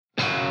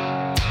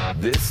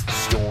This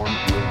storm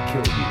will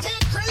kill you.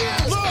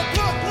 Look!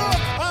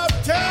 I'm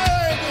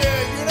telling you!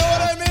 You know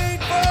what I mean,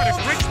 But if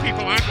folks? rich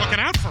people aren't looking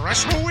out for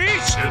us, who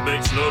is? It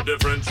makes no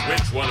difference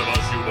which one of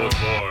us you vote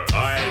for.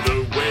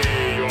 Either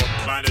way, your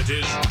planet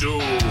is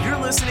doomed. You're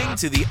listening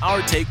to the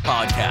Our Take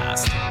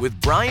Podcast with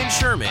Brian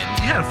Sherman.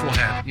 He had a full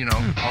head,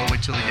 all the way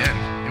till the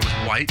end. It was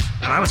white,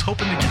 and I was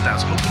hoping to get that. I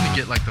was hoping to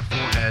get, the full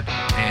head,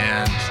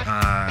 and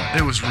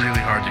it was really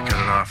hard to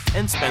cut it off.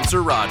 And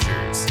Spencer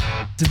Rogers.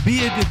 To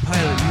be a good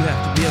pilot, you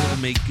have to be able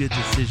to make good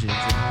decisions.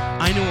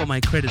 And I know what my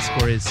credit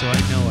score is, so I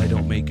know I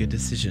don't make good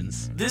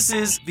decisions. This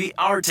is the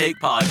Our Take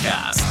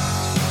Podcast.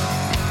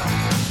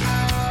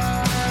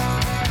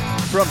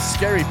 From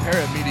Scary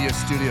Parrot Media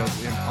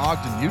Studios in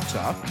Ogden,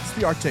 Utah, it's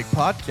the Our Take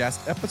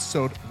Podcast,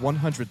 episode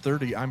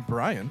 130. I'm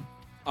Brian.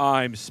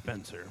 I'm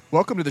Spencer.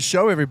 Welcome to the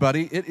show,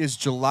 everybody. It is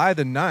July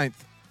the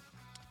 9th.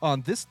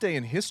 On this day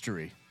in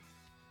history,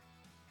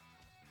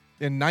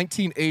 in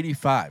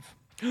 1985,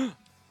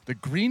 the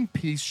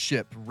Greenpeace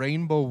ship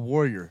Rainbow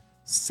Warrior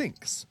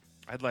sinks.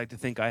 I'd like to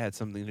think I had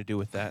something to do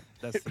with that.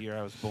 That's the year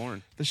I was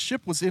born. The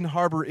ship was in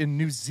harbor in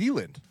New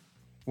Zealand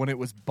when it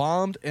was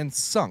bombed and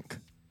sunk.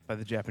 By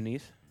the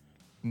Japanese?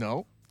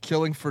 No,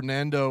 killing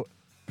Fernando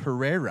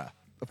Pereira,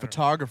 a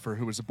photographer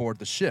who was aboard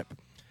the ship.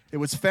 It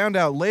was found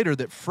out later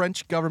that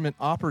French government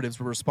operatives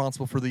were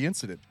responsible for the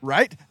incident.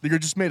 Right? You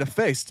just made a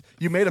face.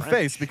 You made a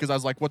face because I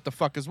was like, what the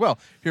fuck as well?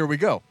 Here we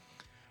go.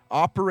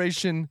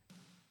 Operation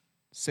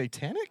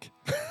Satanic?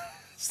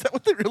 Is that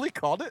what they really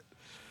called it?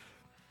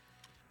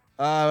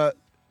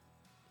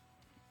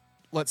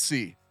 Let's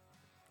see.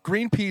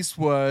 Greenpeace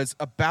was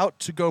about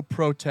to go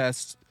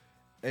protest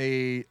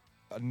a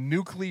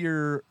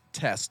nuclear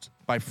test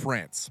by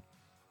France.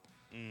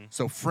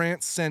 So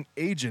France sent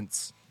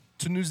agents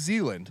to New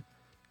Zealand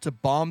to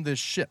bomb this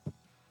ship.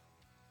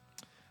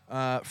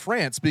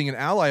 France, being an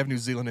ally of New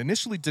Zealand,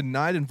 initially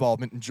denied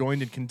involvement and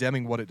joined in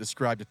condemning what it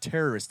described a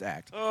terrorist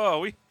act. Oh,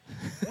 we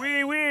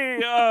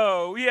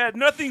had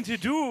nothing to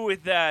do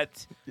with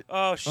that.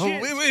 Oh,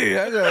 shit.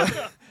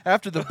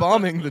 After the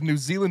bombing, the New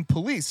Zealand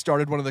police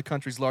started one of the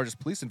country's largest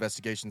police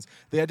investigations.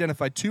 They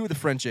identified two of the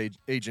French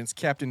agents,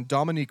 Captain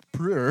Dominique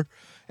Preur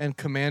and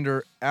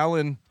Commander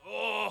Alan...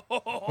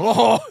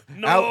 No.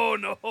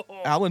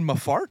 Alan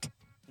Maffart?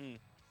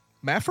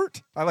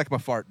 Maffart? I like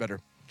Maffart better.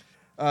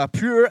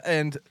 Preur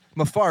and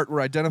Maffart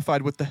were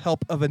identified with the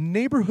help of a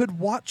neighborhood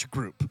watch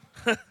group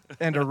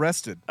and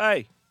arrested.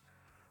 Hey,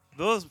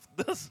 those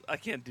I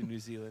can't do New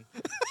Zealand.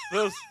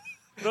 Those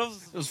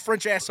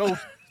French assholes.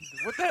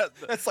 what the hell?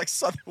 That's like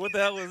Southern. What the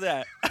hell was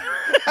that?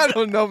 I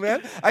don't know,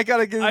 man. I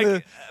gotta give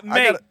you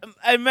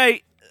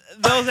Mate,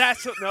 those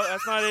assholes. No,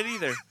 that's not it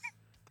either.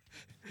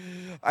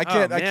 I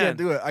can't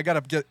do it. I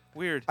gotta get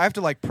Weird. I have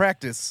to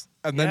practice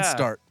and then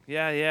start.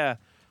 Yeah.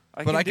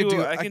 I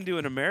can do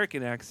an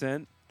American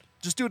accent.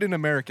 Just do it in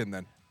American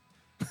then.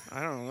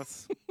 I don't know.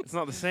 It's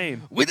not the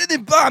same. We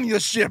didn't bomb your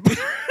ship.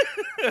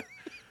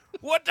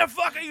 What the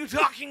fuck are you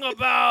talking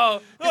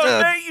about?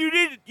 Oh,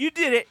 mate, you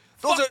did it.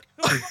 Those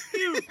Fuck are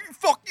you.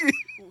 fuck you.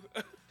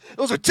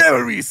 Those are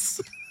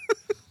terrorists.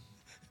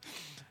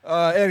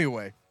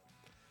 Anyway,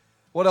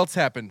 what else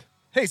happened?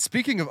 Hey,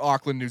 speaking of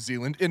Auckland, New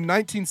Zealand, in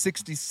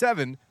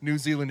 1967, New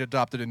Zealand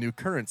adopted a new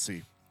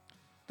currency.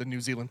 The New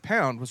Zealand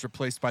pound was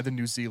replaced by the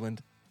New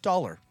Zealand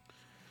dollar.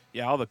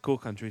 Yeah, all the cool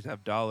countries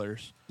have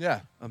dollars. Yeah.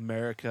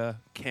 America,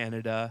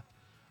 Canada,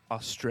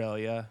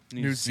 Australia,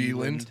 New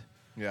Zealand.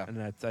 Yeah.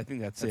 And I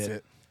think that's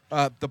it.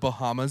 The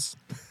Bahamas.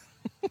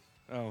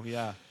 Oh,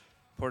 yeah.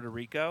 Puerto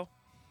Rico.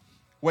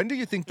 When do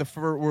you think the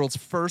world's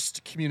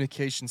first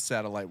communication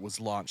satellite was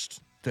launched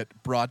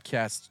that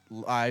broadcast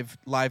live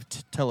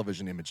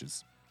television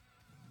images?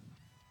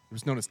 It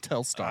was known as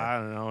Telstar. I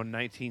don't know,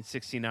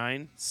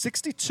 1969?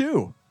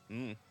 62.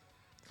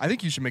 I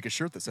think you should make a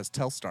shirt that says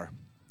Telstar.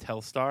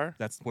 Telstar?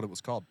 That's what it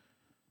was called.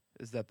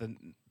 Is that the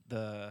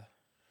It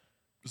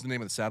was the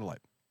name of the satellite.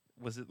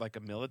 was it like a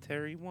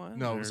military one?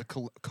 No, or? it was a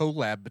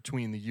collab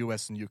between the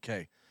U.S. and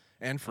U.K.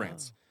 and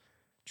France.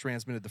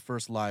 Transmitted the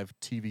first live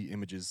TV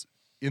images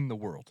in the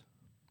world.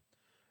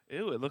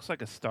 Ew, it looks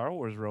like a Star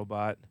Wars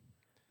robot.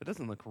 It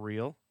doesn't look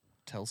real.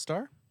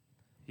 Telstar?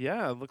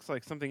 Yeah, it looks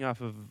like something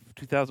off of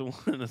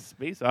 2001: A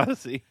Space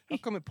Odyssey. How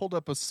come it pulled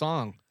up a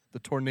song, The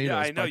Tornadoes? Yeah,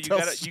 I know. by You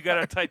Telstar?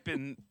 gotta type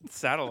in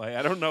satellite.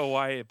 I don't know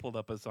why it pulled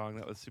up a song.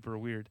 That was super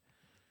weird.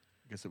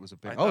 I guess it was a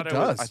big... I it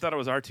does. I thought it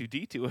was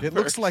R2-D2. It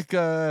looks like...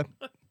 it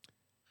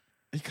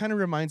kind of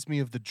reminds me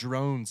of the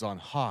drones on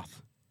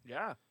Hoth.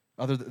 Yeah.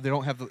 They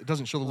don't have it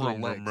doesn't show the little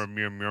legs.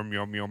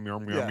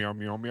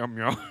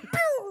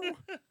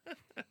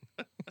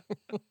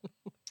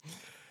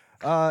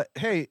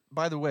 Hey,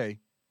 by the way,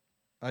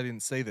 I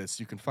didn't say this.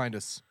 You can find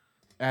us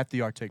at the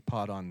Our Take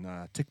Pod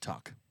on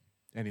TikTok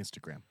and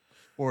Instagram,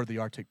 or the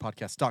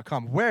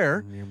ourtakepodcast.com,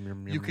 where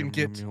you can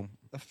get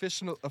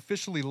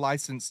officially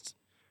licensed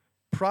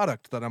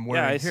product that I'm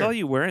wearing. Yeah, I here. saw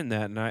you wearing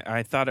that, and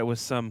I thought it was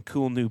some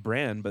cool new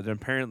brand, but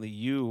apparently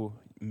you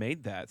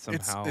made that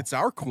somehow. It's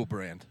our cool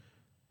brand.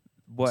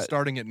 What?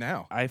 Starting it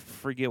now. I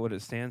forget what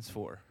it stands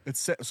for.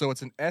 So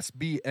it's an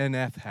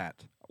SBNF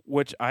hat.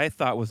 which I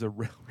thought was a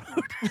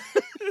railroad.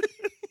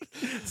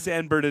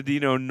 San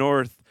Bernardino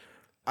North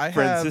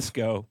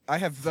Francisco. I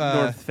have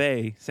North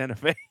Fe, Santa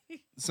Fe.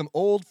 some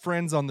old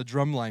friends on the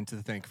drumline to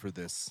thank for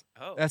this.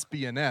 Oh.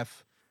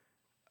 SBNF.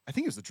 I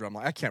think it was the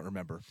drumline. I can't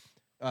remember.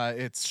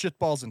 It's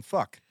shitballs and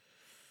fuck.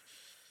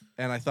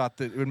 And I thought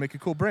that it would make a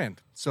cool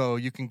brand. So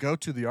you can go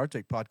to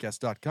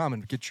thearttakepodcast.com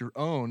and get your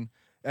own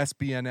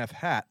SBNF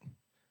hat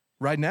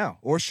right now,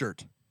 or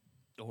shirt.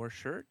 Or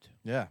shirt.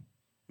 Yeah,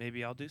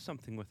 Maybe I'll do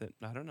something with it.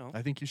 I don't know.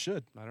 I think you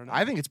should. I don't know.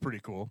 I think it's pretty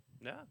cool.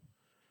 Yeah.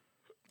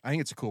 I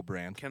think it's a cool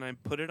brand. Can I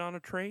put it on a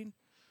train?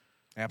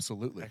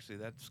 Absolutely. Actually,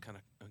 that's kind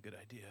of a good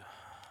idea.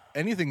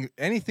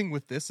 Anything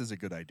with this is a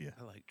good idea.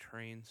 I like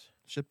trains.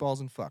 Shitballs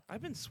and fuck.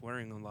 I've been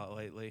swearing a lot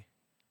lately.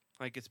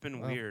 Like, it's been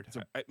Well, weird. it's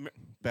a the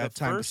Bad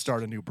time to first-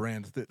 start a new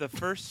brand. The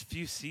first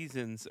few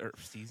seasons.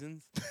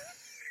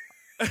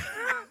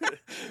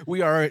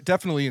 We are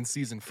definitely in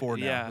season 4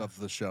 now Yeah. of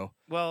the show.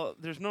 Well,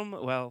 there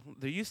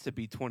used to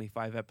be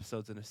 25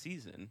 episodes in a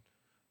season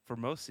for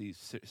most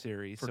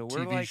series. For so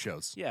TV we're like,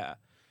 shows. Yeah.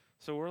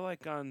 So we're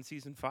like on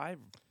season 5,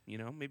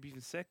 maybe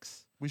even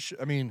 6. We should.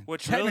 I mean,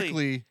 Which technically,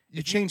 really, you if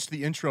you- changed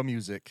the intro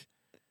music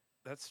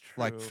That's true.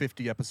 like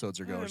 50 episodes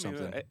ago Yeah, I or mean,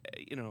 something.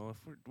 if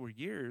we're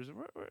years,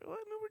 we're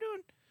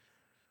doing.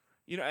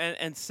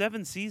 And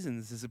 7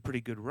 seasons is a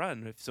pretty good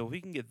run. So if we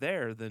can get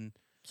there, then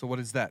So what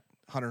is that?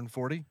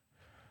 140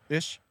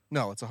 ish?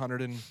 No, it's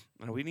 100 and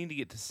we need to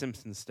get to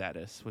Simpsons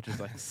status, which is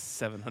like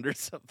 700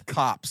 something.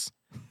 cops.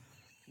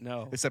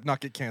 No, Except not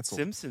get canceled.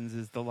 Simpsons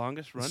is the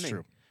longest running. That's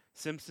true.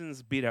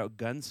 Simpsons beat out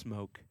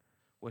Gunsmoke,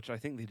 which I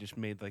think they just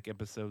made like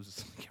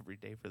episodes every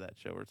day for that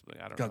show or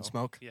something. I don't know.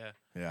 Gunsmoke? Yeah,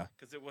 Yeah.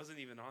 because it wasn't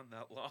even on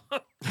that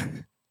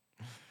long.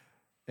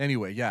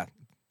 Anyway, yeah.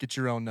 Get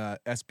your own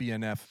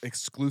SBNF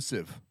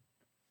exclusive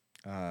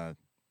The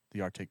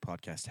Art Take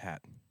Podcast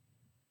hat.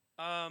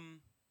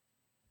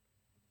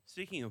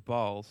 Speaking of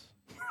balls,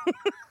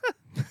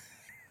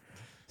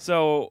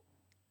 so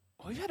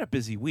we've had a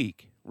busy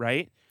week,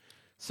 right?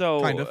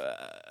 So Kind of.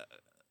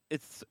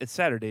 It's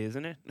Saturday,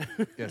 isn't it?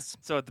 Yes.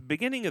 So at the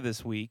beginning of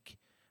this week,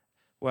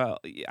 well,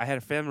 I had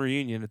a family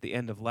reunion at the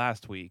end of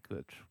last week,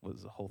 which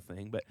was the whole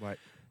thing. But Right.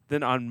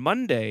 then on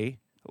Monday,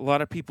 a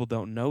lot of people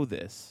don't know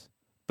this,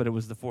 but it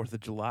was the 4th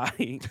of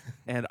July,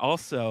 and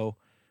also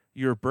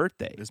your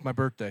birthday. It is my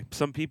birthday.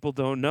 Some people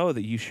don't know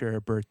that you share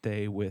a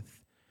birthday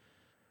with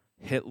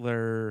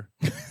Hitler,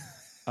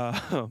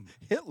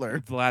 Hitler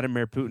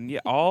Vladimir Putin.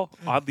 Yeah, all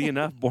oddly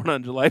enough born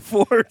on July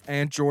 4th.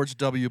 and George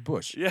W.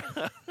 Bush.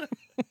 Yeah.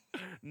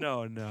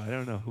 No, I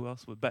don't know who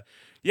else would. But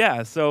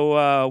yeah,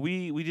 so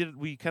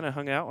we kind of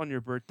hung out on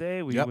your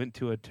birthday. We Yep. went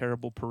to a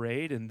terrible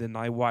parade, and then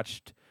I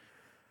watched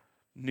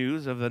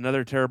news of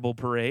another terrible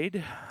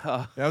parade.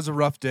 That was a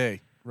rough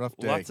day. Rough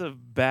day. Lots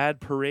of bad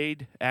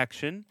parade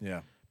action.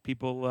 Yeah.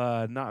 People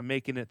not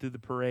making it through the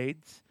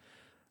parades.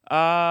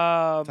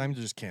 Time to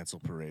just cancel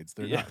parades.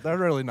 They're Yeah. not. They're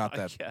really not I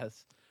that.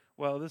 guess.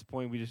 Well, at this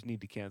point, we just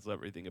need to cancel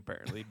everything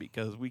apparently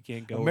because we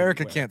can't go.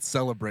 America anywhere can't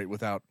celebrate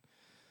without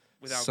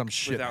without some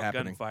shit without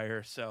happening.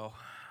 gunfire. So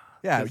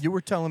Yeah, 'Cause- you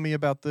were telling me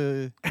about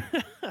the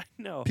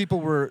no.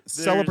 people were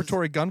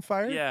celebratory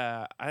gunfire.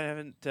 Yeah, I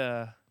haven't.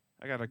 I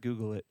gotta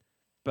Google it,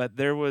 but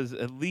there was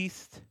at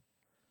least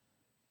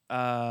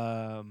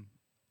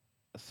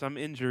some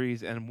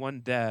injuries and one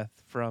death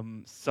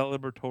from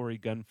celebratory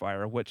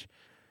gunfire, which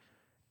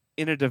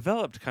in a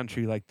developed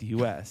country like the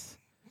U.S.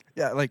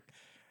 Yeah, like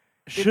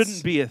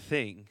shouldn't be a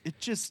thing. it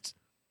just.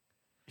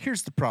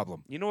 Here's the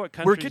problem: You know what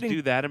We're countries getting-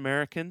 do that?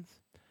 Americans.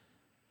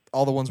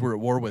 all the ones we're at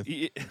war with.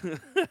 Y-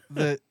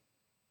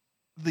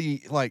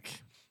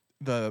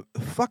 the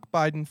fuck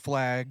Biden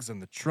flags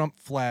and the Trump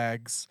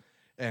flags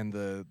and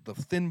the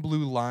thin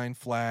blue line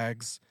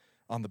flags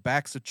on the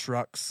backs of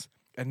trucks,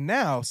 and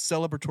now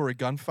celebratory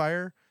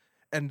gunfire,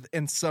 and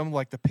some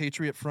like the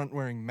Patriot Front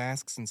wearing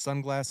masks and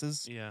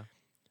sunglasses. yeah.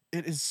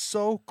 It is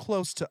so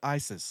close to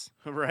ISIS.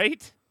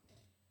 Right.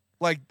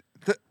 Like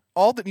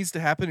all that needs to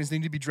happen is they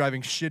need to be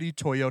driving shitty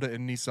Toyota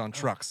and Nissan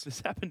trucks.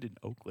 This happened in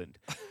Oakland.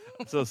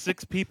 So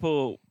 6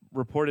 people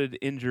reported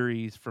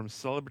injuries from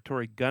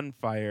celebratory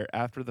gunfire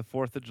after the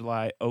 4th of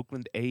July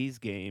Oakland A's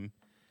game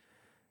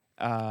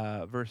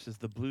versus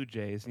the Blue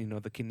Jays. You know,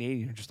 the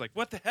Canadians are just like,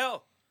 what the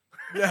hell?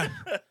 Yeah.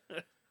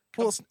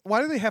 Well,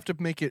 why do they have to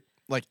make it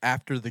like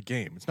after the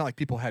game? It's not like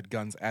people had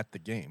guns at the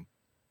game.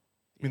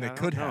 I mean, Yeah, they I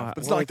could don't know. have. But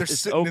it's Well, not like they're it's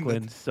sitting Oakland,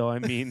 in the so I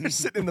mean, they're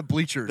sitting in the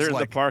bleachers. they're in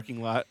like, the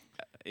parking lot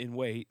in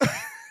wait.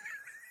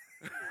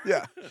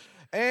 yeah.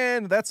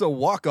 And that's a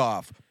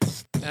walk-off.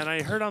 And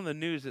I heard on the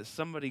news that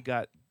somebody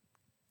got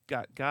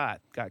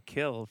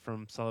killed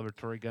from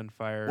celebratory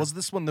gunfire. Was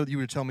this one that you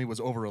were telling me was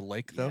over a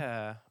lake, though?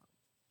 Yeah.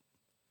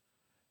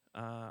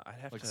 I'd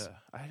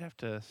have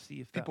to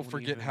see if that People one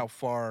forget even- how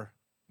far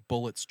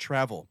bullets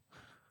travel,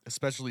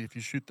 especially if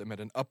you shoot them at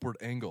an upward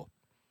angle.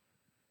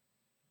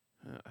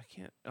 I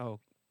can't. Oh,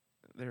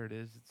 there it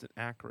is. It's in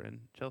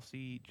Akron.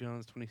 Chelsea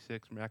Jones,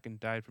 26, from Akron,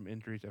 died from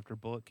injuries after a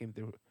bullet came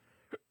through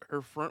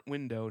her front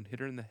window and hit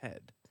her in the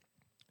head.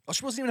 Oh,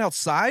 she wasn't even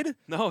outside?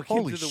 No, it came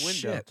Holy through the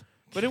window. shit.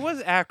 But it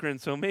was Akron,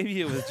 so maybe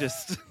it was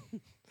just.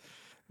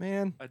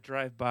 Man, a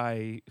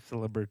drive-by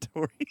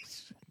celebratory.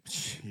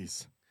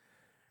 jeez.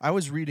 I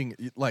was reading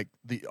like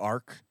the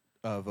arc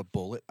of a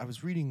bullet. I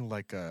was reading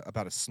like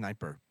about a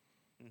sniper.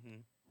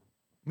 Mm-hmm.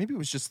 Maybe it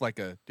was just like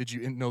did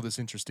you know this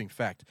interesting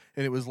fact?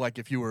 And it was like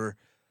if you were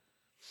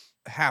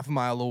half a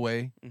mile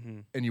away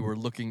and you were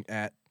looking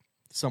at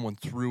someone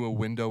through a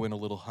window in a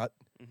little hut,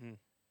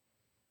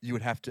 you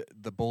would have to,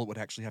 the bullet would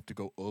actually have to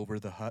go over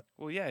the hut.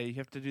 Well, yeah, you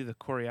have to do the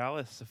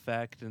Coriolis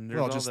effect, and there's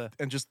Well, all just the...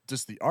 and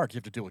just the arc, you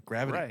have to deal with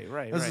gravity.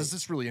 Right. This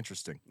is really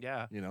interesting.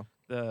 Yeah. You know,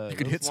 You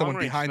could hit someone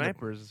behind them.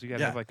 snipers, you got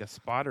to have like a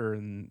spotter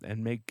and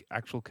make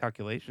actual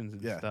calculations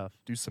and stuff.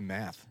 Do some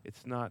math.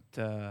 It's not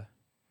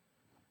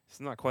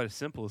quite as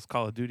simple as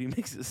Call of Duty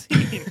makes it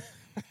seem.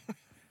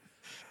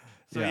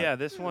 So yeah,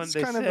 this one It's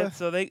they kind of said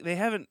so they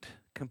haven't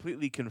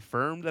completely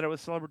confirmed that it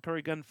was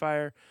celebratory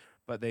gunfire,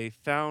 but they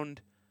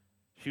found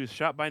she was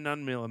shot by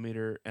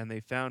 9mm, and they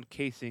found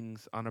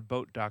casings on a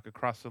boat dock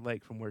across the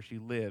lake from where she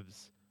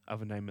lives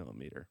of a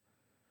 9mm.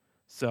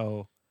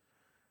 So,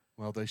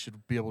 well, they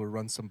should be able to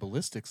run some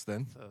ballistics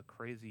then. it's a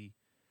crazy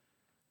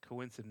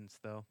coincidence,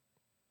 though.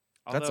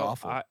 That's Although,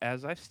 awful.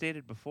 As I've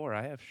stated before,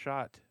 I have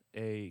shot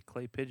a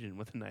clay pigeon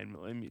with a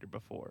 9mm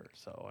before.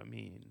 So, I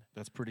mean,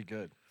 That's pretty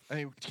good. I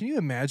mean, can you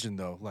imagine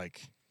though,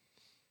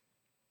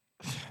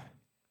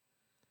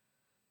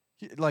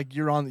 like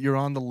you're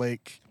on the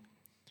lake,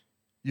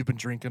 you've been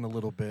drinking a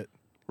little bit,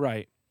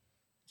 right?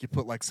 you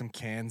put like some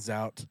cans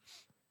out,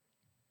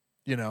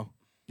 you know,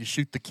 you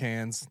shoot the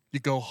cans, you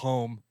go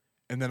home,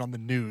 and then on the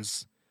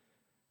news,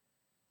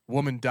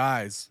 woman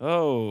dies.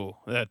 Oh,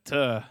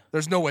 that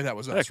There's no way that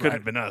was us. that couldn't right?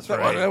 have been us, That,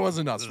 right? that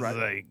wasn't us, right?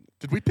 Like,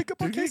 Did we pick up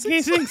our did we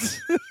get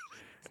casings?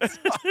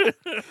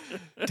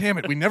 Damn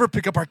it, we never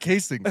pick up our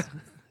casings.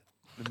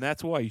 And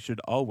that's why you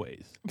should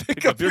always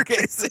Pick up your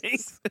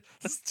casings.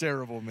 That's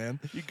terrible, man.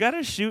 You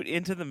gotta shoot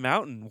into the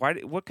mountain. Why?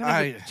 What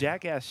kind of a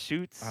jackass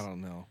shoots? I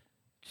don't know.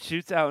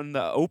 Shoots out in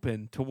the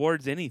open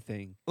towards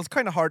anything. Well, it's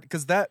kind of hard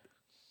because that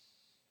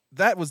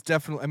was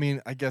definitely. I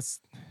mean, I guess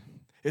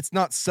it's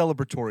not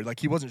celebratory. Like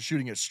he wasn't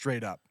shooting it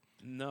straight up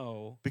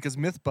No, because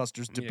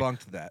MythBusters Yeah.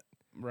 debunked that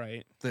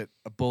right?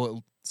 a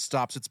bullet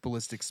stops its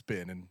ballistic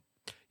spin, and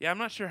Yeah, I'm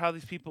not sure how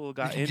these people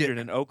got can injured get-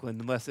 in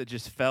Oakland unless it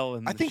just fell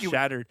and I think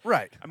shattered.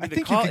 right. I mean,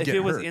 think you could if get it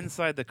was hurt.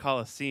 inside the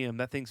Coliseum,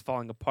 that thing's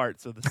falling apart.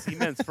 So the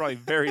cement's probably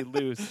very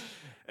loose.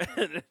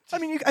 I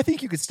mean, I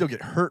think you could still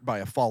get hurt by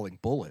a falling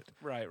bullet,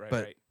 right,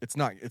 but it's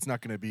not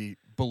going to be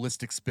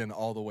ballistic spin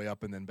all the way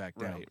up and then back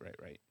down.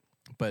 right.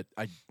 But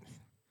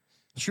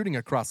shooting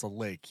across a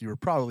lake, you were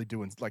probably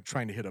doing like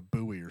trying to hit a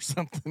buoy or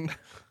something.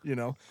 You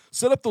know,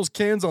 set up those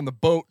cans on the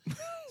boat.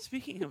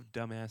 Speaking of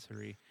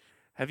dumbassery,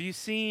 have you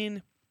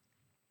seen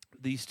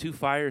these two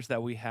fires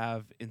that we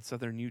have in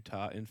southern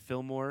Utah in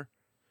Fillmore?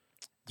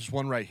 There's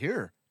one right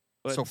here.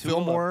 So Tooele,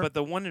 Fillmore, but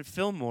the one in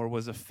Fillmore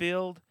was a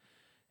field,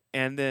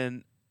 and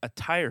then a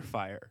tire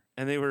fire,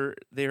 and they were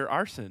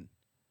arson.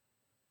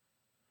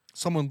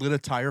 someone lit a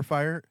tire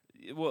fire.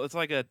 Well, it's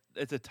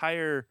a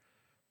tire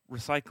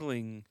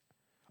recycling.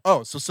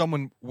 Oh, so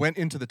someone went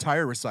into the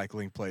tire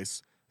recycling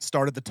place,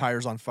 started the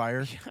tires on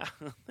fire,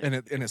 and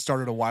it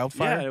started a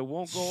wildfire. Yeah, it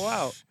won't go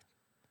out.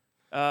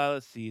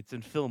 Let's see, it's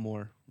in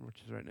Fillmore,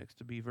 which is right next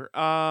to Beaver.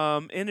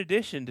 In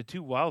addition to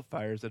two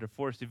wildfires that have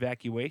forced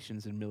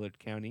evacuations in Millard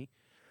County,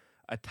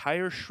 a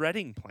tire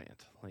shredding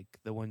plant, like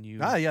the one you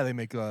Yeah, they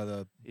make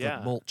the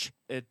mulch.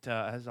 it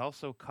has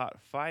also caught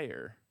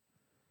fire,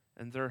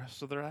 and they're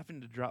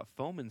having to drop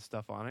foam and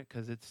stuff on it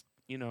because it's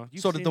you've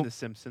So did seen the- The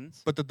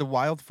Simpsons. But did the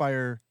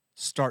wildfire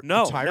start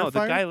No, the tire no,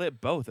 fire? the guy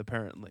lit both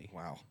apparently,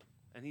 Wow,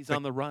 and he's Like-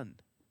 on the run.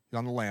 he's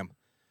on the lam.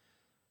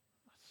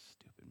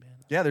 Stupid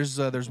man. Yeah,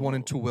 there's one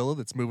in Tooele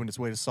that's moving its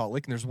way to Salt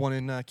Lake, and there's one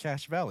in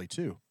Cache Valley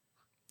too,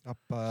 up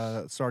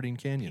Sardine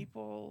Canyon.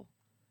 People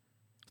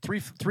Three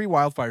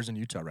wildfires in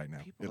Utah right now,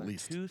 People at are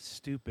least. too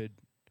stupid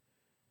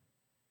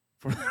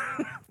for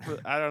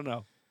I don't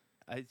know.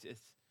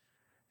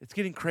 It's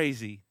getting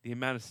crazy the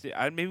amount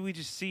of maybe we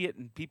just see it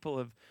and people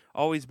have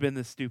always been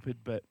this stupid,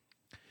 but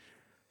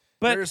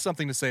There is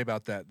something to say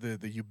about that.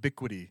 The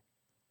ubiquity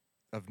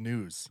of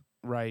news.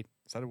 right.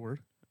 Is that a word?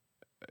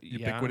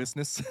 Yeah.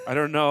 Ubiquitousness. I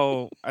don't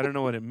know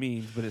what it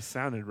means, but it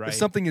sounded right. If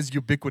something is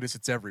ubiquitous,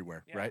 it's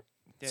everywhere, Yeah. right?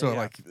 Yeah, So yeah.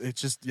 like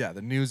it's just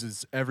the news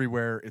is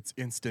everywhere. It's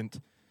instant.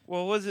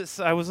 Well,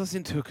 I was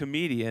listening to a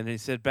comedian and he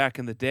said back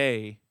in the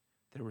day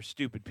there were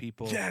stupid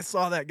people. Yeah, I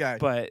saw that guy.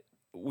 But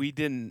we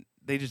didn't.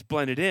 They just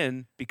blended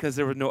in because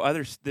there were no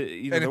other. and there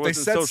if they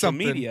wasn't said social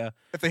something, media.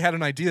 if they had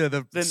an idea,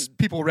 the Then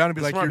people around would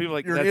be The like, smart "You're, people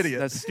like you're an that's, idiot."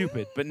 That's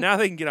stupid. But now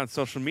they can get on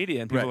social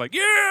media and people Right. are like,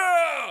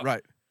 yeah,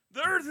 Right.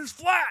 the Earth is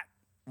flat,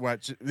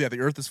 Yeah, the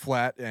Earth is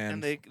flat,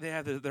 and they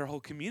have their whole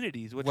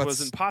communities, which Let's-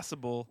 wasn't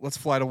possible. let's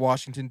fly to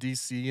Washington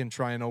D.C. and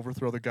try and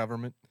overthrow the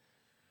government.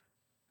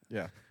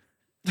 Yeah,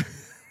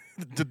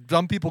 the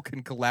dumb people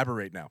can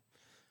collaborate now.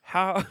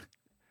 How?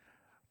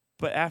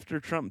 But after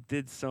Trump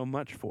did so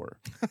much for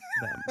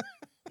them,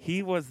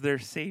 he was their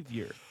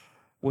savior,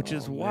 which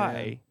is Oh, why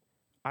man.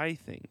 I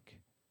think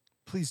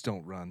Please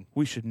don't run.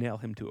 we should nail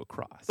him to a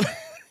cross.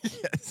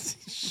 Yes,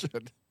 you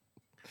should.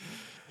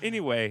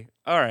 Anyway,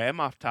 all right, I'm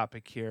off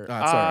topic here.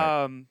 That's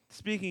all right.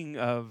 Speaking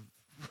of,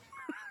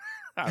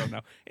 I don't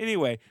know.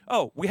 Anyway,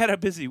 we had a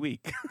busy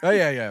week. Oh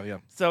yeah.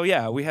 So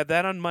yeah, we had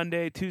that on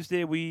Monday.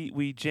 Tuesday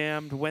we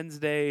jammed.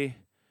 Wednesday,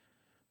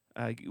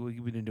 we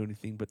didn't do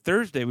anything. But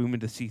Thursday we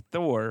went to see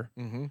Thor.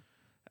 Mm-hmm.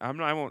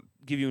 I won't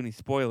give you any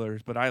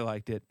spoilers, but I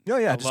liked it. Oh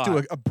yeah, a just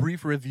lot. do a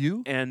brief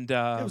review. And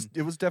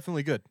It was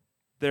definitely good.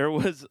 there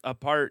was a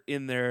part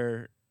in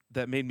there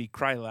that made me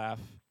cry laugh.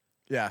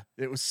 Yeah,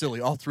 it was silly.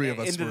 All three of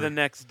us into were. the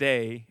next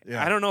day.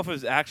 Yeah. I don't know if it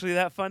was actually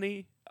that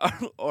funny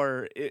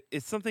or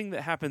it's something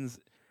that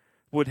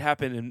would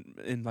happen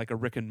in like a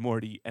Rick and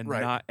Morty and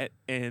Right. not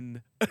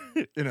in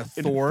in a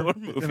Thor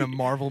movie. in a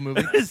Marvel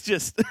movie. It's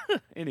just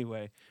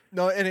anyway.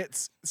 No, and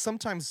it's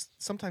sometimes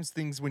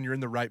things when you're in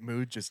the right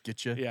mood just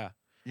get you. Yeah.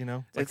 You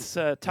know, It's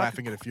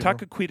laughing at a funeral.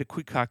 Takaquita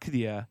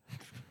Kuikakia.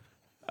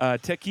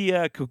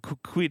 Tekia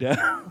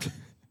Kukuida.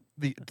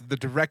 The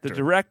director. The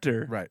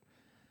director. Right.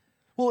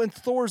 Well, and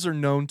Thors are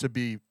known to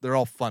be, they're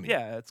all funny.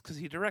 Yeah, it's because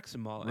he directs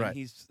them all, Right. and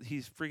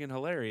he's freaking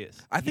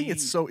hilarious. I think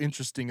it's so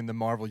interesting in the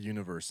Marvel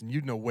universe, and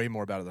you know way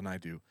more about it than I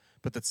do,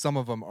 but that some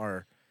of them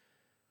are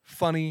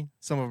funny,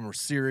 some of them are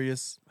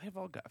serious. They've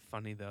all got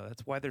funny though.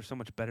 That's why they're so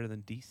much better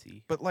than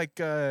DC. But like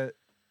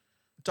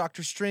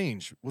Doctor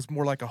Strange was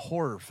more like a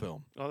horror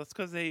film. Well, that's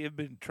because they have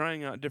been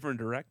trying out different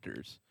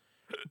directors.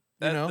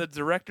 You know? The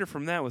director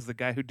from that was the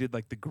guy who did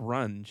like The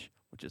Grunge,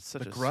 which is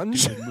such The a Grunge?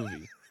 stupid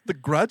movie. The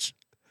Grudge?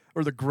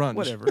 Or The Grunge?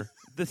 Whatever.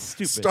 The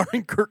stupid.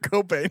 Starring Kurt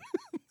Cobain.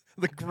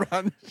 The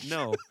Grunge.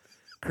 No,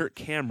 Kurt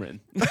Cameron.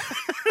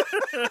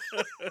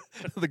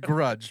 The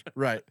Grudge.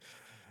 Right.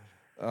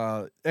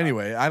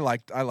 Anyway, I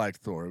liked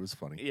Thor. It was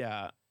funny.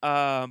 Yeah.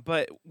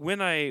 But when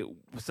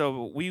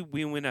we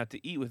went out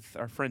to eat with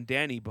our friend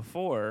Danny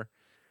before,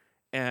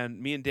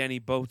 and me and Danny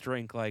both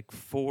drank like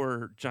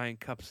 4 giant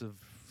cups of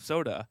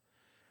soda.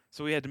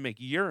 So we had to make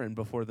urine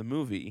before the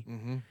movie.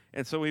 Mm-hmm.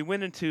 And so we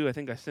went into, I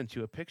think I sent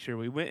you a picture.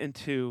 We went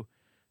into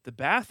the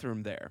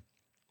bathroom there.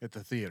 At the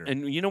theater.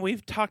 And,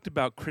 we've talked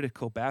about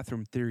critical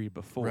bathroom theory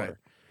before. Right.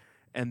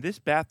 And this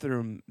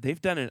bathroom,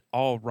 they've done it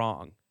all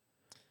wrong.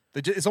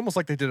 It's almost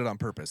like they did it on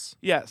purpose.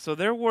 Yeah, so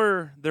there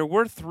were 3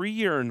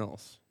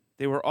 urinals.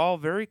 They were all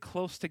very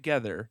close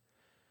together.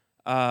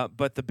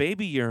 But the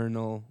baby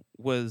urinal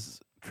was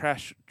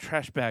trash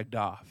bagged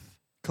off.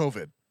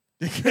 COVID.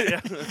 You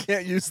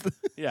can't use the...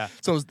 Yeah.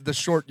 So it was the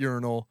short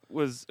urinal.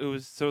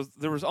 So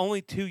there was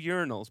only 2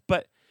 urinals.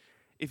 But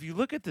if you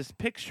look at this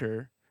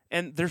picture,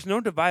 and there's no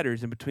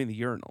dividers in between the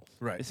urinals.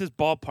 Right. This is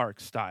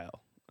ballpark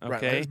style. Okay.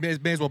 Right.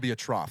 It may as well be a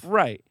trough.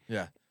 Right.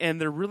 Yeah. And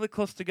they're really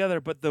close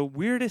together. But the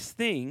weirdest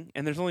thing,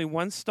 and there's only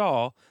one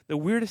stall, the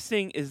weirdest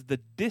thing is the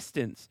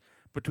distance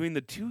between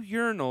the 2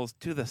 urinals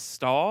to the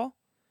stall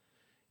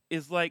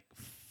is like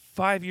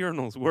 5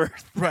 urinals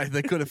worth. Right.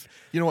 They could have...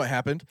 You know what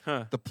happened?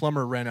 Huh. The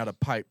plumber ran out of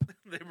pipe.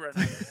 They run.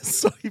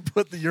 So he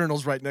put the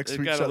urinals right next It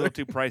to each got a other. little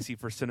too pricey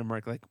for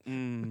Cinemark. Like,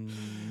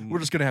 We're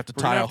just going to have to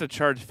we're gonna tile. have to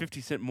charge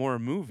 50 cents more a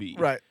movie.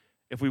 Right.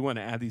 If we want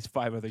to add these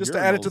 5 other Just to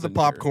add it to urinals the in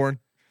popcorn.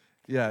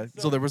 Yeah.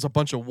 So there was a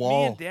bunch of here. Me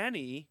wall. and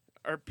Danny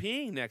are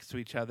peeing next to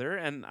each other,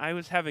 and I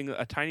was having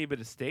a tiny bit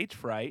of stage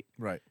fright,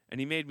 Right. and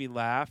he made me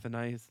laugh, and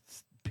I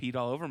peed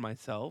all over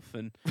myself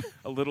and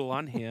a little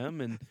on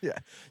him, and Yeah.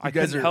 I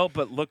couldn't help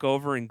but look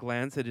over and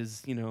glance at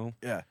his,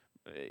 Yeah.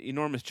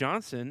 enormous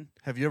Johnson.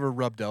 Have you ever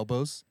rubbed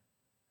elbows?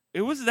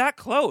 It was that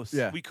close.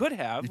 Yeah. We could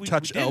have. You We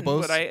touch didn't,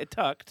 elbows? but I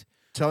tucked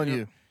Telling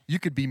Yeah. you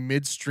could be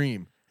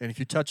midstream, and if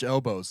you touch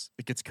elbows,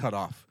 it gets cut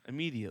off.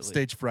 immediately.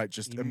 Stage fright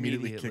just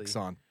immediately Immediately. kicks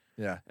on.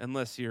 Yeah.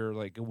 Unless you're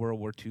like a World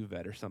War II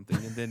vet or something,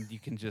 and then you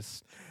can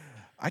just...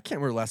 I can't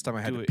remember the last time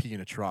I had Do to it pee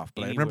in a trough,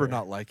 but I remember anywhere.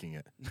 not liking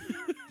it.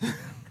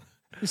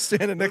 You're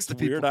standing next to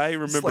That's people. weird. I It's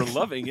remember like-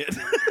 loving it.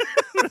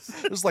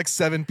 There's like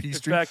 7 pee In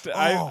streams. fact,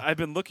 I've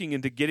been looking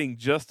into getting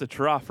just a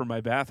trough for my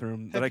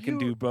bathroom that Have I can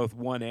you- do both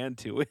 1 and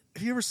 2 in.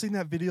 Have you ever seen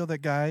that video of that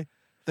guy?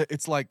 That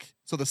it's like,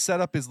 so the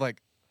setup is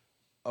like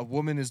a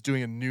woman is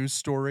doing a news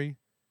story.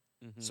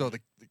 So the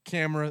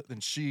camera,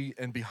 then she,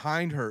 and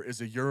behind her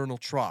is a urinal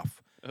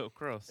trough. Oh,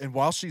 gross. And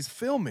while she's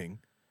filming,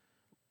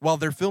 while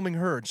they're filming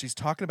her, and she's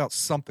talking about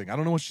something, I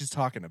don't know what she's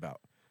talking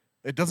about.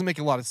 It doesn't make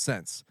a lot of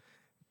sense.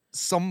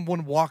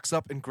 Someone walks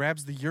up and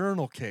grabs the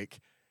urinal cake.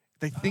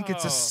 They think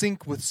it's Oh. a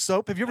sink with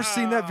soap. Have you ever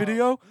seen that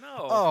video?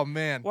 No. Oh,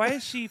 man. Why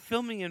is she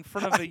filming in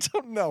front of I a...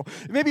 don't know.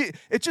 Maybe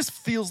it just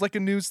feels like a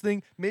news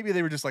thing. Maybe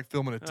they were just like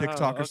filming a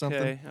TikTok or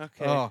something.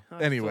 Okay. Oh, I'll have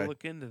to anyway.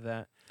 look into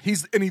that.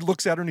 And he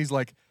looks at her and he's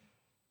like,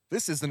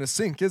 "This isn't a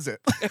sink, is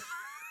it?"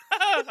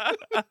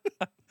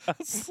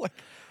 It's like,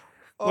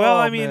 Well, oh,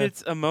 I mean, man.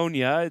 it's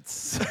ammonia.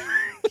 It's, the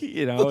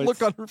it's,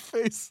 look on her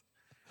face.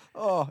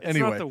 Oh, it's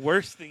anyway, not the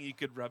worst thing you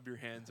could rub your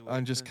hands with.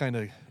 I'm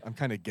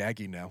kind of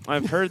gaggy now.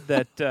 I've heard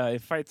that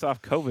it fights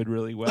off COVID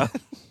really well.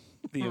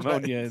 The Right.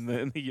 ammonia in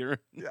the urine.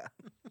 Yeah.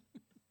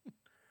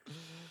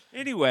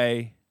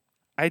 Anyway,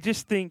 I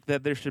just think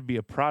that there should be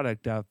a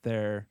product out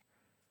there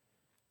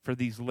for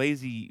these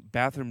lazy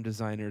bathroom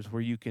designers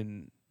where you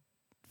can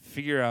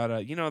figure out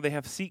they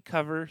have seat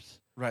covers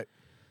Right.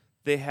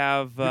 They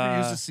have. You ever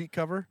use a seat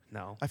cover?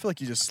 No. I feel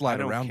like you just I slide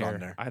don't around care. on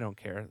there. I don't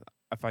care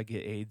if I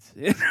get AIDS.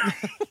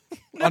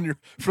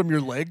 From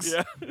your legs?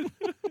 Yeah.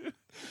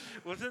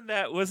 Wasn't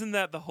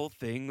that the whole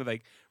thing?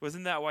 Like,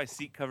 wasn't that why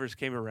seat covers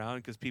came around?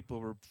 Because people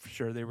were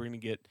sure they were going to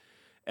get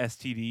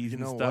STDs You and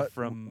know stuff what?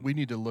 from. We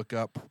need to look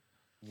up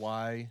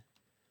why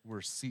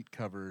were seat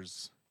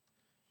covers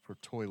for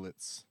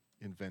toilets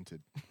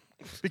invented.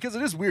 Because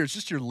it is weird. It's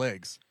just your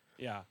legs.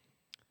 Yeah.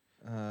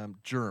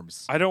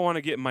 Germs. I don't want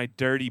to get my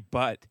dirty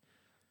butt.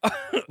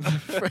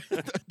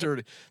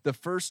 Dirty. The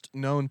first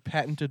known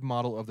patented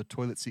model of the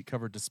toilet seat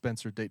cover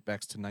dispenser date back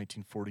to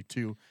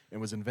 1942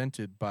 and was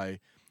invented by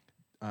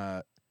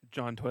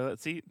John Toilet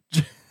Seat.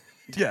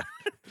 yeah.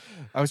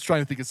 I was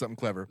trying to think of something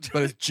clever,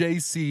 but it's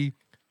J.C.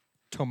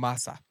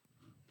 Tomasa.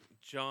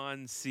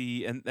 John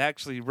C. And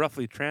actually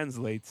roughly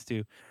translates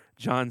to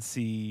John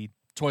C.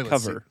 Toilet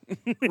Cover.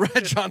 seat.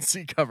 Right, John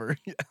C. Cover.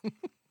 Yeah.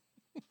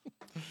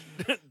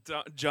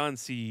 John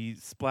C.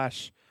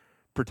 Splash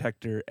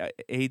Protector.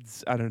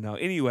 AIDS, I don't know.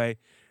 Anyway,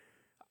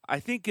 I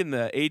think in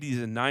the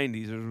 80s and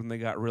 90s was when they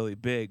got really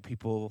big.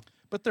 People.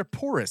 But they're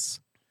porous.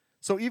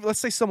 So even let's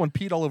say someone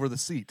peed all over the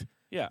seat.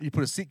 Yeah. You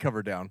put a seat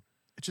cover down.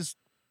 It just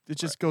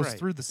goes Right.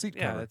 through the seat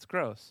Yeah, cover. that's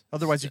gross.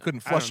 Otherwise, you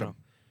couldn't I don't flush them.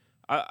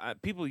 know.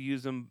 People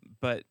use them,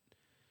 but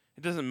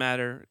it doesn't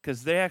matter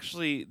because they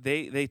actually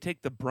they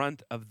take the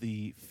brunt of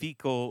the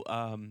fecal.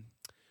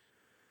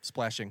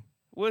 Splashing.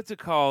 What's it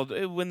called?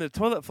 When the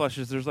toilet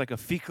flushes, there's like a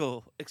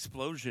fecal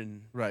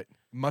explosion. Right.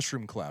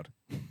 Mushroom cloud.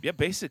 Yeah,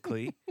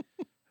 basically.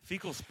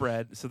 Fecal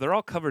spread. So they're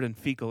all covered in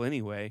fecal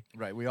anyway.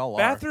 Right. We all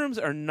Bathrooms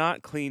are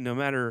not clean no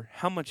matter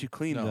how much you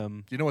clean are. No.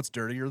 them. You know what's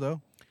dirtier,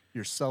 though?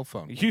 Your cell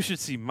phone. You should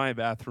see my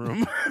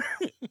bathroom.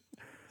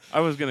 I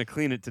was going to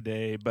clean it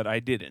today, but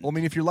I didn't. Well, I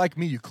mean, if you're like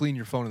me, you clean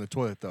your phone in the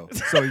toilet, though.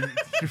 So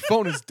your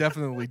phone is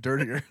definitely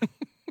dirtier.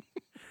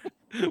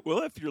 Well,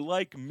 if you're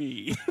like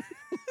me.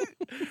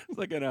 It's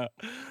like on a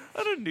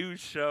news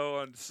show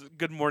on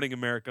Good Morning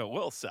America.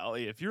 Well,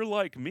 Sally, if you're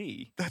like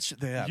me,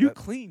 you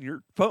clean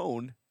your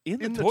phone in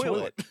the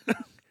toilet.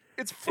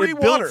 It's free it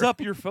water. builds up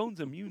your phone's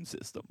immune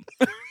system.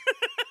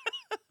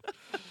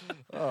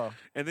 Oh.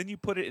 And then you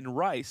put it in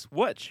rice,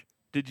 which,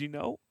 did you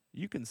know,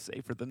 you can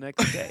save for the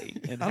next day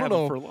and I have don't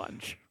know. it for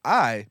lunch.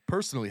 I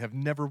personally have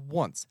never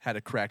once had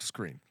a cracked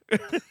screen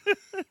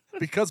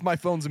because my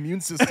phone's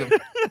immune system.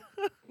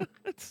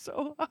 It's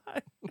so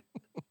high.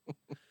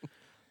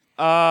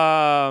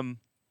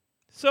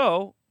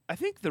 So I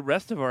think the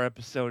rest of our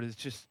episode is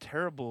just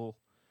terrible,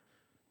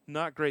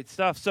 not great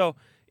stuff. So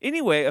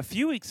anyway, a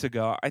few weeks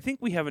ago, I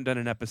think we haven't done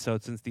an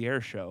episode since the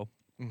air show.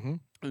 Mm-hmm.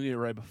 We did it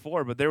right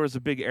before, but there was a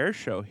big air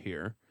show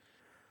here.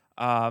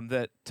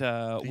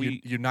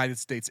 United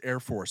States Air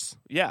Force.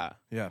 Yeah.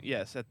 Yeah.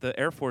 Yes, at the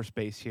Air Force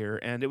Base here,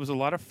 and it was a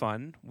lot of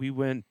fun. We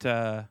went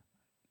to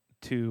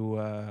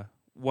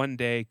one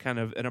day kind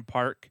of in a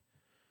park,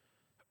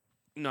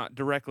 not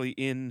directly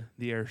in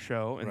the air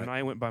show, and then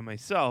I went by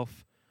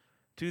myself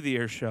to the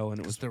air show, and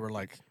it was there were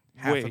like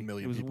half a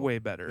million It was people. way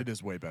better. It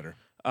is way better.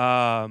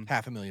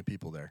 500,000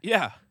 people there.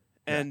 Yeah.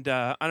 And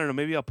I don't know,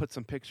 maybe I'll put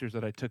some pictures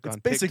that I took on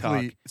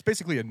TikTok. It's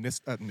basically a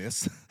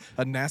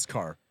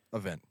NASCAR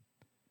event.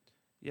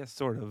 Yeah,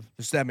 sort of.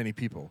 There's that many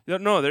people.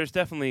 No, there's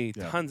definitely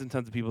tons and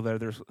tons of people there.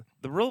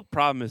 The real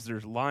problem is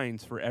there's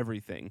lines for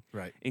everything,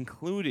 right?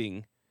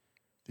 Including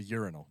the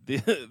urinal,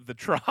 the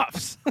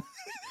troughs.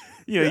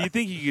 You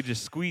think you could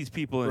just squeeze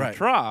people in a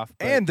trough,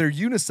 and they're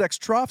unisex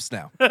troughs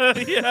now.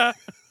 Yeah.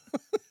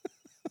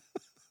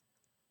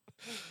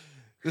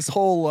 This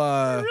whole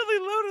really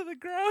low to the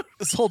ground.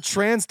 This whole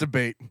trans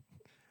debate,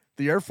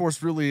 the Air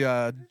Force really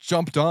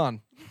jumped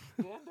on.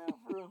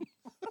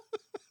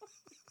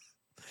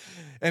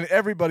 And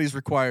everybody's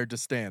required to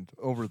stand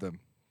over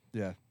them.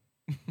 Yeah.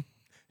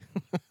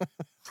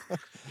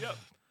 Yep.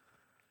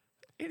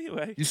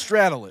 Anyway. You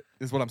straddle it,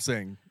 is what I'm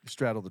saying. You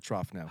straddle the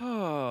trough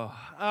now.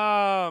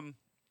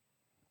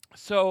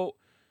 So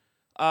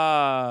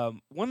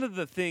one of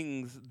the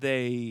things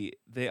they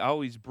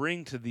always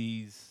bring to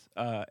these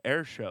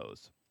air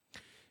shows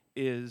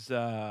is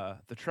the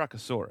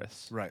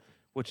Truckosaurus. Right.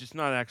 Which is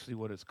not actually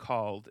what it's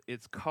called.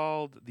 It's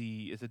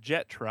a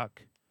jet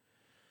truck.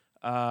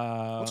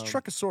 What's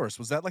Truckosaurus?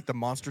 Was that like the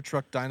monster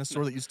truck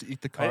dinosaur that used to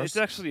eat the cars? It's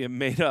actually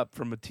made up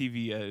from a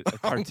TV a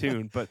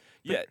cartoon, but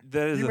yeah,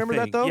 that is you a remember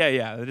thing. that though?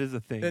 Yeah, that is a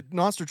thing. At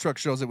monster truck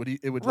shows, it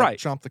would like,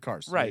 chomp the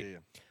cars. Right.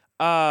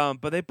 Yeah.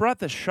 But they brought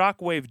the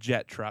Shockwave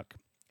jet truck,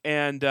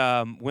 and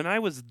when I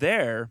was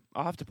there,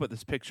 I'll have to put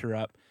this picture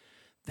up.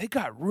 They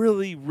got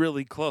really,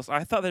 really close.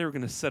 I thought they were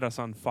going to set us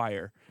on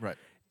fire. Right.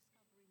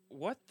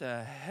 What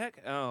the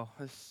heck? Oh,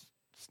 this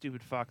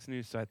stupid Fox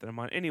News site that I'm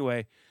on.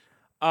 Anyway,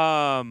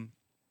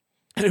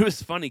 it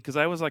was funny because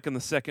I was like in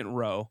the second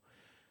row,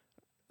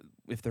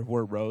 if there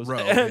were rows,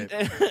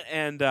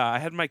 and I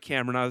had my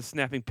camera and I was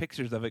snapping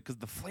pictures of it because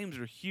the flames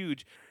were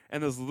huge.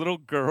 And this little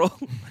girl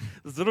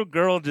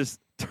just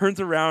turns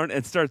around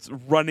and starts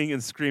running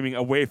and screaming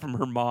away from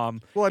her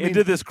mom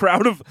into this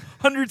crowd of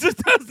hundreds of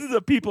thousands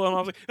of people. And I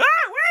was like, where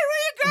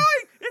are you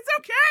going? It's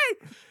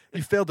okay.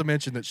 You failed to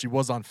mention that she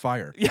was on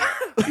fire. Yeah.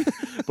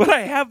 But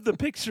I have the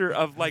picture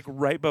of like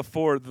right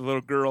before the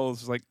little girl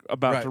is like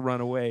about Right. to run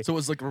away. So it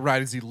was like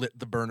right as he lit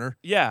the burner.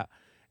 Yeah,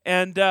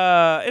 and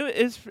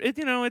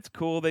it's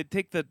cool. They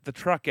take the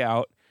truck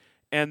out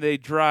and they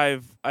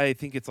drive. I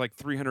think it's like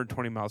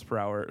 320 miles per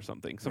hour or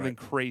something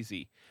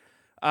crazy.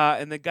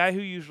 And the guy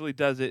who usually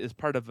does it is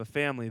part of a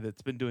family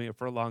that's been doing it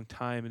for a long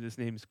time, and his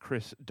name is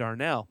Chris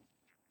Darnell.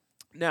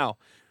 Now,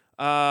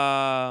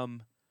 I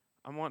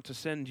want to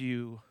send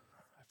you.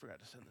 I forgot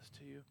to send this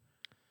to you.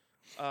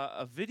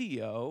 A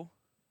video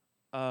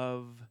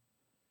of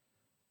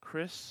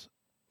Chris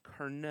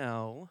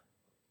Cornell.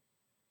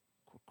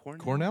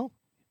 Cornell?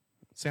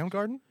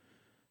 Soundgarden?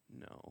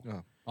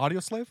 No. Audio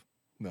Slave?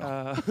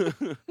 No.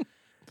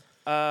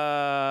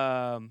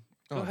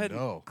 Go ahead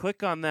no. and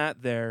click on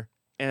that there.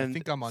 And I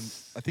think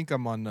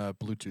I'm on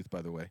Bluetooth,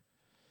 by the way.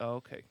 Oh,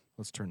 okay.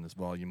 Let's turn this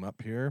volume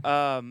up here.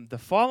 The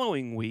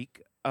following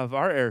week of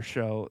our air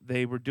show,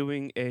 they were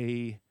doing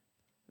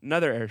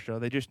another air show.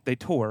 They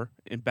tour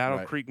in Battle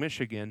Right. Creek,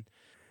 Michigan.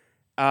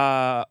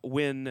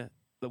 When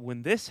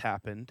this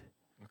happened.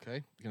 Okay,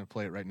 I'm gonna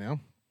play it right now.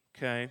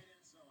 Okay.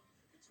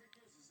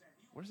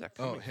 Where's that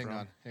coming Oh, hang from?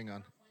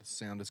 on. The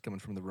sound is coming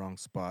from the wrong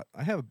spot.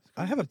 I have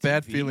a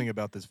bad TV. feeling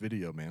about this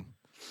video, man.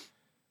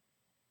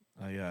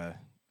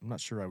 I'm not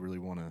sure I really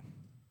want to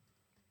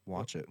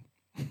watch it.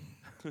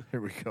 Here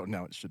we go.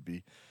 Now it should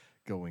be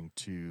going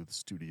to the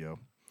studio.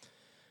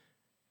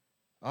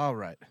 All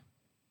right.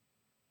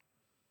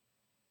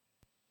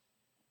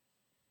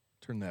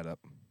 Turn that up.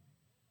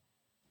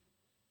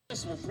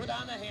 This will put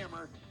on the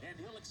hammer, and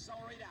he'll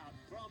accelerate out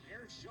from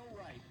Air Show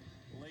Right.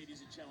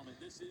 Ladies and gentlemen,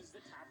 this is the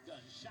Top Gun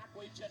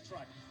Shockwave Jet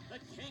Truck, the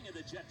king of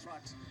the jet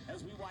trucks,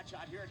 as we watch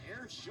out here at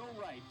Air Show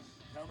Right.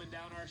 Coming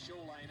down our show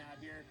line out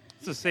here.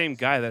 It's the same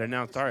guy that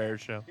announced our air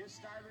show.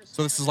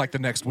 So this is like the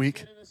next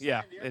week?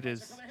 Yeah, it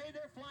is. Hey,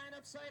 they're flying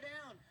upside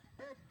down.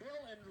 Both Bill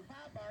and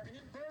Rob are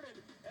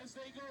inverted as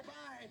they go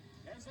by.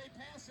 As they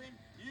pass him,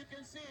 you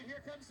can see it.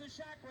 Here comes the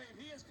Shockwave.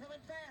 He is coming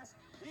fast.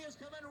 He is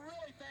coming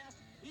really fast.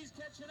 He's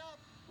catching up.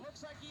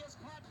 Looks like he has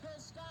caught Bill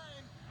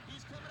Stein.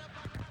 He's coming up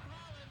on Rob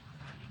Holland.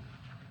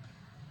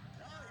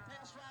 Oh, he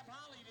passed Rob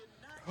Holland. He did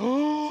not.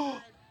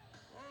 Oh,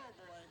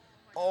 boy.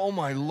 Oh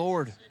my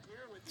Lord.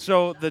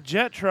 So the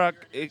jet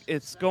truck,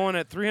 it's going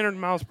at 300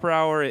 miles per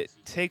hour. It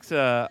takes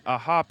a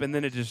hop, and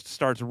then it just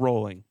starts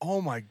rolling.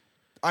 Oh my.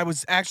 I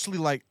was actually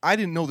like, I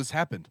didn't know this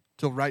happened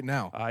till right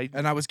now.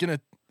 And I was going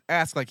to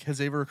ask, like, has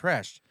he ever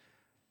crashed?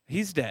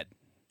 He's dead.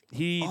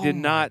 He Oh did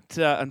my- not,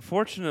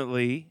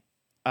 unfortunately,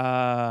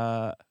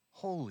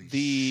 Holy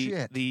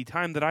shit. the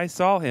time that I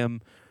saw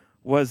him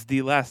was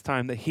the last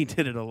time that he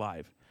did it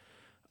alive.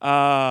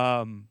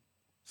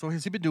 So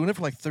has he been doing it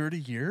for like 30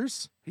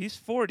 years? He's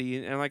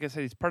 40, and like I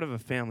said, he's part of a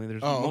family.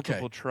 There's Oh, okay.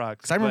 multiple trucks.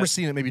 Because I remember but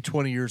seeing it maybe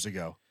 20 years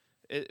ago.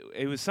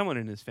 it was someone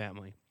in his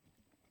family.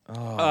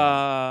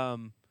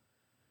 Oh.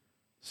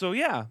 So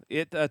yeah,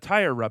 a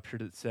tire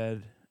ruptured. It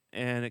said,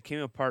 and it came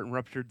apart and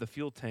ruptured the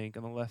fuel tank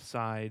on the left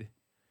side.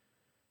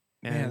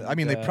 Man, And, I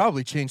mean, they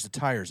probably change the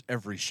tires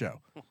every show.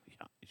 Yeah,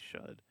 you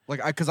should.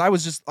 Like, because I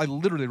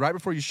literally, right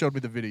before you showed me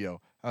the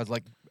video, I was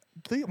like,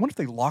 I wonder if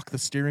they lock the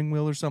steering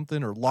wheel or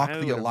something, or lock I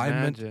the would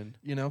alignment, imagine.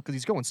 you know, because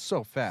he's going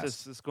so fast.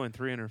 This is going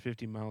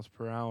 350 miles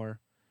per hour.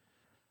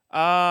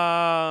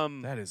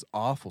 That is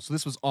awful. So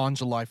this was on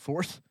July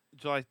 4th?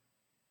 July.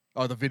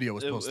 Oh, the video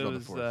was It posted on the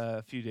was 4th.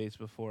 a few days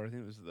before. I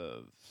think it was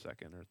the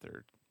 2nd or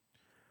 3rd.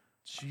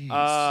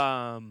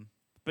 Jeez.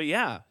 But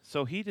yeah,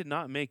 so he did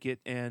not make it,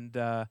 and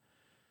there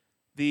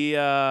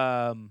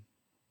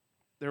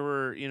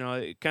were,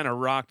 it kind of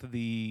rocked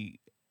the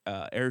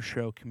air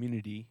show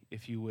community,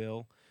 if you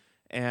will,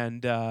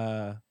 and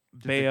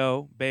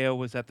Bayo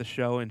was at the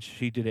show, and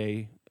she did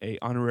a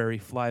honorary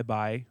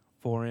flyby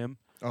for him.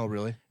 Oh,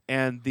 really?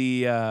 And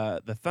the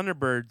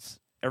Thunderbirds,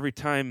 every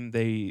time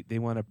they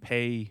want to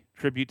pay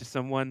tribute to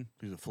someone,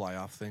 Do the fly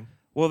off thing?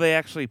 well, they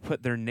actually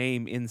put their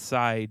name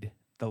inside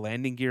the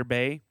landing gear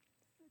bay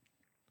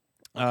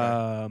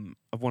of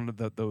one of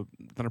the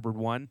Thunderbird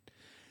 1.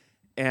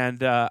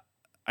 And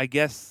I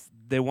guess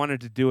they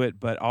wanted to do it,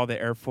 but all the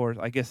Air Force,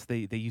 I guess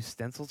they used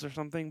stencils or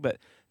something, but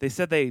they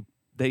said they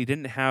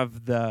didn't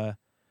have the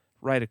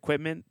right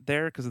equipment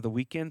there because of the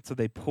weekend, so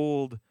they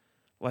pulled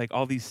like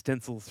all these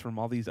stencils from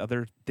all these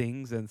other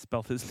things and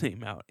spelled his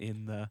name out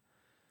in the...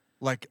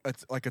 Like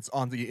it's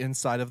on the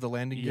inside of the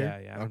landing gear?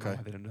 Yeah, I don't know Okay.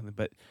 why they didn't do that,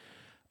 but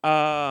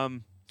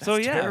so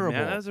That's yeah, terrible.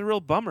 man, that was a real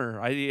bummer.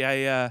 I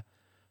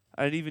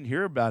didn't even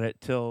hear about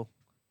it till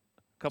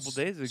a couple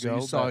days ago. So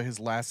you saw but his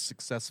last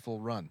successful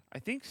run. I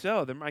think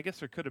so. I guess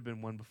there could have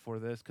been one before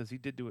this because he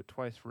did do it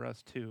twice for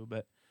us too.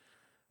 But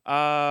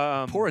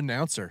Poor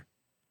announcer.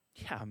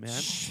 yeah, man,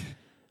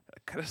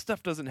 that kind of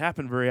stuff doesn't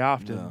happen very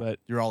often. No. But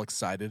You're all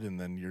excited, and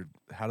then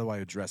how do I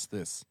address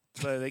this?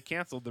 they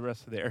canceled the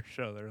rest of the air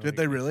show. Did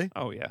they really?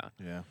 Oh yeah.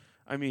 Yeah.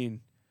 I mean,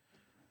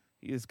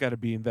 there's got to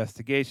be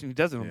investigation. He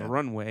does it on the Yeah.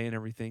 runway and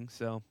everything.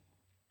 So,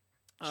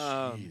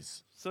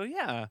 Jeez. so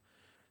yeah,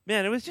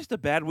 man, it was just a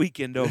bad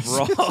weekend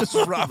overall. It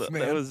was rough,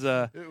 man. It was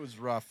It was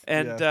rough.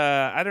 and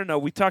yeah. I don't know.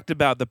 We talked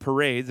about the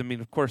parades. I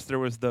mean, of course, there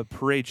was the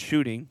parade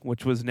shooting,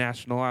 which was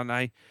national,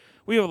 and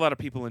we have a lot of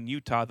people in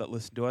Utah that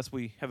listen to us.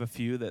 We have a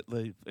few that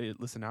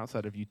listen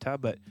outside of Utah,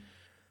 but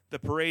the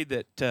parade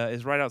that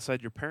is right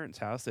outside your parents'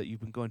 house that you've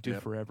been going to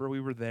Yep. forever, we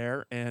were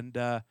there, and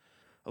a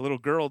little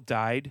girl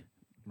died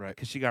Right.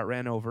 because she got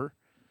ran over.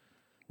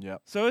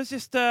 Yep. So it's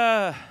just,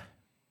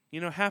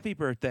 happy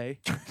birthday.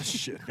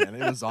 Shit, man.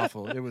 It was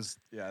awful. It was,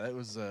 that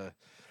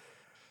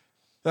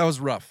was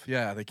rough.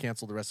 Yeah, they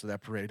canceled the rest of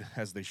that parade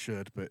as they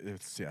should, but it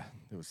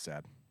was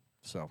sad.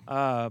 So,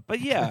 But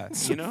yeah, it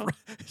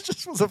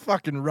just was a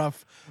fucking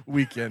rough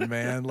weekend,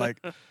 man. Like,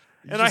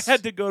 and I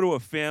had to go to a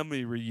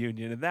family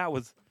reunion, and that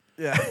was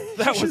yeah,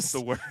 that was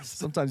the worst.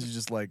 Sometimes you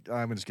just like,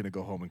 I'm just gonna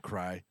go home and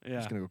cry. I'm Yeah.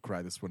 just gonna go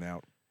cry this one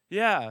out.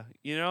 Yeah,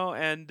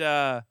 and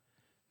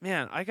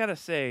man, I gotta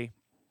say,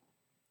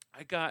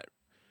 I got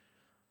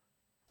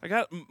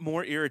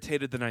more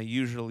irritated than I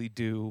usually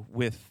do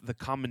with the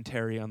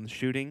commentary on the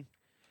shooting.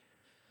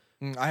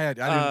 I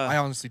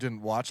honestly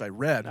didn't watch. I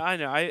read. I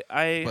know.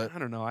 I But-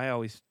 don't know. I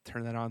always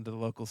turn that on to the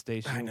local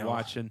station I and know.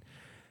 watch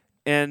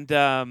and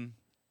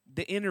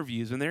the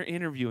interviews when they're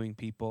interviewing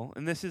people,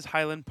 and this is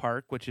Highland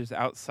Park, which is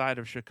outside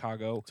of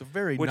Chicago, It's a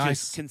very which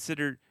nice.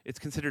 is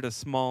considered a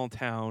small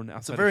town outside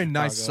It's a of very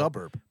nice Chicago.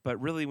 suburb.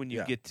 But really, when you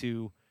Yeah. get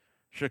to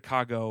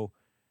Chicago,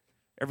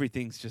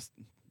 everything's just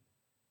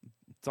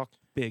it's all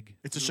big.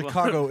 It's a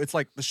Chicago. It's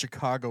like the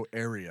Chicago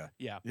area.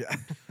 Yeah. Yeah.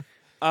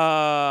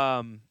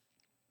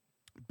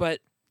 But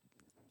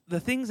the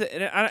things that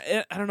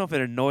and I don't know if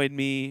it annoyed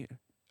me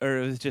or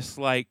it was just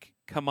like,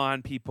 come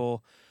on,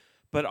 people.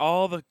 But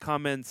all the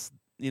comments,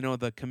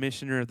 the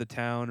commissioner of the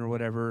town or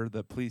whatever,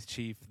 the police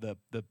chief, the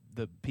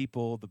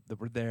people that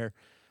were there,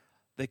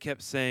 they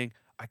kept saying,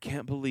 "I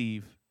can't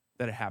believe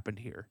that it happened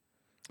here."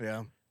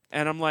 Yeah.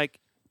 And I'm like,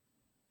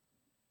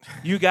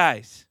 you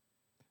guys,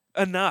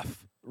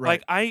 enough.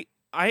 Right. Like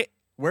I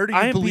Where do you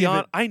I am believe beyond.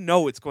 it? I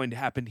know it's going to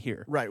happen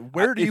here. Right.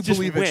 Where do you It's just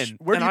believe when,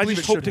 it? Where do and you I believe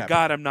just it hope should to happen?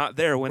 God I'm not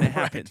there when it Right.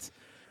 happens.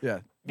 Yeah.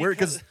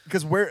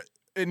 Because where,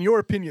 in your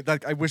opinion,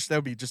 like I wish that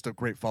would be just a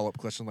great follow up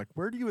question. Like,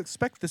 where do you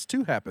expect this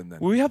to happen then?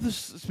 We have to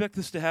expect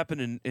this to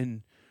happen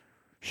in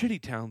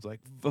shitty towns like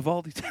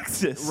Vivaldi,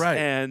 Texas, Right.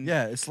 And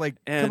yeah. It's like,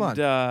 and come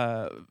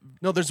on.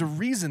 No, there's a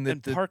reason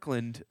and that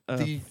Parkland,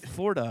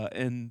 Florida,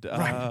 and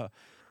Right.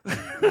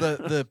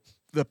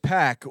 the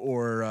PAC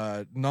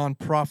or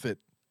nonprofit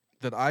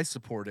that I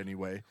support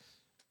anyway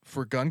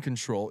for gun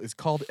control is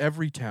called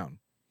Everytown.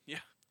 Yeah.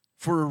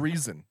 For a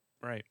reason,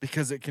 right.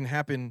 because it can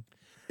happen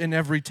in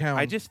every town.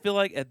 I just feel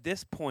like at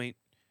this point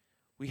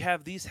we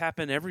have these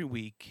happen every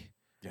week.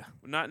 Yeah.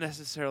 Not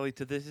necessarily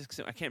to this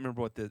extent. I can't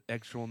remember what the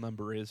actual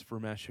number is for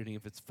mass shooting.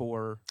 If it's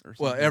 4 or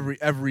something. Well,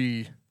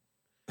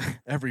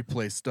 every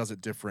place does it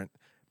different,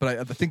 but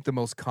I think the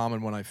most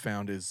common one I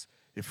found is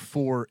if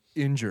 4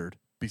 injured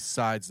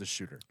besides the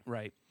shooter.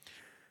 Right.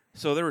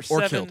 So there were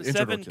Or 7 killed, injured or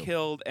 7 killed.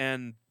 killed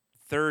and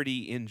 30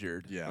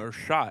 injured. Yeah. Or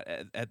shot.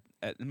 At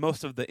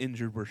most of the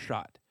injured were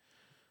shot.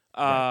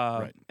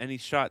 Right. And he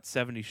shot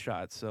 70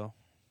 shots. So,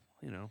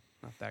 not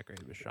that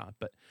great of a shot,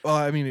 but Well,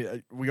 I mean,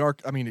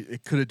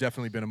 it could have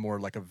definitely been a more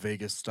like a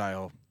Vegas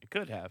style. it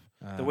could have.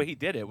 The way he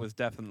did it was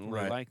definitely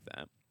right. like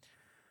that.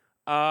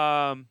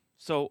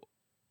 So,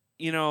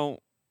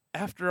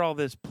 after all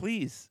this,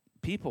 please,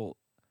 people,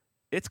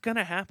 it's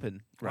gonna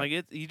happen. Right.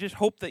 Like you just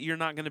hope that you're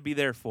not gonna be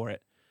there for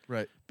it,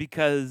 Right.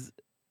 because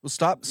Well,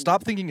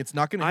 stop thinking it's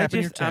not going to happen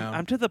in your town.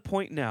 I'm to the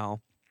point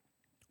now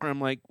where I'm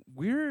like,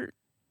 we're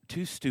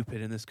too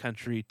stupid in this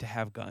country to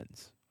have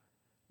guns.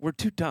 We're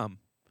too dumb.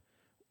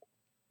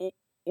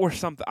 Or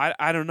something.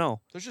 I don't know.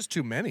 There's just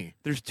too many.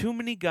 There's too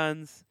many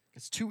guns.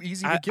 It's too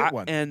easy to get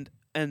one.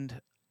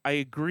 And I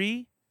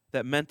agree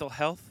that mental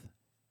health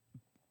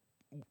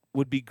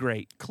would be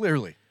great.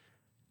 Clearly.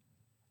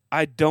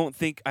 I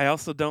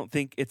also don't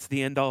think it's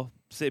the end all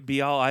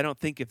be all. I don't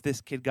think if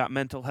this kid got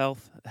mental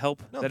health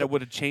help No, that it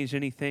would have changed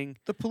anything.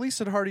 The police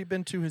had already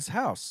been to his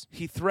house.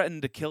 He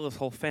threatened to kill his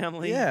whole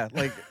family. Yeah,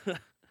 like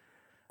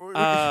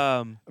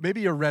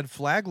maybe a red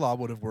flag law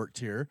would have worked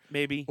here.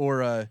 Maybe.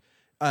 Or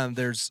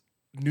there's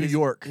New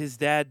York. His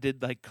dad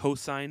did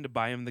co-sign to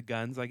buy him the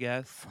guns, I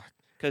guess,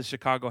 because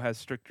Chicago has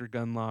stricter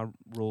gun law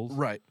rules.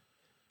 Right.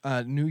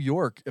 New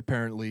York,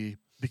 apparently,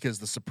 because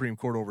the Supreme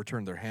Court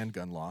overturned their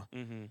handgun law,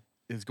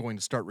 is going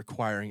to start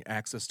requiring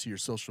access to your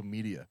social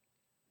media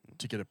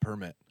to get a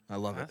permit. I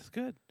love That's it.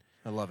 good.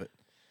 I love it.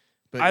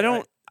 But I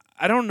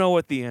don't know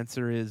what the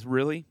answer is,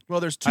 really. Well,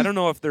 there's two. I don't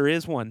know if there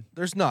is one.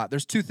 There's not.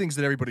 There's 2 things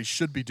that everybody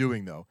should be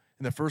doing, though.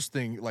 And the first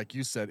thing, like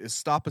you said, is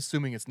stop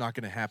assuming it's not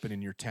going to happen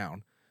in your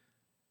town.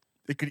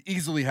 It could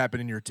easily happen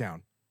in your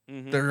town.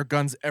 There are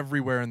guns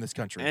everywhere in this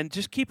country. And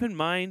just keep in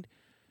mind,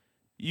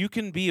 you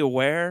can be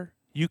aware.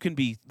 You can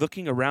be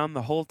looking around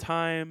the whole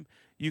time.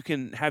 You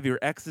can have your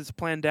exits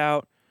planned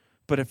out.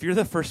 But if you're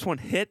the first one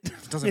hit,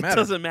 it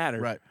doesn't matter.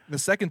 Right. The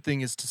second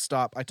thing is to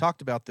stop. I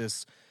talked about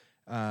this.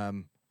 I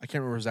can't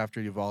remember if it was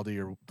after Uvalde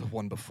or the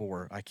one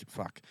before.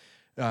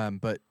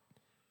 But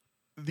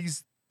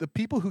the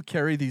people who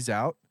carry these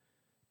out,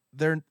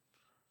 they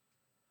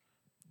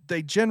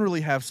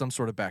generally have some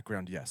sort of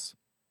background, yes,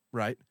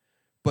 right?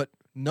 But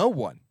no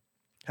one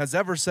has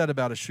ever said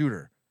about a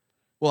shooter,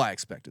 well, I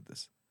expected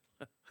this.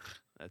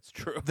 That's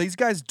true. These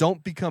guys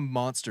don't become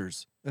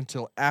monsters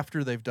until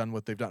after they've done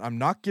what they've done. I'm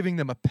not giving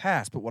them a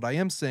pass, but what I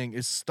am saying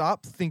is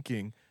stop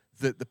thinking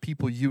that the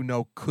people you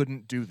know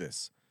couldn't do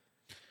this.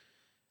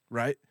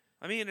 Right?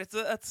 I mean, it's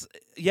a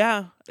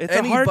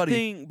hard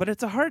thing, but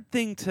it's a hard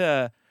thing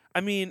to. I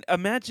mean,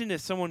 imagine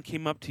if someone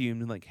came up to you and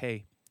been like,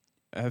 "Hey,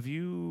 have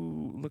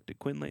you looked at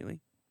Quinn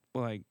lately?"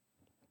 Well, like,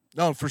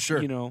 no, for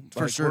sure. You know,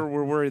 for like, sure.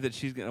 We're worried that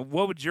she's gonna.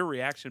 What would your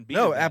reaction be?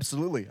 No, to that?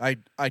 absolutely.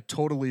 I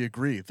totally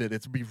agree that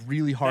it'd be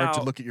really hard to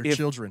Now, look at your if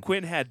children.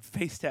 Quinn had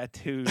face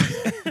tattoos.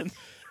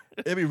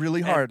 It'd be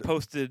really and hard.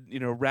 Posted,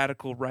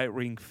 radical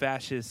right-wing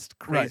fascist,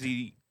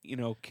 crazy,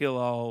 kill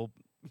all.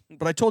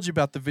 But I told you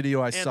about the video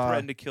I and saw.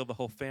 threatened to kill the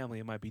whole family.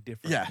 It might be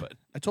different. Yeah, but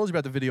I told you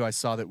about the video I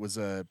saw that was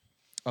a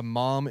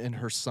mom and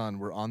her son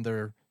were on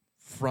their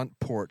front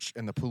porch,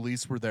 and the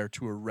police were there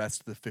to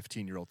arrest the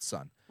 15-year-old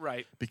son.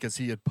 right. Because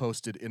he had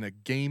posted in a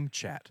game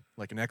chat,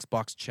 like an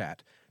Xbox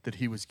chat, that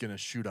he was going to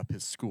shoot up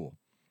his school.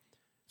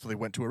 So they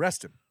went to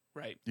arrest him.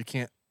 Right. You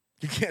can't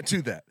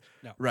do that.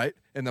 No. Right?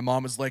 And the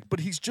mom was like, but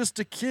he's just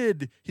a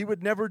kid. He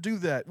would never do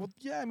that. Well,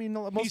 yeah, I mean,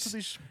 most of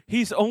these...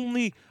 He's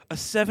only a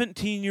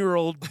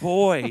 17-year-old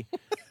boy.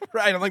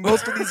 Right, I'm like,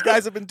 most of these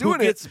guys have been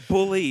doing who gets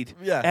bullied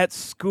Yeah. at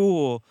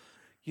school.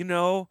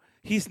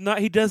 He's not.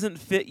 He doesn't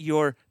fit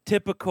your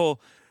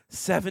typical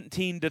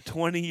 17 to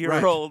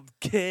 20-year-old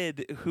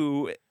kid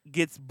who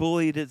gets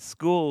bullied at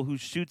school, who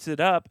shoots it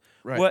up.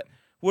 Right.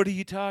 What are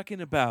you talking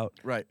about?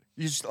 Right.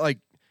 You just, like,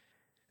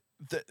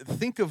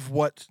 think of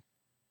what...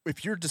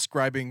 If you're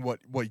describing what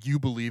you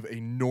believe a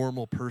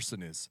normal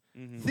person is,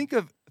 think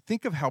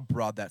of how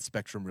broad that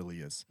spectrum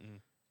really is,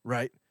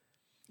 right?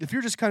 If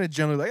you're just kind of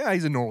generally like,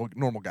 he's a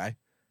normal guy,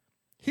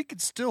 he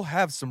could still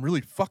have some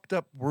really fucked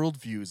up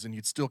worldviews, and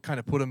you'd still kind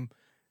of put him,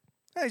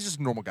 he's just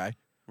a normal guy,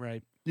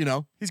 Right.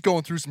 He's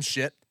going through some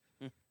shit,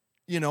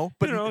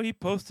 but he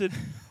posted,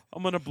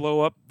 "I'm gonna blow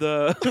up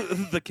the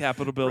the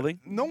Capitol building."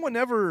 no one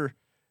ever.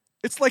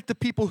 It's like the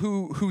people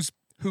whose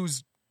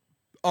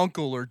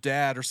uncle or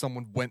dad or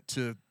someone went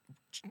to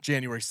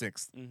January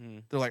 6th.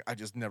 They're like, I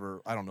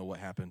don't know what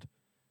happened.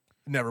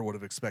 Never would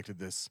have expected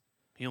this.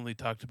 He only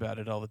talked about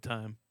it all the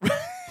time.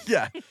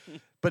 Yeah.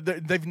 But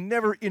they've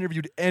never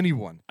interviewed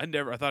anyone. I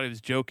thought he was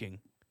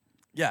joking.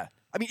 Yeah.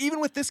 I mean, even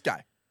with this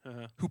guy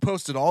who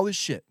posted all this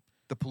shit,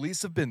 the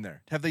police have been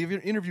there. Have they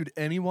even interviewed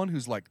anyone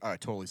who's like, I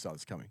totally saw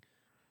this coming?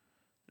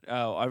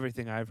 Oh,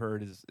 everything I've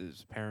heard is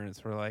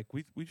parents were like,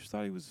 we just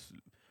thought he was,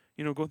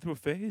 going through a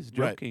phase,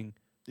 Right. joking.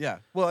 Yeah.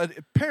 Well,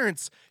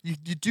 parents, you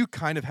do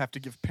kind of have to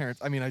give parents,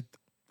 I mean,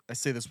 I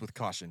say this with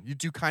caution. You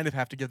do kind of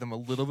have to give them a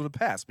little bit of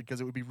pass because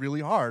it would be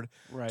really hard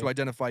Right. to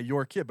identify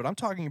your kid. But I'm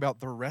talking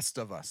about the rest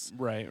of us.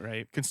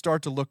 Right. Can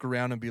start to look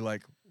around and be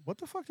like, what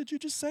the fuck did you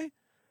just say?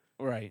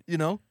 Right.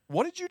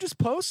 What did you just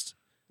post?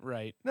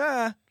 Right.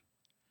 Nah,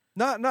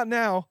 not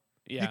now.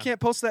 Yeah. You can't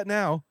post that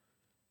now.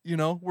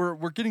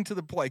 We're getting to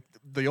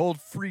the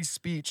old free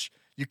speech.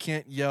 You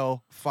can't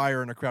yell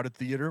fire in a crowded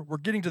theater. We're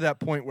getting to that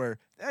point where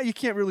you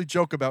can't really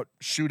joke about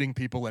shooting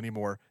people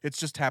anymore. It's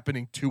just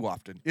happening too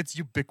often. It's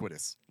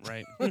ubiquitous.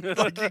 Right.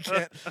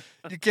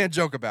 You can't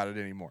joke about it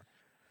anymore.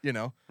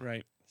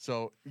 Right.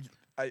 So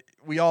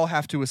we all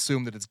have to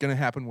assume that it's going to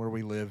happen where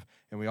we live,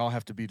 and we all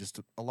have to be just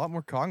a lot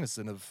more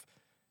cognizant of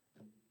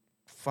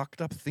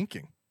fucked up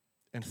thinking,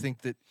 and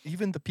think that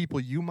even the people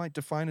you might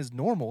define as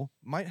normal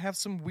might have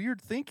some weird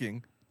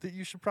thinking that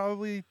you should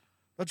probably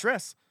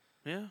address.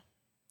 Yeah.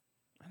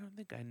 I don't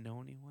think I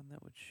know anyone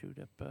that would shoot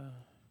up.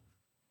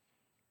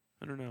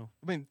 I don't know.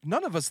 I mean,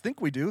 none of us think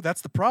we do.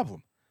 That's the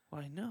problem,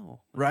 Well, I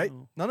know. right?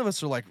 None of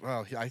us are like,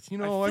 well, I feel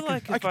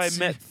like if I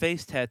met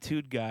face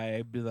tattooed guy,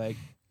 I'd be like,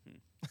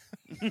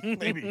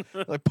 maybe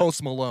like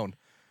Post Malone.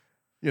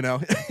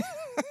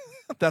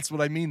 That's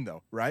what I mean,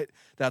 though, right?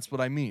 That's what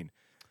I mean.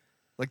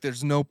 Like,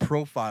 there's no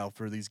profile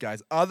for these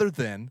guys other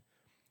than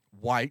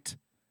white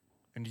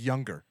and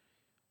younger.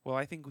 Well,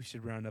 I think we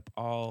should round up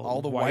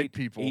all the white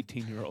people.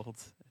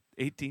 18-year-olds.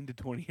 18 to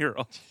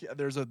 20-year-olds. Yeah,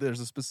 there's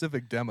a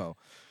specific demo.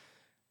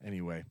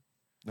 Anyway,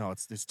 no,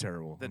 it's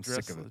terrible. That I'm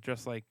sick of it.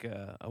 dress like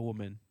a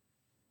woman,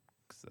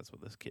 because that's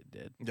what this kid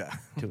did Yeah,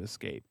 to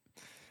escape.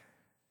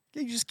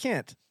 yeah, you just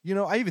can't.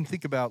 I even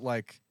think about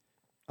like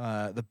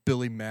the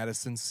Billy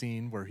Madison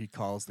scene where he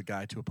calls the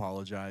guy to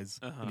apologize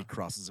and he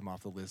crosses him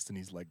off the list and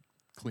he's like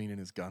cleaning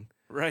his gun.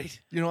 Right.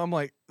 I'm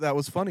like, that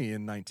was funny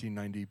in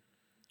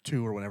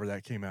 1992 or whenever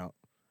that came out.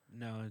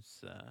 No,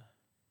 it's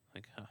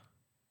like,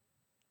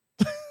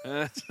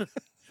 should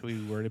we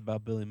be worried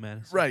about Billy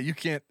Madison? Right, you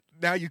can't.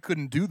 Now you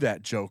couldn't do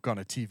that joke on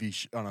a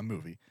TV on a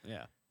movie.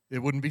 Yeah. It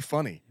wouldn't be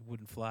funny. It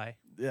wouldn't fly.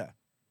 Yeah.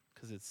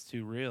 Because it's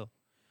too real.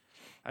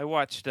 I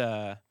watched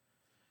a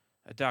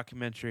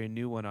documentary, a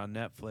new one on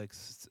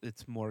Netflix.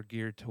 It's more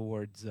geared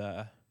towards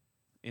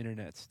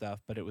internet stuff,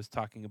 but it was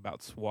talking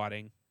about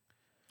swatting.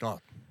 Oh,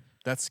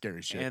 that's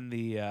scary shit. And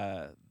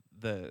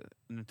the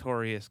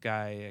notorious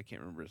guy, I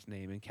can't remember his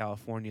name, in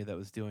California that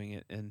was doing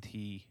it, and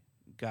he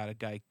got a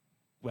guy.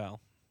 Well,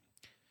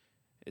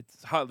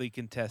 it's hotly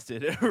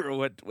contested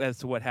as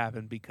to what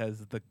happened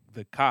because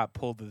the cop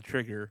pulled the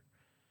trigger.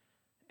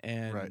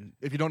 And Right.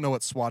 If you don't know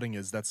what swatting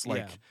is, that's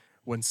like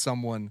when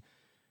someone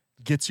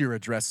gets your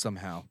address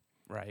somehow.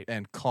 Right.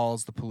 And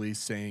calls the police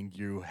saying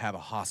you have a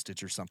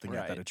hostage or something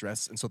at that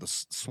address. And so the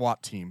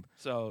SWAT team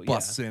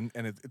busts in,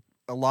 and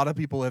a lot of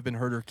people have been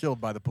hurt or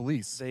killed by the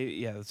police.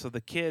 So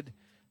this kid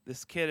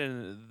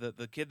and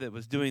the kid that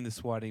was doing the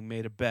swatting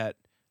made a bet,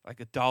 like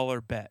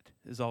 $1 bet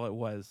is all it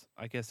was.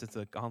 I guess it's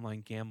an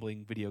online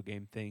gambling video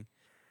game thing.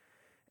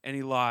 And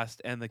he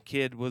lost, and the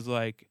kid was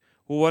like,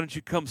 well, why don't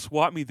you come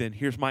swat me then?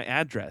 Here's my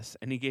address.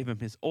 And he gave him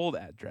his old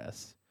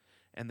address.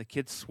 And the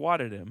kid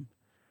swatted him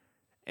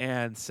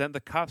and sent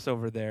the cops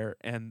over there,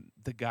 and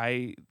the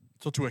guy...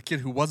 So to a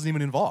kid who wasn't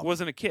even involved.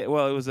 Wasn't a kid.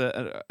 Well, it was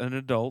an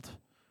adult.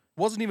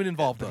 Wasn't even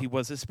involved, but though. He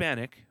was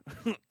Hispanic,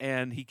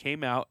 and he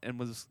came out, and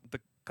the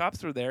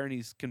cops were there, and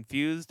he's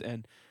confused,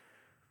 and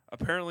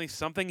apparently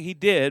something he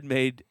did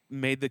made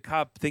the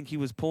cop think he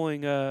was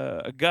pulling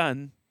a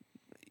gun,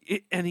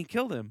 and he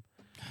killed him.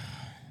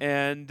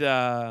 And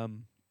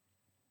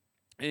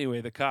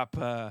anyway, the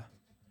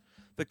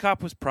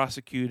cop was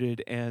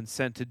prosecuted and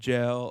sent to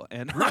jail.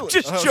 And really? I'm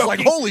just joking. I was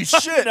like, holy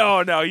shit!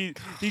 No,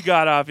 he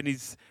got off, and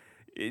he's,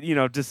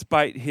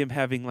 despite him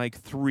having like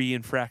 3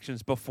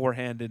 infractions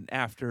beforehand and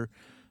after,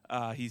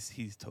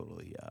 he's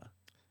totally.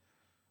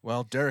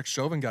 Well, Derek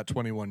Chauvin got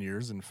 21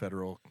 years in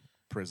federal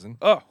prison.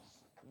 Oh,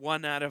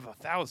 1 out of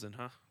 1,000,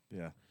 huh?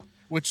 Yeah,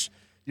 which.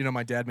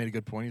 My dad made a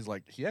good point. He's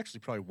like, he actually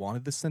probably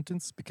wanted this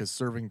sentence because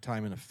serving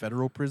time in a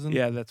federal prison.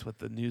 Yeah, that's what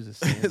the news is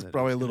saying. It's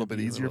probably a little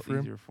bit easier for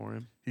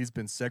him. He's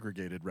been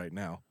segregated right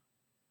now,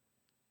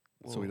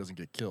 so he doesn't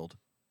get killed.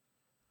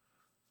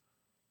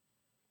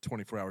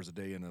 24 hours a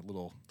day in a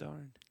little...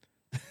 Darn.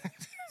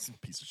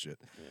 Piece of shit.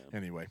 Yeah.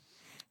 Anyway.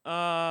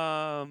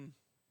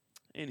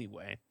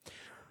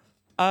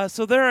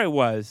 So there I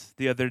was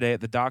the other day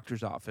at the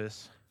doctor's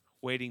office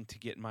waiting to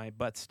get my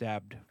butt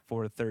stabbed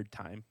for a 3rd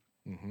time.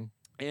 Mm-hmm.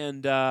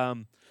 And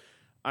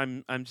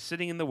I'm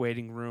sitting in the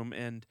waiting room,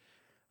 and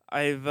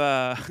I've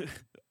the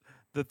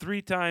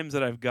 3 times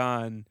that I've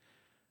gone.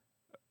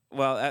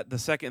 Well, at the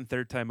 2nd and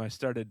 3rd time, I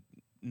started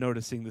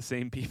noticing the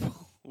same people.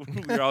 We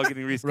were all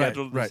getting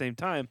rescheduled at the same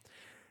time,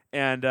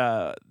 and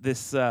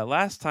this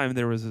last time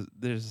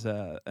there's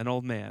an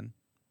old man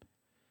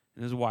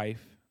and his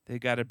wife. They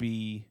got to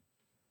be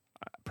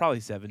probably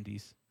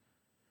 70s,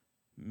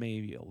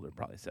 maybe older,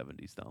 probably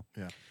 70s though.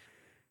 Yeah,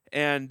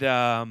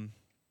 and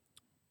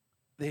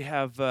they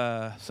have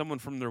someone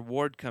from their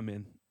ward come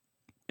in,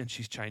 and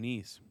she's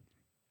Chinese.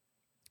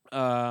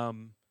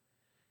 And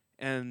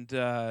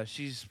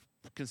she's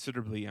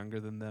considerably younger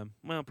than them.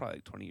 Well, probably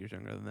like 20 years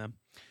younger than them.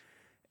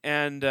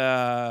 And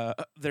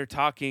they're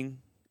talking,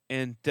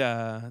 and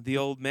the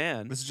old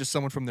man... This is just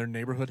someone from their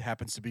neighborhood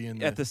happens to be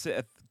in has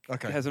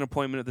an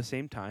appointment at the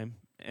same time,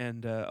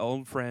 and an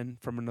old friend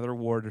from another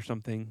ward or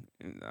something.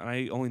 And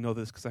I only know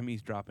this because I'm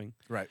eavesdropping.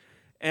 Right.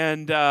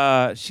 And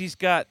she's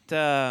got...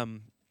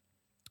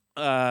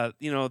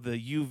 the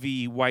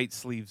UV white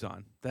sleeves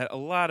on that a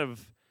lot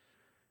of,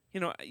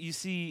 you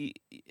see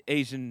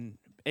Asian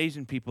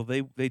people,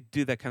 they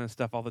do that kind of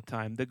stuff all the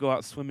time. They go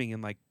out swimming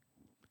in like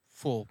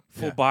full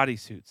body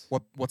suits.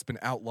 What's been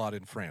outlawed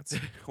in France.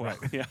 Well,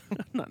 yeah,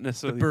 not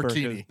necessarily the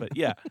burkini, burkas, but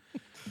yeah.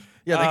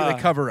 Yeah, they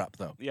cover up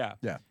though. Yeah.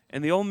 Yeah.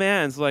 And the old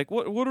man's like,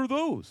 What are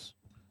those?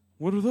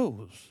 What are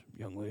those,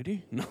 young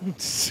lady? No.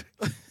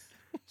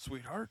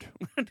 Sweetheart.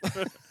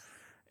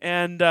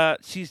 And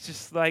she's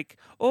just like,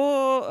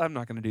 oh, I'm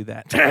not going to do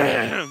that.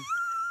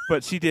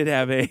 But she did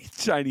have a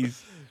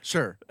Chinese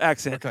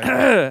accent.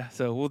 Okay.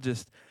 So we'll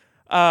just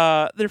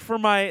they're for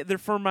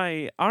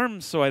my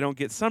arms so I don't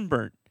get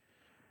sunburnt.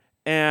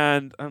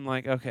 And I'm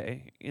like,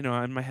 okay,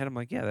 in my head I'm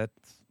like, yeah,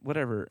 that's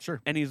whatever.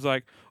 Sure. And he's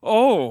like,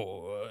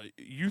 oh,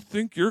 you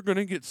think you're going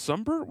to get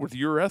sunburnt with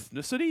your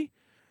ethnicity?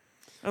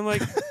 I'm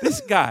like, this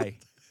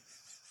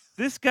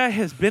guy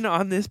has been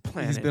on this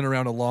planet. He's been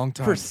around a long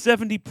time. For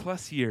 70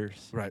 plus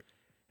years. Right.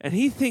 And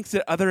he thinks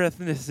that other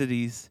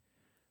ethnicities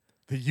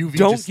the UV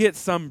don't get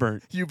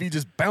sunburnt. UV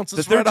just bounces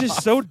that they're right just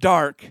off. so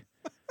dark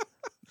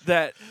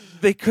that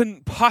they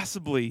couldn't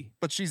possibly.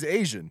 But she's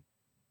Asian.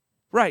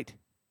 Right.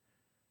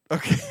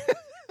 Okay.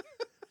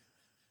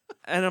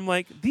 And I'm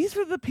like, these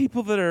are the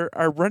people that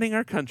are running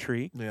our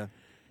country. Yeah.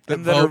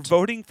 And that are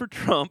voting for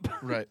Trump.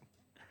 Right.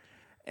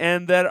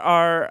 And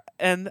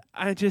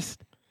I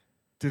just...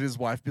 Did his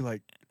wife be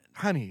like,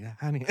 honey?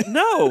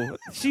 No.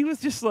 She was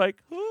just like,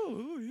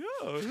 oh,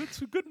 yeah,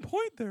 that's a good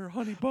point there,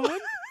 honey bun.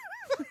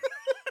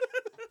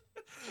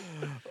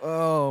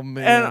 Oh,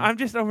 man. And I'm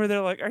just over there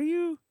like, are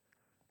you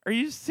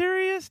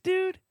serious,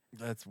 dude?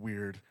 That's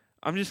weird.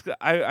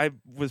 I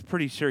was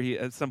pretty sure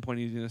at some point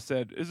he was going to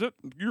said, is it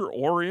your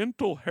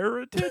Oriental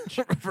heritage?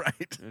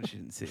 Right. And she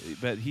didn't say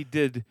it, but he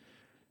did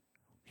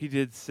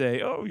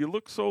say, oh, you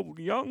look so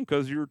young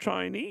because you're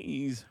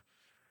Chinese.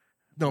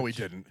 No, he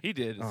didn't. He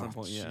did at Oh, some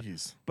point, yeah.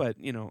 jeez. But,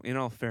 in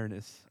all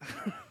fairness,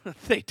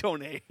 they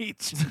don't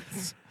age.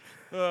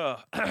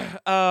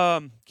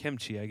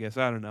 Kimchi, I guess.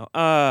 I don't know.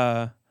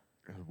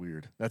 That's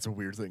weird. That's a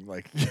weird thing.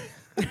 Like,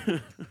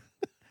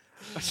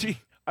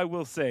 I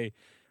will say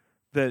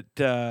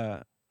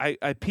that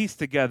I pieced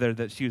together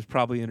that she was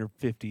probably in her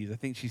 50s. I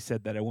think she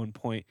said that at one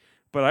point,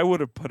 but I would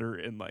have put her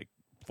in like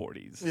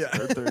 40s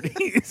or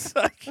 30s.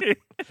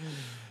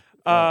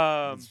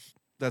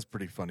 that's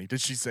pretty funny.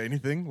 Did she say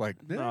anything?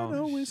 Like,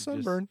 no, we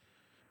sunburn.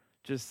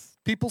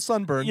 Just people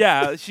sunburn.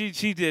 Yeah,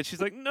 she did.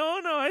 She's like,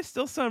 no, I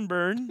still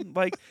sunburn.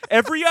 Like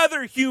every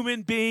other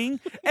human being,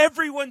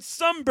 everyone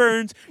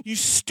sunburns. You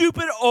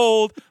stupid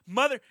old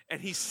mother.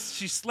 And she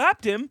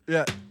slapped him.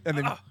 Yeah, and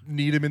then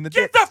kneed him in the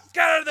Get dick. the fuck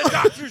out of the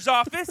doctor's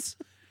office.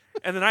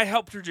 And then I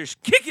helped her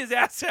just kick his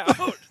ass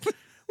out,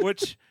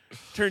 which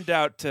turned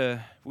out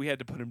we had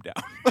to put him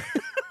down.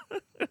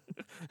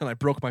 And I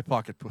broke my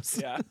pocket puss.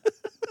 Yeah.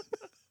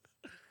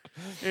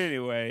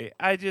 Anyway,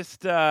 I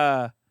just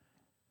yeah.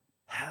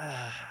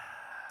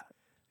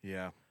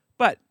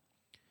 But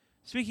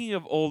speaking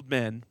of old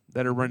men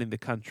that are running the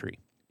country,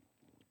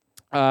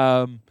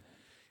 at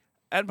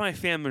my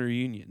family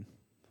reunion,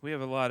 we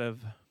have a lot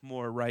of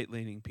more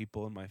right-leaning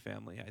people in my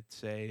family, I'd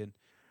say, and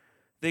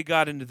they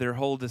got into their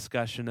whole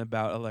discussion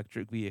about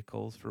electric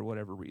vehicles for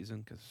whatever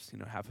reason, because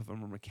half of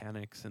them are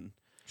mechanics and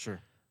sure,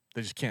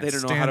 they just can't. They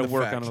don't know stand how to the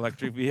work fact. on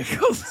electric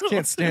vehicles.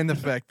 Can't stand the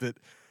fact that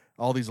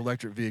all these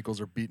electric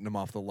vehicles are beating them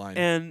off the line.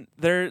 And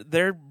they're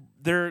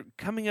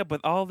coming up with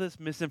all this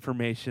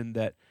misinformation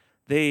that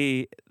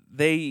they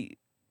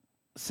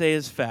say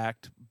is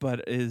fact,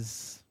 but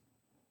is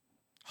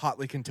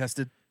hotly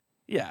contested.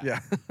 Yeah.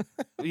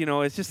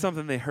 It's just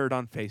something they heard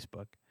on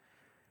Facebook.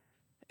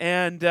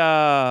 And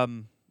I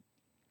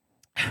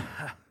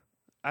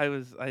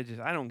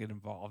don't get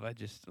involved. I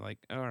just like,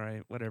 all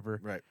right, whatever.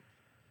 Right.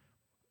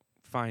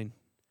 Fine.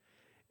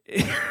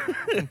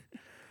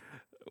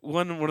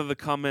 One of the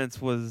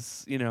comments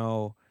was,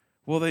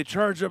 well, they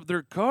charge up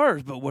their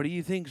cars, but what do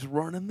you think's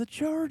running the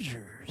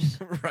chargers?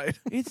 Right.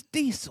 It's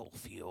diesel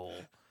fuel.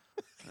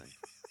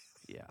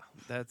 Yeah,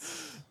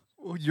 that's...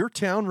 Well, your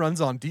town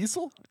runs on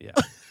diesel? Yeah.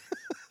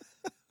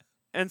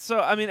 And so,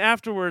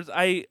 afterwards,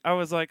 I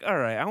was like, all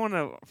right, I want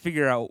to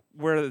figure out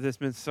where this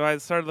means. So I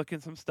started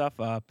looking some stuff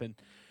up, and,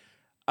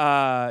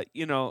 the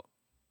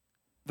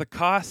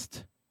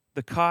cost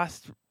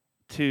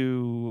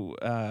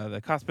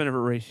benefit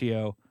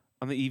ratio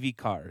on the EV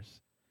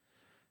cars,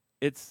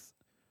 it's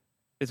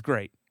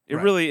great. It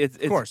Right. really Of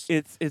course.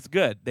 it's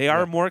good. They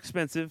are more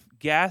expensive.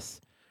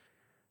 Gas,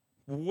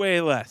 way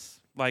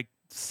less, like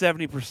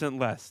 70%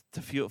 less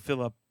to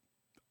fill up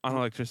on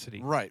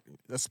electricity. Right.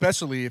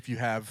 Especially if you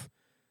have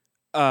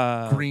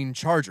green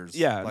chargers.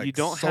 Yeah, like you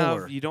don't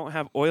solar.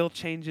 have oil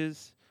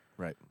changes.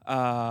 Right.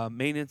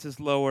 Maintenance is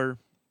lower.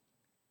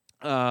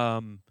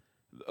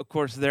 Of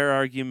course, their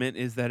argument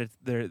is that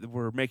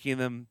we're making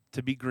them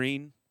to be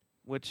green,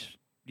 which,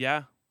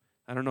 I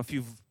don't know if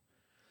you've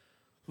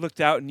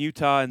looked out in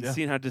Utah and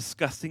seen how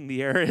disgusting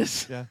the air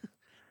is. Yeah.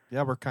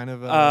 Yeah, we're kind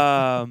of...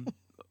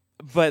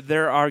 but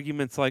their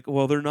argument's like,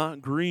 well, they're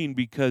not green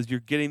because you're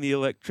getting the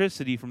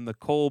electricity from the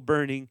coal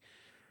burning.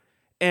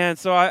 And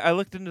so I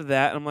looked into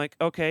that, and I'm like,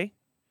 okay,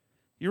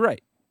 you're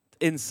right.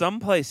 In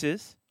some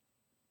places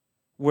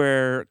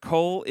where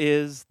coal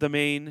is the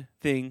main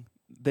thing,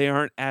 they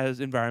aren't as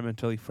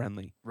environmentally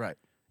friendly. Right.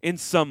 In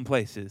some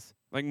places.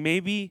 Like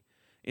maybe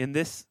in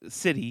this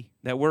city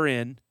that we're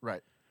in,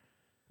 Right.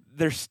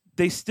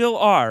 They still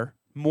are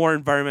more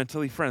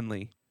environmentally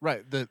friendly.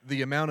 Right.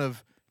 The amount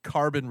of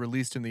carbon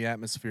released in the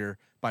atmosphere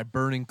by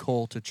burning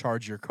coal to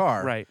charge your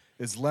car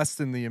is less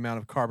than the amount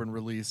of carbon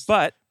released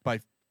by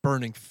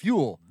burning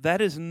fuel.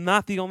 That is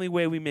not the only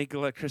way we make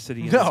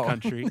electricity in this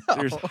country. No.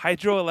 There's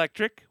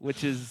hydroelectric,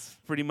 which is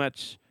pretty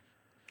much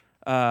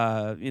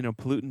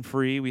pollutant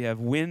free. We have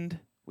wind,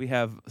 we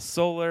have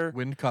solar.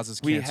 Wind causes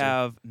cancer. We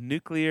have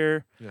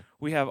nuclear. Yeah.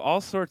 We have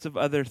all sorts of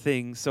other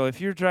things. So if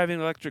you're driving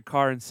an electric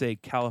car in, say,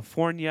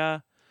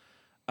 California,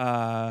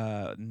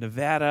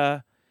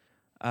 Nevada,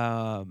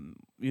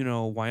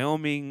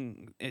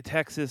 Wyoming,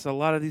 Texas, a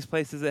lot of these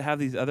places that have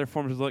these other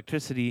forms of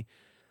electricity,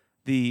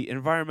 the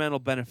environmental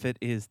benefit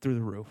is through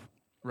the roof.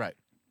 Right.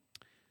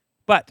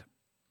 But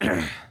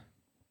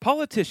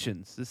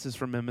politicians, this is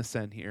from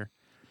MSN here,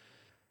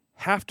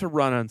 have to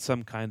run on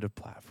some kind of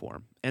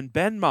platform. And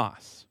Ben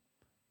Moss,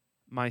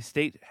 my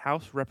state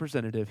House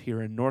representative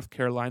here in North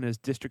Carolina's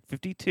District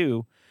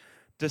 52,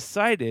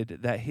 decided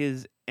that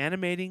his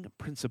animating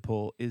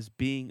principle is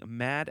being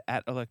mad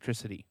at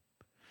electricity.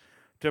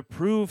 To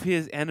prove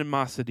his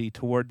animosity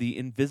toward the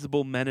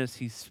invisible menace,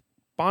 he's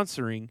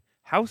sponsoring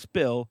House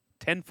Bill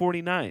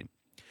 1049,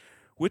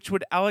 which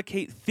would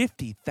allocate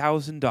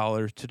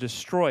 $50,000 to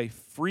destroy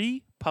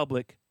free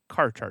public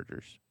car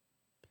chargers.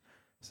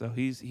 So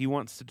he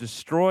wants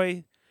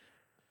to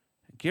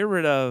get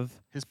rid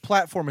of... His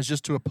platform is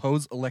just to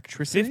oppose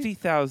electricity?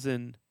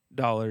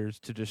 $50,000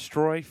 to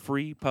destroy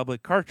free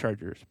public car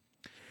chargers.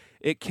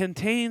 It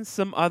contains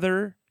some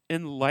other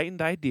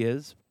enlightened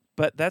ideas,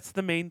 but that's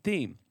the main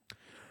theme.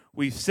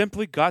 We've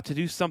simply got to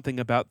do something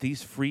about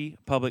these free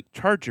public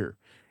chargers,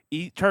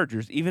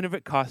 even if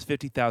it costs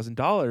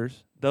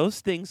 $50,000.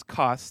 Those things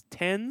cost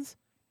tens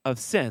of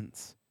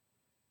cents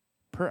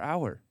per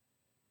hour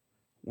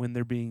when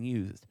they're being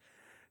used.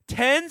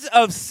 Tens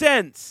of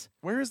cents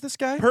Where is this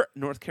guy? per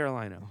North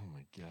Carolina. Oh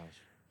my gosh.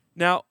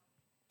 Now,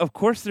 of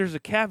course, there's a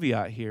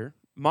caveat here.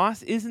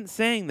 Moss isn't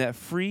saying that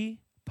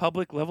free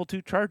public level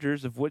 2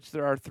 chargers, of which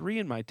there are 3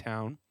 in my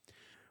town,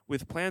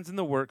 with plans in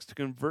the works to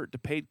convert to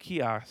paid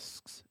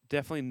kiosks,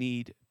 definitely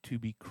need to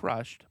be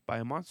crushed by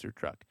a monster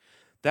truck.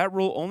 That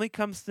rule only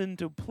comes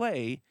into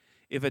play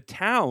if a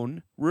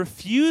town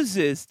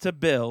refuses to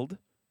build.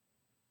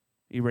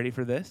 You ready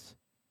for this?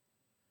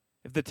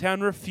 If the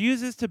town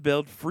refuses to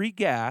build free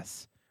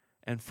gas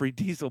and free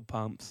diesel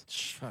pumps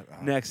Shut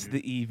up, next dude.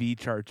 to the EV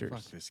chargers.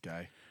 Fuck this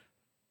guy.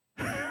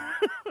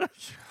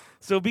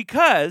 So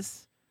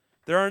because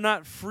there are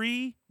not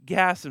free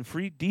gas and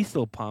free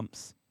diesel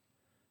pumps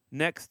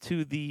next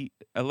to the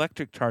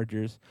electric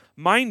chargers,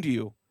 mind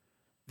you,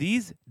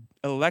 these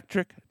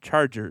electric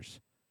chargers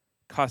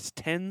cost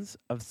tens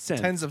of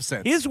cents. Tens of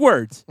cents. His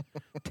words,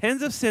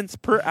 tens of cents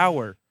per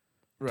hour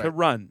to Right.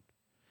 run.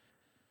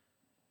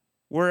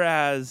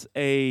 Whereas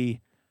a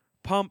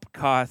pump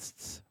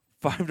costs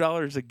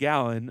 $5 a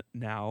gallon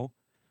now,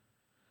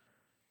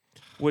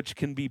 which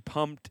can be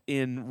pumped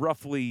in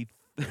roughly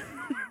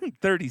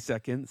 30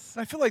 seconds.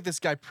 I feel like this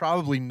guy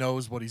probably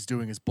knows what he's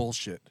doing is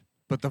bullshit,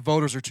 but the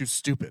voters are too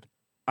stupid.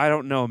 I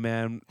don't know,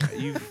 man.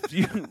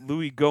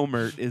 Louis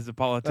Gohmert is a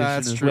politician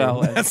That's as true.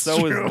 well, and That's so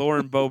true. is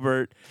Lauren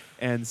Boebert,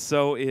 and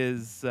so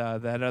is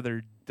that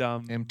other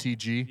dumb,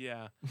 MTG.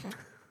 yeah,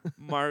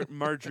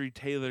 Marjorie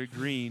Taylor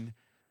Greene.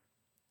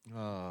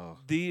 Oh.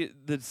 The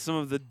some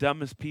of the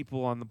dumbest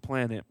people on the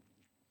planet.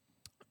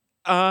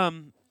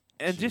 And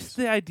just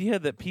the idea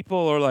that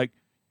people are like,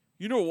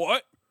 you know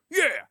what?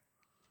 Yeah.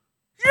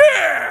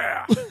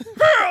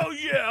 Hell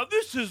yeah,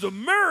 this is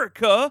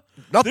America.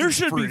 There Nothing's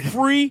should be free.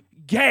 free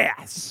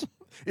gas.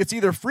 It's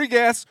either free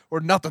gas or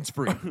nothing's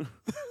free.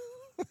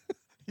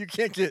 You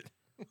can't get.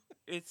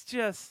 It's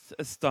just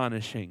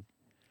astonishing.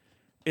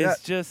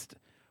 It's just,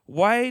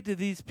 why do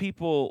these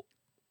people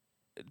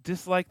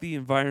dislike the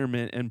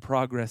environment and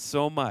progress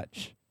so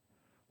much?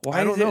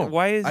 Why I don't know.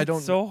 Why is it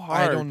so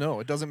hard? I don't know.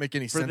 It doesn't make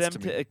any for sense them to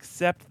to me.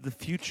 accept the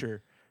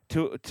future,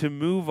 to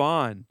move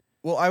on.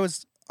 Well, I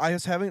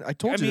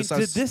told you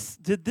this.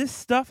 Did this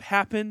stuff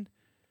happen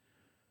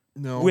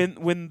No.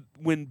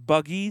 when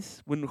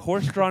buggies, when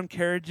horse-drawn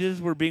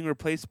carriages were being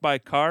replaced by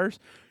cars?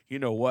 You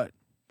know what?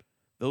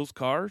 Those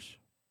cars,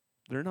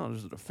 they're not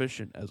as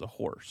efficient as a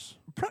horse.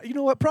 You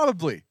know what?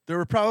 Probably there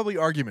were probably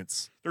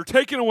arguments. They're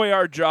taking away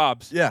our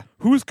jobs. Yeah.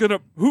 Who's gonna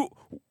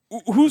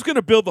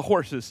build the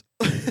horses?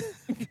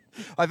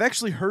 I've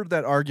actually heard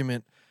that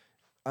argument.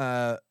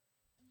 But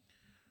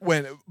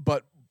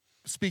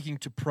speaking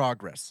to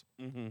progress,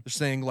 they're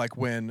saying like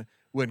when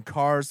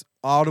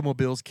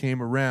automobiles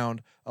came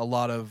around, a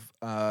lot of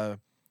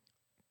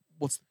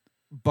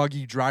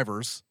buggy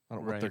drivers. I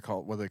don't know what they're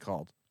called. What are they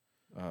called?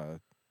 I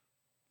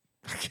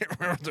can't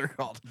remember what they're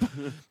called.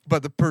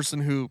 But the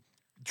person who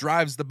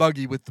drives the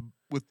buggy with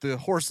the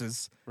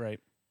horses, Right.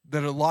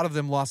 that a lot of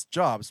them lost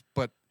jobs,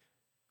 but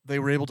they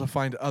were able to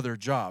find other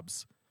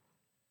jobs.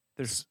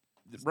 There's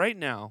right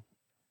now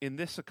in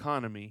this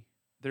economy,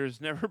 there's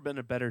never been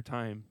a better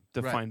time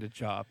to Right. find a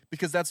job.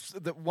 Because that's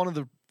one of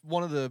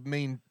the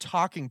main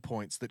talking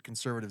points that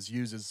conservatives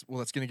use is, well,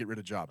 that's going to get rid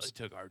of jobs.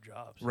 They took our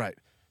jobs. Right.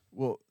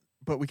 Well,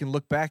 but we can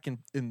look back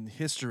in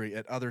history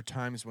at other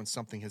times when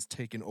something has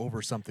taken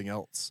over something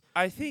else.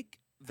 I think.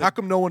 How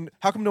come no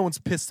one's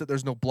pissed that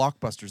there's no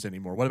Blockbusters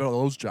anymore? What about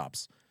those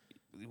jobs?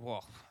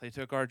 Well, they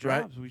took our Right.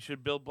 jobs. We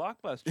should build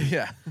blockbusters.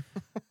 Yeah.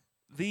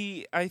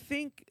 I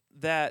think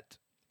that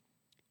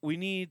we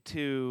need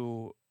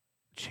to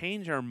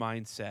change our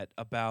mindset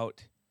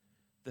about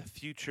the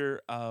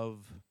future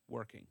of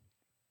working,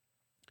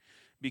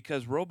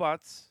 because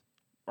robots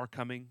are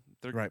coming.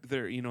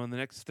 They're in the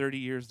next 30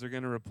 years they're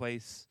going to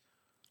replace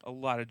a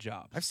lot of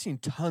jobs. I've seen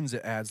tons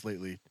of ads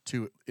lately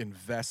to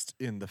invest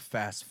in the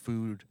fast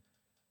food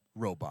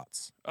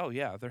robots. Oh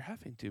yeah, they're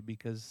having to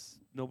because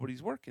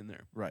nobody's working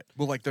there. Right.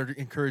 Well, like they're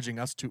encouraging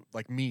us to,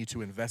 like me,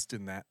 to invest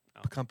in that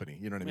company.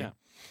 You know what I mean?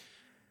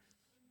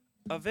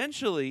 Yeah.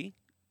 Eventually,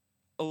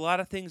 a lot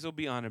of things will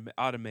be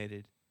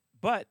automated,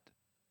 but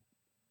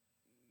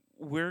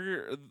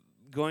we're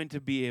going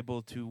to be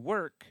able to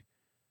work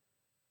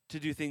to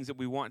do things that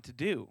we want to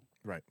do.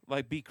 Right.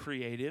 Like be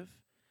creative.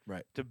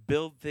 Right. To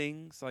build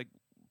things, like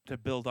to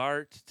build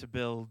art,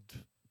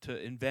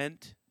 to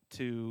invent,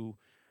 to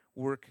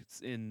work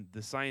in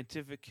the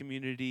scientific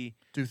community.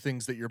 Do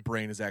things that your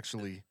brain is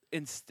actually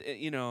and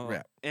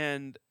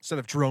instead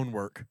of drone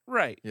work.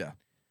 Right. Yeah.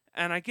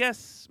 And I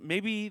guess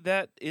maybe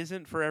that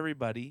isn't for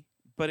everybody,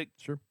 but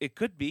it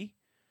could be.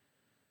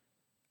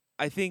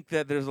 I think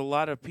that there's a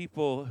lot of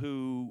people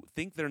who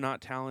think they're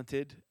not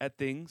talented at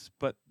things,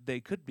 but they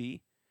could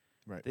be.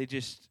 Right. They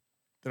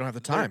don't have the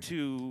time. They're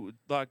too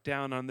locked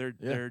down on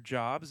their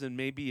jobs, and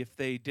maybe if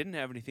they didn't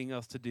have anything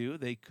else to do,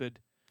 they could.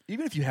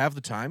 Even if you have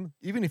the time,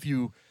 even if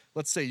you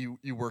let's say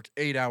you work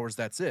 8 hours,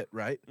 that's it,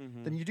 right?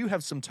 Mhm. Then you do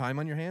have some time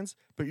on your hands,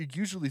 but you're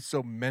usually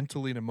so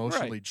mentally and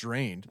emotionally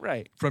drained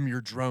Right. from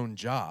your drone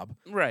job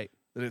Right.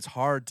 that it's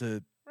hard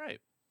to Right.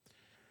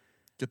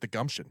 get the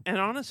gumption. And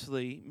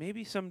honestly,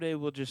 maybe someday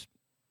we'll just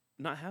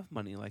not have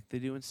money like they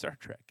do in Star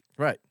Trek,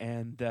 Right.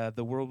 and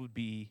the world would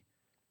be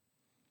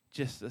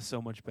just a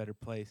so much better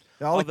place.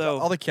 All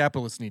Although the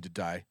capitalists need to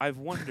die. I've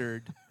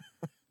wondered,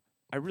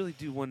 I really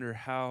do wonder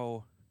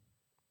how,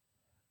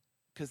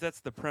 because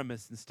that's the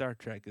premise in Star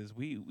Trek is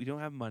we don't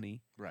have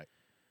money, Right.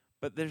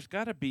 but there's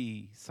got to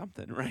be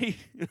something, right?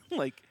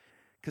 Like,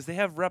 because they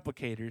have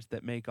replicators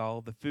that make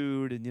all the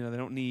food, and they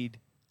don't need.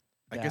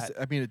 I guess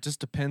it just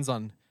depends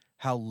on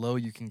how low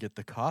you can get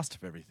the cost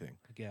of everything.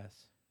 I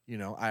guess.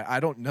 I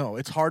don't know.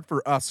 It's hard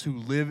for us who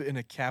live in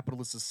a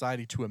capitalist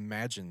society to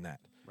imagine that.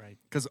 Right.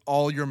 Because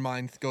all your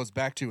mind goes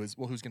back to is,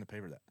 well, who's going to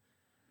pay for that?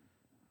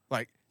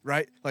 Like,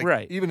 right? Like,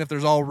 Right. even if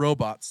there's all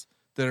robots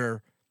that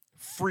are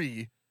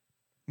free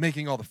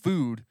making all the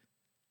food,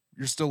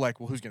 you're still like,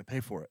 well, who's going to pay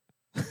for it?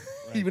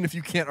 Right. Even if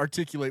you can't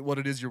articulate what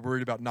it is you're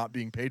worried about not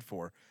being paid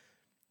for.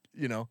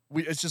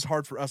 It's just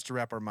hard for us to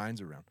wrap our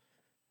minds around.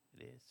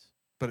 It is.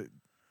 But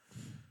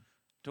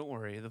Don't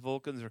worry, the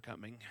Vulcans are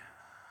coming.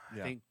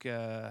 Yeah. I think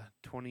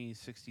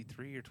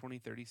 2063 or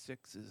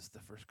 2036 is the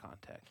first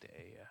contact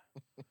day.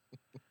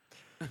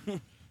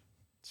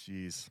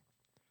 Jeez.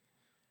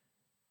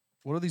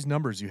 What are these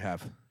numbers you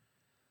have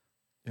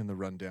in the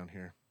rundown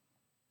here?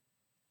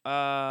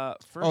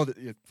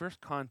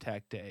 First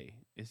contact day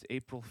is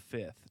April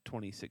 5th,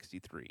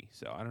 2063.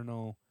 So I don't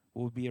know.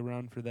 We'll be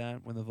around for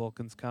that when the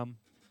Vulcans come.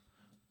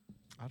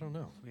 I don't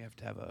know. We have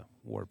to have a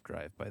warp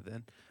drive by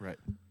then. Right.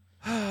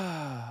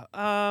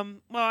 Well,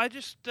 I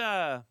just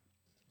I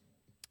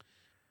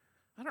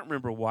don't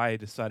remember why I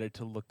decided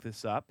to look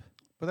this up.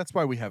 But that's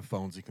why we have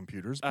phones and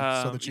computers,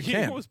 so that you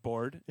can. I was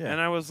bored, Yeah. and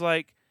I was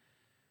like,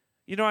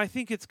 I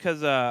think it's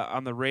because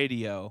on the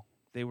radio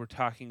they were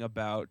talking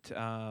about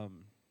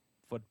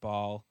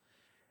football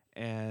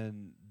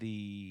and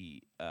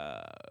the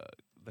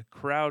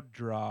crowd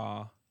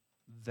draw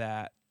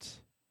that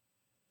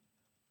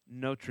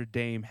Notre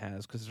Dame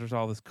has, because there's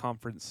all this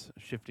conference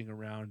shifting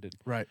around, and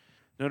Right.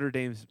 Notre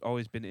Dame's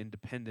always been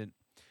independent.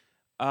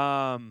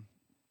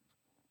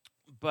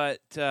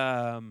 But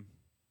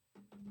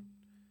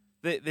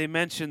they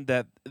mentioned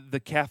that the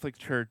Catholic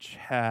Church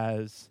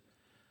has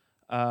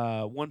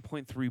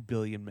 1.3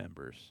 billion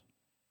members.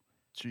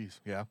 Jeez.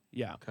 Yeah.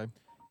 Yeah. Okay.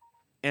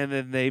 And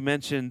then they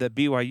mentioned that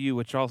BYU,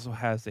 which also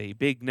has a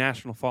big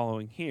national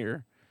following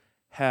here,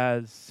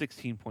 has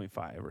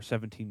 16.5 or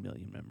 17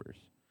 million members.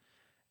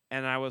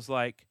 And I was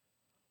like,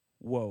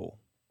 whoa,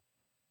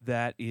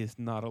 that is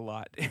not a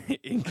lot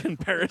in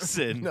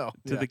comparison No,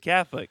 to yeah. the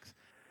Catholics.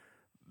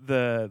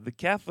 The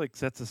Catholics,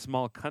 that's a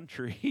small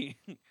country.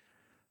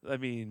 I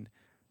mean,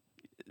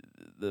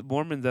 the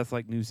Mormons, that's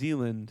like New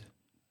Zealand.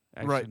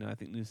 Actually, Right. no, I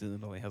think New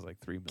Zealand only has like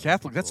 3 million.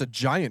 Catholic, that's a people.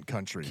 giant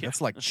country. Yeah.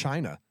 That's like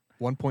China.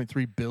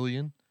 1.3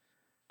 billion.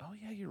 Oh,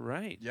 yeah, you're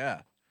right.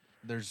 Yeah.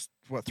 There's,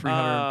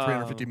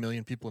 350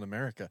 million people in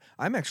America.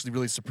 I'm actually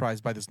really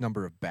surprised by this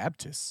number of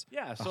Baptists.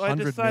 Yeah, so I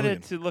 100 decided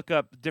million. to look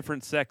up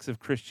different sects of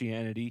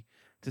Christianity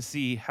to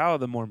see how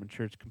the Mormon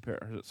Church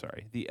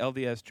the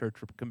LDS Church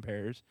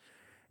compares.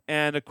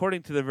 And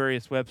according to the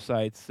various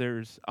websites,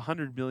 there's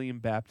 100 million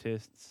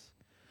Baptists,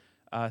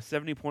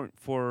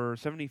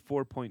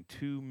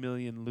 74.2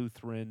 million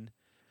Lutheran.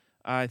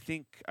 I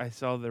think I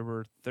saw there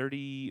were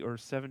 30 or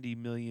 70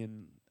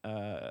 million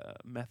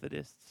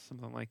Methodists,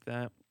 something like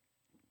that.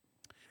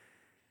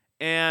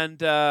 And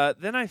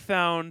then I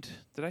found,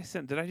 did I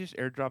just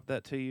airdrop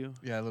that to you?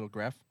 Yeah, a little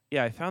graph.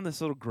 Yeah, I found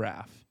this little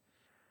graph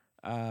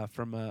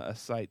from a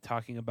site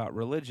talking about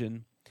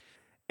religion.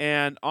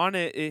 And on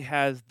it, it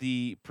has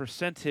the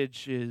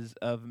percentages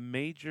of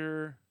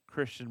major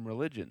Christian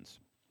religions.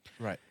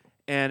 Right.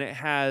 And it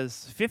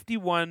has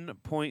 51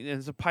 point, and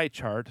it's a pie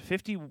chart,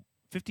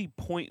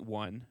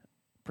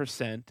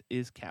 50.1%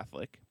 is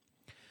Catholic,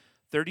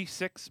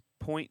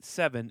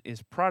 36.7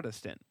 is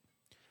Protestant,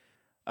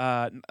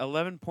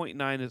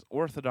 11.9 is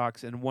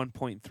Orthodox, and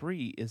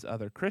 1.3 is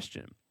other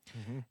Christian.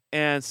 Mm-hmm.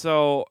 And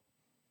so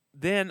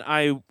then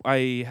I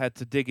had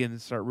to dig in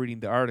and start reading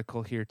the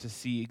article here to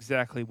see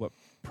exactly what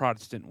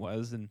Protestant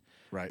was. And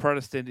Right.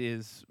 Protestant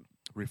is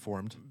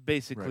Reformed.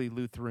 basically Right.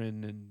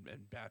 Lutheran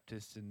and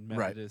Baptist and Right.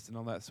 Methodist and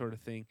all that sort of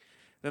thing.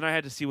 Then I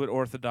had to see what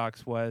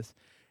Orthodox was.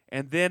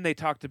 And then they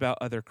talked about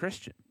other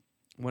Christian,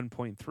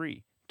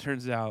 1.3.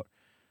 Turns out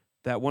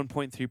that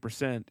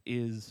 1.3%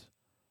 is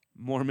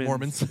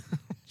Mormons.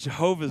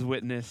 Jehovah's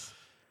Witness,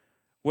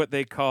 what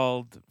they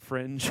called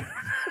fringe.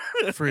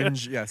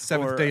 Fringe, yeah,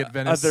 Seventh-day or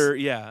Adventists.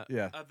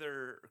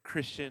 Other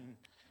Christian.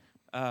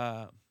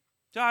 So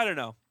I don't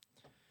know.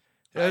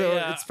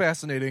 It's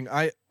fascinating.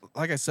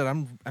 Like I said,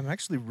 I'm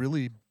actually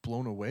really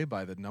blown away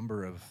by the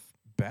number of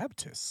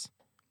Baptists.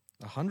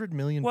 100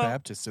 million Well,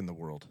 Baptists in the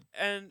world.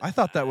 And I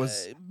thought that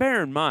was.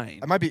 bear in mind,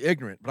 I might be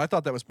ignorant, but I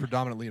thought that was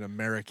predominantly an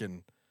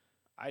American.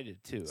 I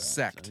did too.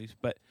 Sect.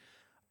 But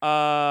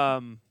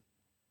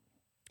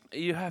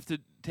you have to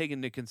take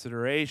into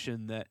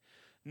consideration that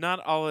not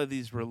all of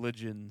these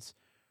religions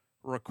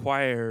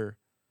require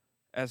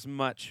as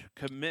much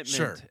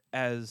commitment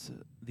as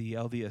the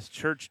LDS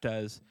Church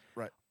does.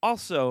 Right.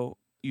 Also,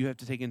 you have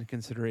to take into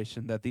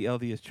consideration that the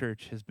LDS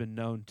Church has been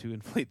known to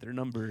inflate their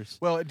numbers.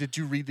 Well, did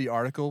you read the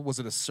article? Was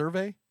it a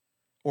survey,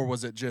 or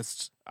was it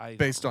just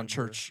based on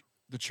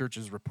the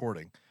church's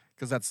reporting?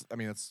 Because that's.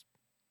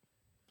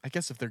 I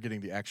guess if they're getting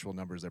the actual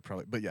numbers, they're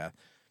probably. But yeah,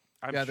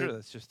 I'm sure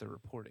that's just the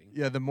reporting.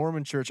 Yeah, the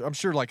Mormon Church. I'm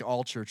sure, like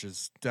all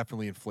churches,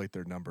 definitely inflate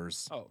their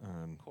numbers. Oh,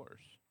 of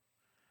course.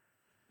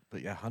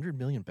 But yeah, 100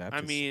 million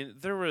Baptists. I mean,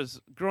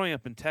 growing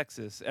up in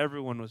Texas,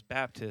 everyone was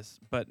Baptist,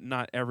 but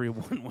not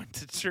everyone went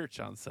to church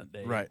on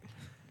Sunday. Right.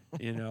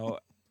 You know,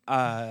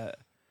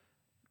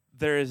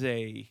 there is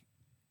a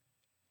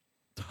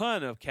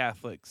ton of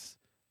Catholics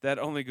that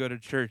only go to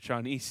church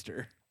on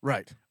Easter.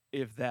 Right.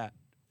 If that.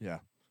 Yeah,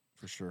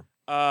 for sure.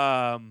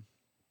 Yeah,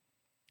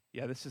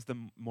 this is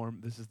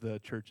the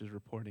church's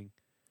reporting.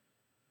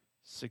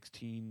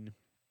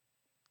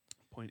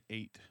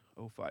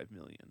 16.805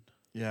 million.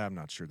 Yeah, I'm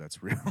not sure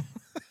that's real.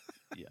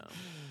 Yeah.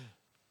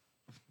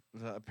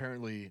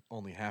 Apparently,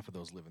 only half of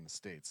those live in the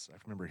States. I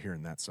remember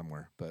hearing that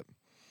somewhere. But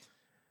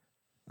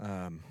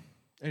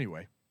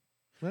anyway,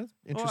 well,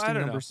 interesting I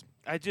don't numbers. know.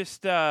 I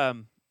just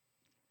And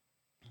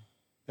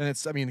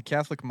the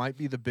Catholic might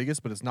be the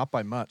biggest, but it's not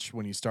by much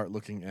when you start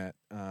looking at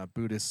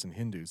Buddhists and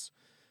Hindus.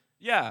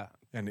 Yeah.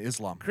 And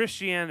Islam.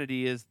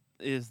 Christianity is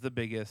the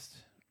biggest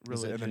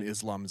religion. And then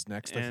Islam is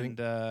next, I think.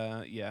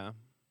 Yeah.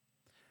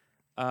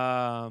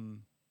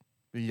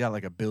 You got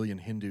like 1 billion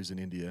Hindus in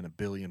India and 1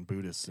 billion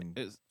Buddhists in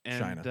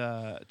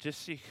China.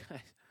 Just so you guys,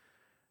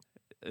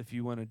 if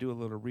you want to do a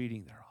little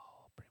reading, they're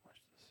all pretty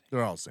much the same.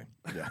 They're all the same.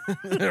 Yeah.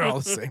 They're all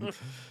the same.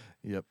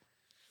 Yep.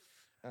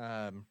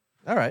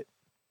 All right.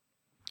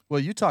 Well,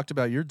 you talked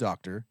about your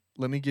doctor.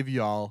 Let me give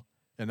you all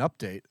an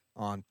update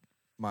on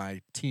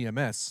my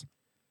TMS.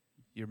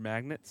 Your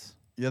magnets?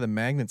 Yeah, the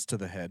magnets to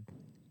the head.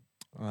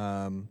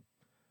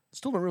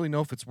 Still don't really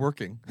know if it's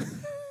working.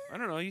 I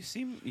don't know. You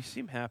seem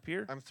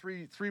happier. I'm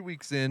three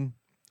weeks in.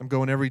 I'm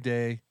going every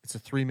day. It's a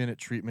 3-minute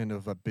treatment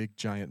of a big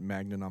giant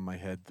magnet on my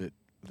head that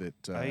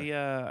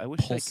I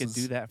wish pulses. I could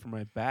do that for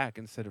my back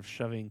instead of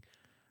shoving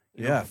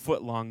Yeah.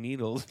 foot-long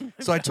needles.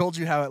 So I told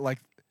you how it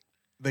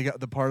they got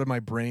the part of my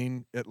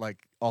brain, it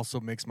also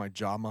makes my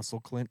jaw muscle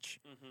clench.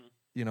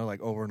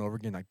 Mm-hmm. Over and over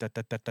again, like that.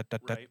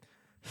 Right.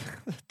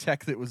 The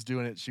tech that was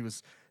doing it,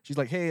 she's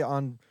like, hey,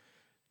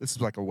 this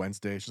is like a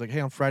Wednesday. She's like,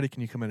 hey, on Friday,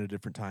 can you come in at a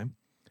different time?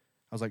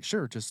 I was like,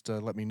 sure, just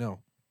let me know,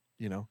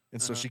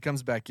 And so she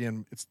comes back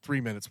in. It's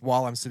 3 minutes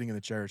while I'm sitting in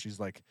the chair. She's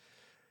like,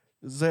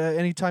 "Is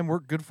any time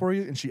work good for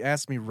you?" And she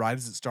asked me right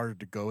as it started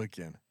to go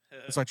again.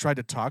 And so I tried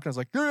to talk, and I was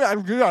like, "Yeah,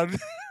 I'm good."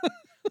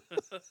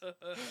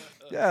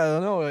 Yeah,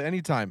 no,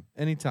 anytime.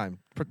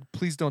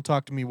 Please don't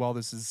talk to me while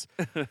this is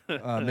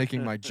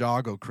making my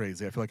jaw go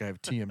crazy. I feel like I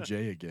have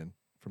TMJ again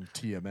from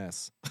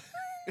TMS.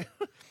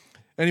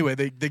 Anyway,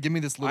 they give me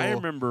this little. I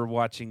remember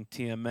watching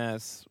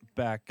TMS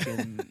back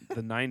in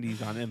the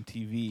 90s on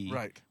MTV.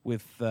 Right.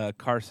 With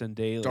Carson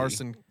Daly.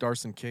 Darson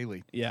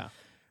Cayley. Yeah.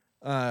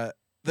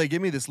 They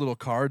give me this little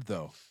card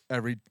though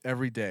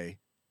every day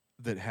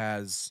that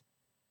has.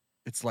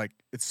 It's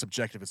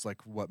subjective. It's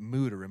like, what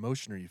mood or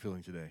emotion are you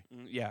feeling today?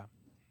 Yeah.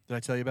 Did I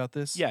tell you about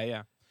this?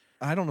 Yeah.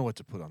 I don't know what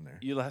to put on there.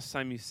 Last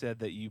time you said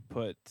that you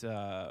put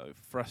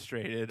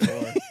frustrated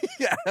or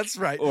yeah, that's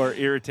right. Or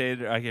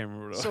irritated. I can't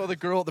remember. So the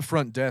girl at the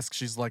front desk,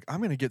 she's like, I'm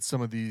going to get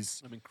some of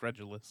these. I'm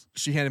incredulous.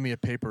 She handed me a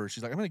paper.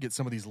 She's like, I'm going to get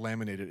some of these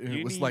laminated. And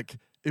it was like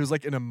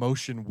an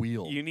emotion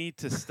wheel. You need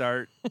to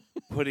start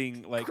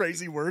putting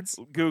crazy words.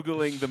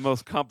 Googling the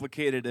most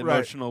complicated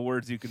emotional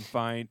words you can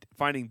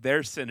finding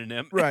their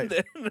synonym. Right.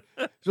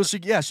 So she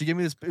gave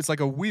me this. It's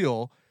like a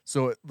wheel.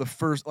 So the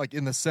first,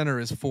 in the center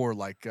is for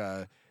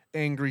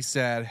angry,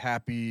 sad,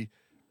 happy,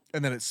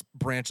 and then it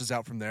branches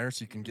out from there,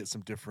 so you can get some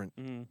different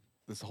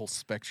this whole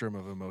spectrum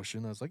of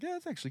emotion. I was like, yeah,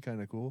 it's actually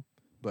kind of cool.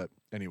 But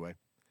anyway,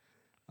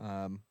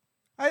 I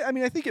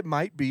think it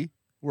might be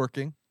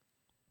working.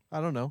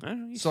 I don't know.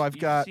 So I've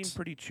got. You seem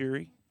pretty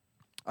cheery.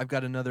 I've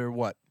got another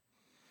what?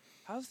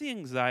 How's the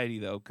anxiety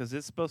though? Because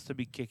it's supposed to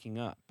be kicking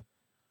up.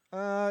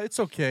 It's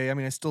okay.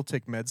 I still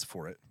take meds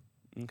for it.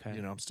 Okay.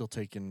 I'm still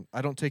taking.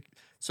 I don't take.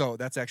 So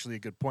that's actually a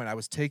good point. I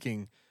was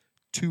taking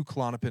 2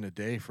 Klonopin a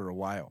day for a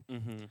while.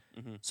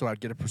 So I'd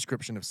get a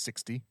prescription of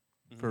 60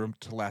 to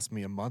last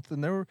me a month,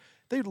 and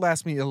they'd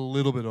last me a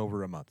little bit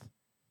over a month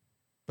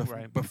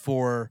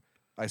before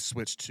I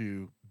switched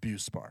to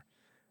Buspar,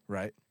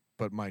 right?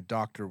 But my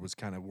doctor was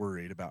kind of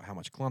worried about how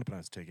much Klonopin I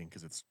was taking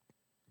because it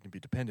can be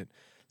dependent.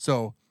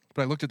 So,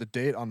 but I looked at the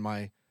date on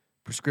my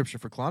prescription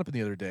for Klonopin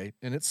the other day,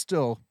 and it's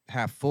still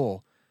half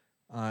full.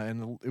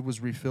 And it was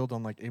refilled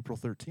on April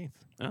 13th.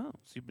 Oh,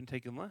 so you've been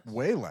taking less.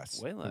 Way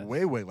less.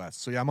 Way less.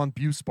 So yeah, I'm on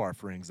Buspar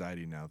for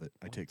anxiety now that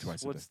I take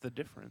twice a day. What's the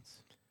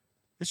difference?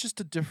 It's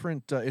just a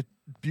different.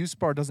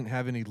 Buspar doesn't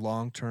have any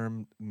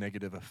long-term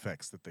negative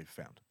effects that they've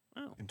found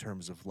in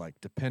terms of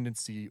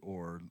dependency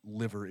or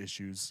liver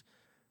issues.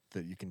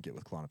 that you can get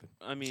with Klonopin.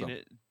 I mean, So,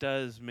 it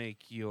does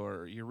make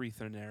your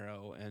urethra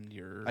narrow and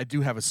your. I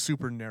do have a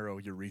super narrow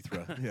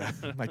urethra. Yeah,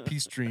 my pee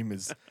stream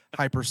is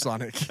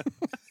hypersonic.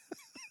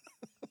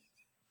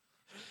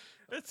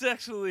 It's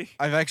actually.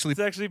 It's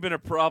actually been a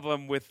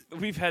problem with.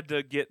 We've had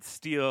to get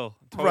steel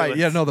toilets. right.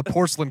 Yeah, no, the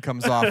porcelain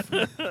comes off.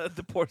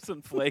 The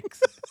porcelain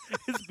flakes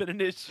has been an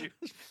issue.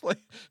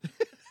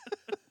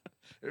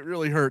 It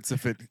really hurts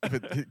if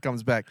it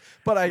comes back.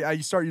 But I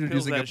started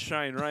Peels using that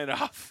shine right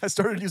off. I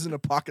started using a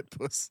pocket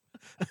puss,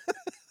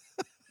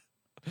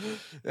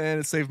 and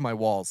it saved my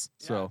walls.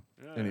 So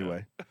Yeah.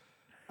 anyway,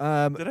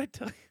 Did I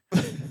tell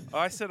you? Oh,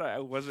 I said I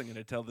wasn't going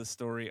to tell this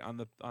story on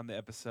the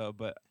episode,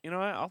 but you know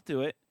what? I'll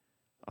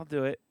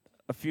do it.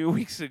 A few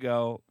weeks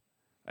ago,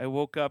 I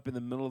woke up in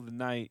the middle of the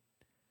night.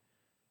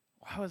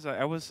 How was I?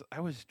 I was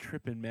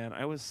tripping, man.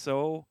 I was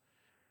so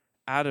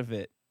out of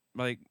it,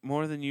 like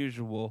more than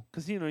usual.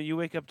 Because you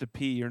wake up to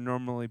pee, you're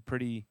normally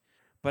pretty,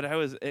 but I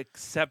was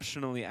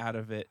exceptionally out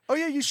of it. oh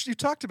yeah, you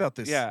talked about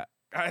this. Yeah,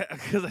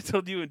 because I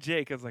told you and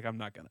Jake, I was like, I'm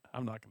not gonna.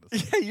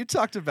 Yeah, you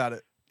talked about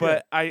it.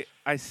 But I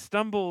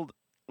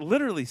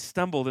literally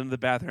stumbled into the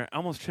bathroom. I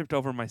almost tripped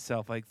over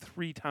myself like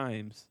 3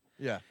 times.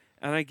 Yeah.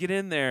 And I get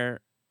in there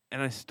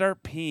and I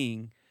start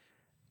peeing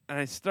and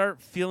I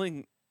start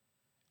feeling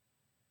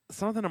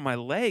something on my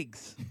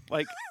legs.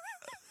 Like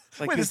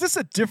Wait, is this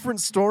a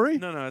different story?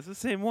 No, it's the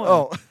same one.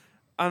 Oh.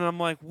 And I'm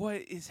like,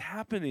 what is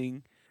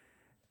happening?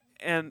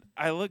 And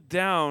I look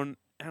down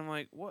and I'm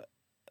like, what?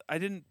 I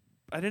didn't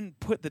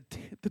put the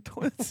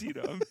toilet seat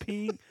up. I'm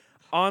peeing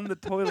on the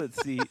toilet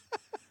seat.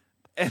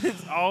 And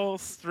it's all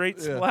straight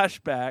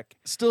splashback.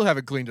 Still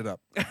haven't cleaned it up.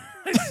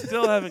 I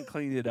still haven't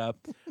cleaned it up.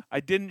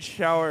 I didn't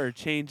shower or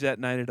change that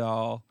night at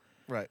all.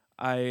 Right.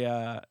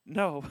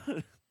 No.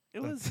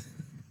 It was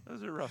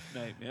a rough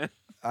night, man.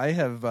 I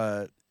have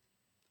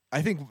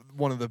I think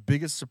one of the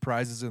biggest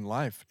surprises in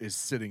life is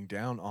sitting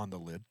down on the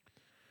lid.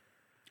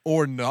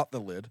 Or not the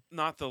lid.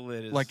 Not the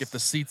lid. Is, like if the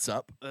seat's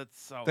up.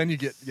 That's then you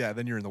get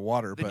then you're in the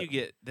water. Then but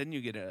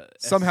you get a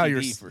somehow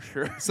STD for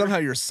sure. Somehow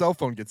your cell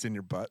phone gets in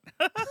your butt.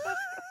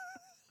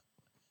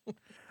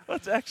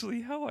 That's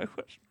actually how I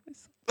wash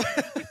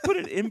myself. I put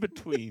it in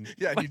between.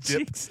 Yeah, my you dip.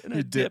 cheeks and You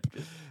I dip.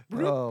 it.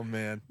 Oh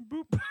man.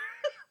 Boop.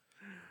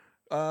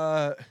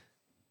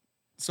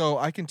 So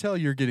I can tell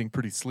you're getting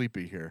pretty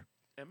sleepy here.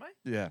 Am I?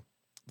 Yeah.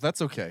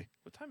 That's okay.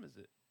 What time is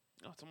it?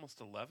 Oh, it's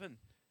almost 11.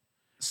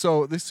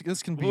 So this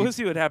can be. We'll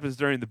see what happens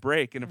during the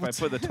break and if I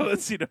put the toilet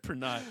seat up or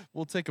not.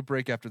 We'll take a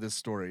break after this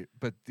story.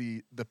 But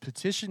the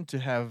petition to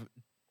have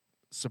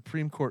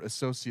Supreme Court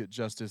Associate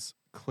Justice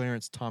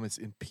Clarence Thomas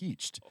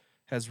impeached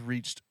has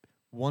reached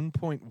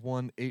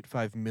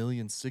 1.185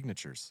 million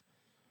signatures.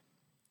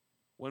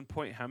 1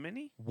 point how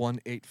many?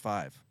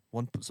 185.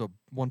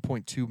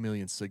 1.2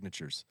 million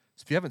signatures.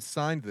 So if you haven't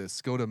signed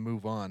this, go to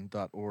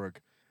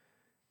moveon.org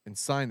and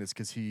sign this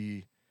because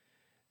he,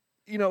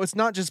 it's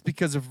not just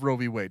because of Roe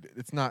v. Wade.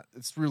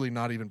 It's really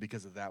not even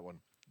because of that one.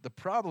 The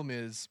problem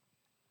is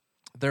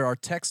there are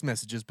text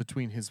messages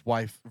between his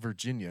wife,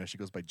 Virginia, she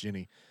goes by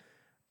Ginny,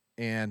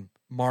 and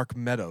Mark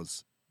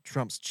Meadows,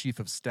 Trump's chief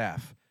of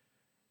staff,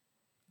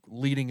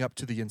 leading up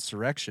to the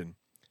insurrection.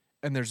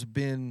 And there's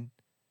been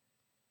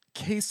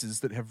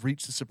cases that have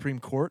reached the Supreme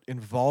Court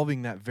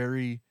involving that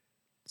very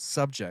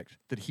subject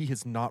that he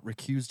has not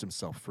recused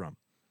himself from.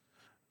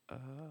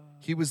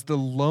 He was the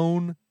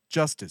lone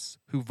justice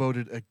who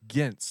voted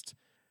against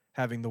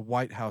having the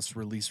White House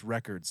release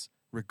records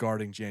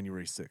regarding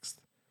January 6th.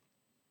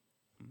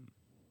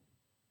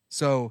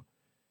 So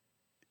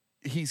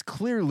he's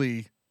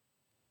clearly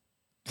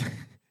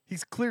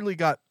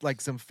got like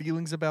some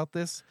feelings about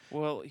this.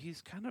 Well,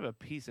 he's kind of a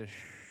piece of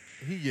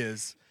He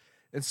is.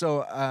 And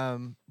so,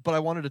 but I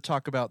wanted to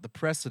talk about the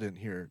precedent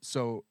here.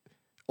 So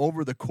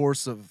over the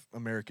course of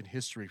American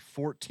history,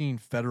 14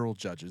 federal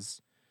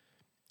judges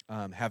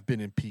have been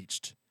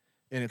impeached.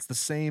 And it's the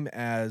same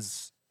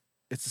as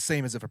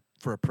if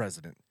for a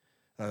president.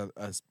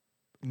 A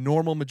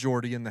normal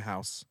majority in the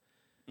House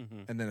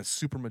and then a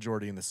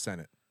supermajority in the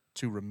Senate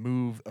to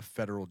remove a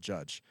federal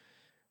judge.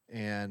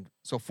 And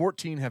so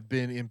 14 have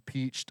been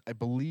impeached. I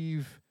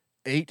believe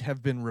 8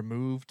 have been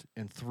removed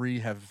and 3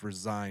 have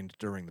resigned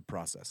during the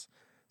process.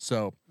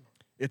 So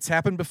it's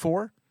happened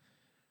before.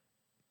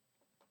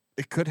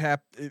 It could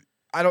happen.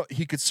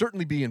 He could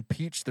certainly be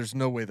impeached. There's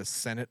no way the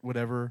Senate would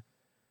ever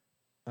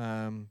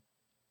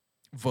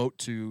vote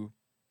to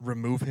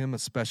remove him,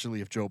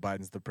 especially if Joe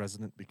Biden's the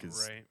president,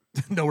 because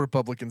no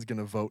Republican's going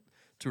to vote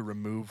to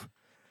remove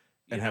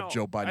and have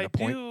Joe Biden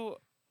appoint. I do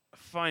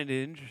find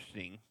it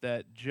interesting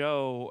that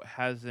Joe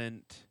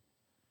hasn't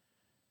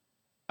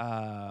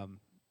gone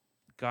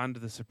to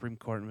the Supreme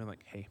Court and been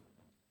like, hey,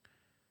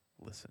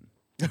 listen.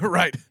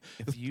 Right.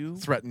 If you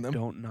threaten them,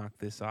 don't knock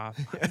this off,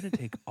 I'm going to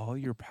take all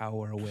your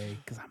power away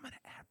because I'm going to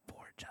add 4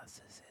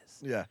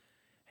 justices. Yeah.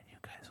 And you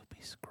guys will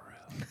be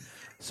screwed.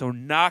 So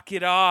knock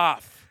it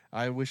off.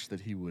 I wish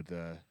that he would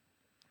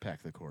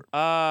pack the court.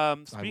 I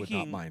would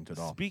not mind at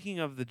all. Speaking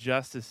of the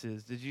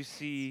justices, did you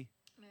see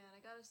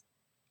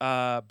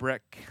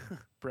Brett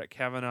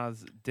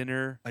Kavanaugh's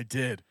dinner? I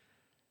did.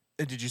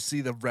 And did you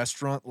see the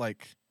restaurant?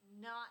 Like,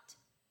 Not.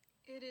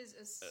 It is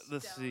astounding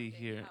Let's see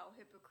here. how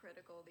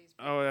hypocritical these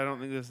people Oh, I don't are.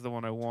 think this is the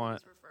one I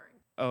want. He's referring.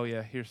 Oh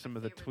yeah, here's some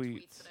of the Favorite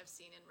tweets. that I've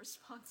seen in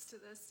response to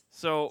this.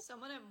 So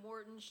Someone at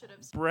Morton should have.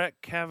 Brett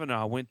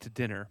Kavanaugh went to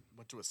dinner.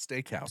 went to a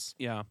steakhouse.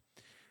 Yeah,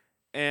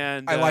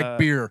 and I like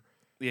beer.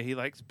 Yeah, he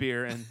likes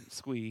beer and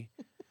squee.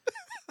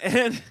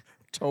 And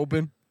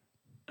Tobin.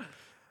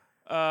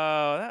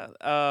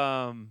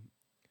 and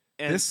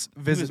This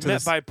he visit was to met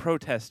this- by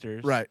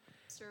protesters. Right.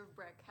 Served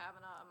Brett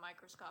Kavanaugh a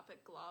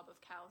microscopic glob of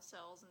cow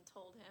cells and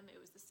told him it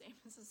was the same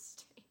as a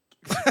steak.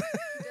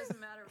 It doesn't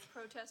matter if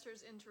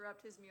protesters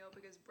interrupt his meal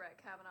because Brett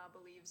Kavanaugh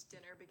believes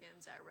dinner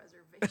begins at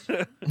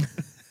reservation.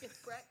 If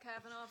Brett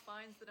Kavanaugh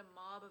finds that a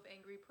mob of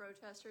angry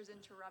protesters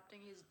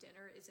interrupting his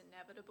dinner is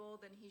inevitable,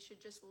 then he should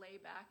just lay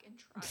back and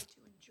try to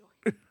enjoy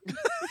it.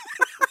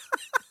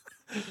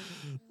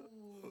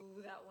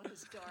 Ooh, that one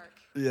is dark.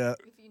 Yeah,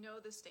 If you know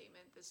the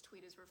statement this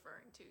tweet is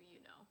referring to, you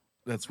know.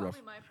 that's rough.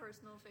 Probably my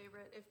personal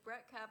favorite. If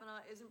Brett Kavanaugh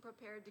isn't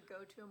prepared to go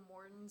to a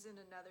Morton's in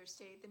another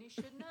state, then he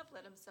shouldn't have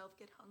let himself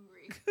get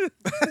hungry.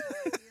 That's how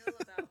I feel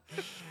about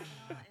Brett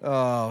Kavanaugh and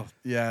Oh,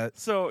 yeah.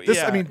 So This,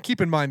 yeah, I mean,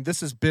 keep in mind,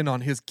 this has been on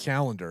his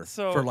calendar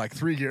So- for like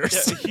 3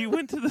 years. yeah, he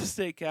went to the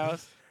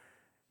steakhouse.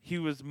 He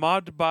was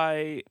mobbed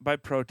by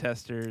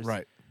protesters.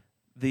 Right.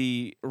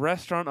 The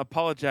restaurant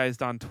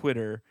apologized on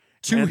Twitter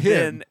To and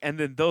him. and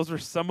then those were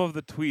some of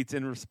the tweets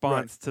in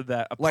response to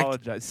that Like,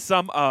 apologize.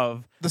 Some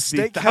of the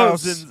steakhouse-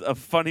 thousands of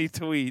funny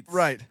tweets.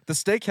 Right. The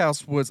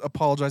steakhouse was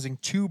apologizing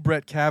to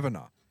Brett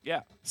Kavanaugh,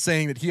 Yeah.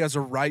 saying that he has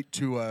a right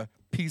to a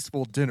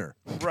peaceful dinner,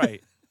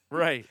 Right.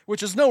 Right.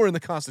 which is nowhere in the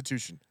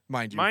Constitution,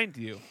 mind you. Mind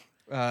you,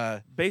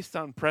 based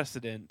on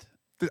precedent.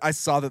 I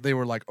saw that they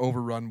were like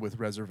overrun with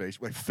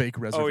reservations, like fake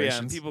Oh yeah, reservations.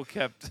 and people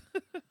kept.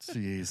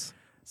 Jeez.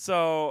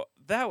 So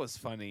that was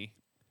funny.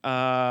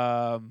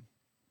 I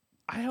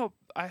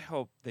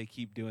hope they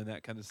keep doing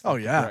that kind of stuff. Oh,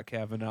 with yeah. Brett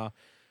Kavanaugh.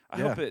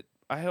 Yeah.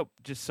 I hope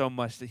just so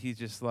much that he's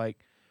just like,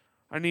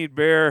 I need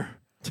beer,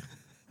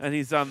 and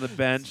he's on the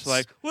bench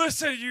like,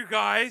 listen, you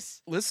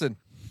guys. Listen,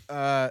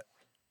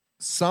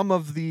 some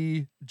of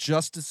the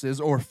justices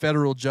or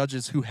federal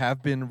judges who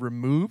have been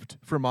removed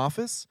from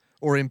office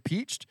or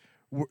impeached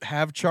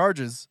have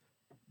charges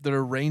that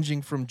are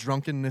ranging from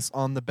drunkenness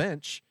on the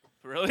bench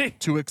Really?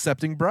 to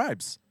accepting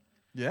bribes.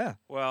 Yeah.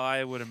 Well,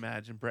 I would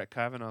imagine Brett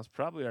Kavanaugh's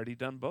probably already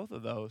done both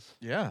of those.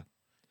 Yeah.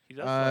 He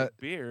does like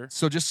beer.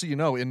 So just so you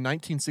know, in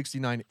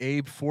 1969,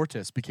 Abe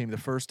Fortas became the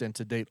first and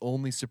to date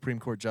only Supreme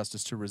Court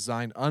justice to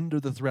resign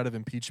under the threat of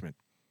impeachment.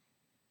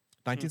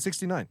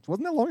 1969.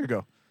 Wasn't that long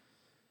ago?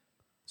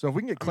 So if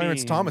we can get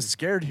Clarence Thomas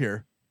scared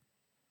here,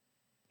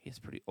 He's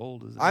pretty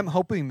old, isn't I'm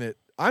hoping that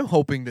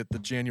the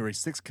January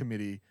 6th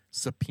committee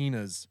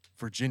subpoenas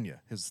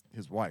Virginia, his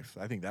wife.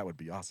 I think that would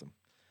be awesome.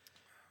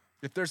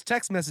 If there's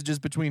text messages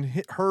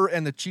between her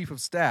and the chief of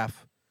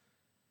staff,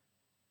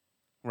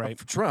 right?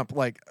 of Trump,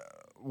 like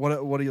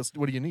what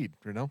do you need?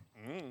 You know?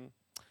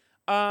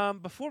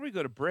 Before we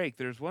go to break,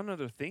 there's one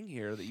other thing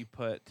here that you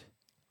put.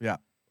 Yeah,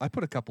 I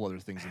put a couple other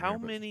things in How there.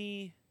 but-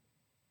 many?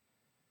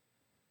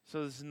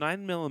 So this is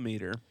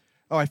 9mm.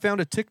 Oh, I found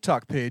a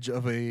TikTok page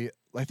of I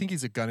think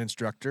he's a gun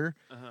instructor,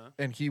 Uh-huh.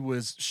 and he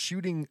was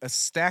shooting a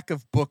stack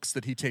of books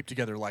that he taped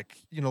together, like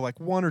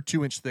 1 or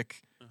 2 inch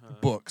thick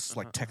books,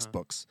 like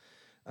textbooks.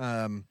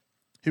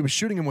 He was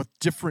shooting them with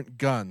different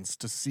guns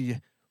to see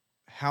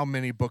how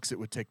many books it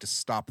would take to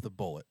stop the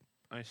bullet.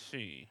 I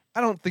see.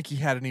 I don't think he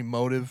had any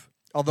motive,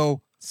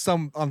 although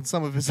some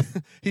of his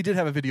he did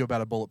have a video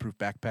about a bulletproof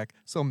backpack,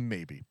 so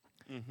maybe.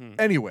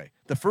 Anyway,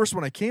 the first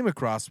one I came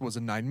across was a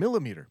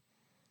 9mm.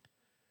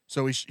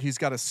 So he's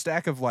got a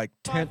stack of like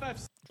 10.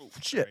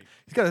 Shit, Right.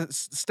 he's got a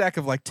stack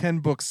of like 10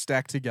 books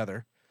stacked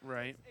together.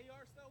 Right.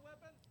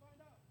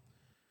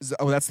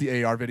 That's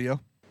the AR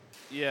video.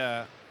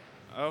 Yeah.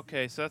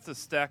 Okay, so that's a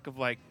stack of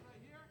like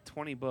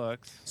 20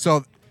 books.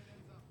 So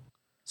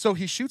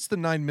he shoots the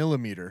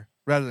 9mm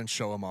rather than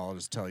show them all. I'll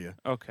just tell you.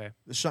 Okay.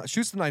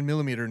 Shoots the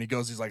 9mm and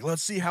he's like,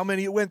 let's see how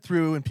many it went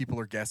through, and people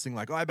are guessing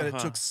like, oh, I bet it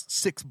took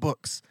 6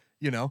 books,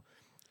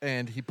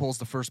 and he pulls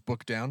the first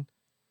book down,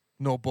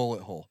 no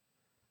bullet hole.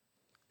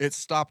 It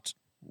stopped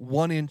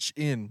 1 inch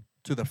in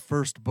to the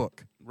first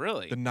book,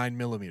 Really? the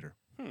 9mm.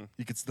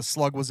 The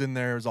slug was in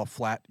there, it was all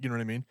flat. You know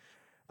what I mean?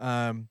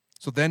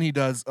 So then he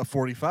does a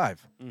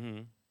 45,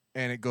 and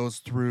it goes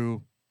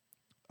through.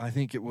 I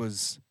think it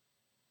was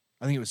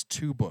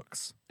 2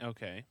 books.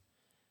 Okay.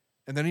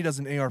 And then he does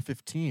an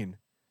AR-15, and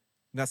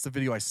that's the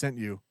video I sent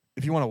you.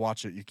 If you want to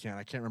watch it, you can.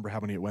 I can't remember how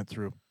many it went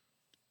through.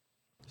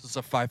 This is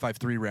a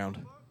 5.53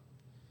 round.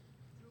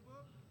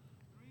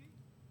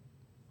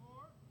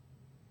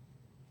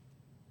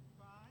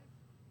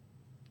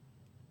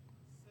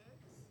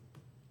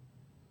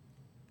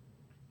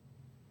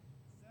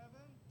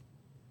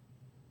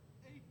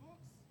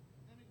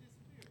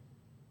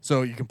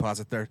 So you can pause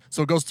it there.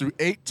 So it goes through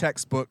 8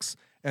 textbooks,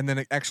 and then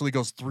it actually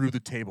goes through the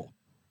table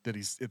that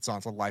it's on.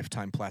 It's a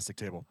lifetime plastic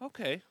table.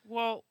 Okay.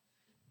 Well,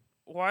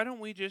 why don't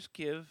we just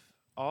give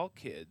all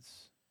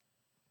kids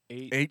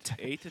 8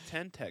 to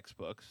 10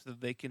 textbooks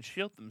that they can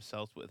shield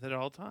themselves with at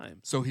all times.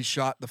 So he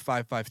shot the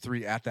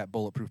 5.53 at that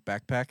bulletproof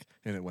backpack,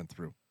 and it went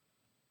through.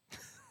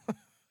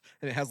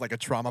 And it has like a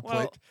trauma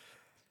plate.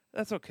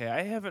 That's okay.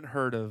 I haven't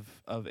heard of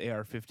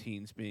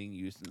AR-15s being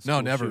used in school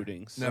No, never.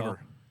 shootings. So Never.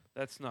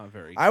 that's not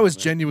very I was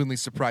common. genuinely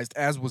surprised,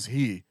 as was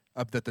he,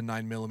 up that the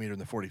 9mm and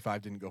the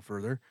 45 didn't go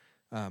further.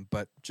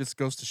 But just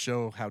goes to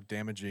show how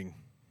damaging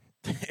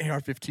the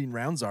AR-15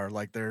 rounds are.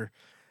 Like they're,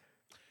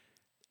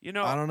 I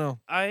don't know.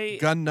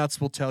 Gun nuts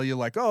will tell you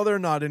like, oh, they're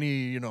not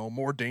any,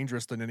 more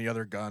dangerous than any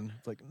other gun.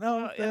 It's like,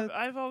 no.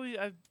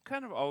 I've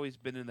kind of always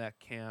been in that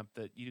camp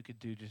that you could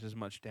do just as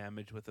much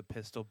damage with a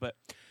pistol. But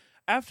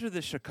after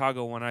the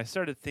Chicago one, I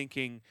started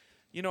thinking,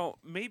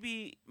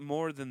 maybe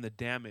more than the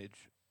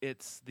damage,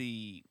 it's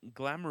the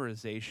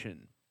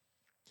glamorization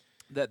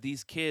that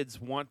these kids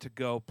want to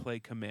go play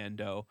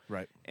commando.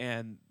 Right.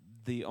 And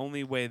the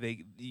only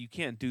way you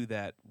can't do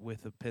that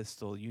with a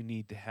pistol. You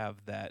need to have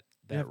that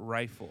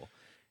rifle.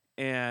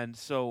 And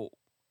so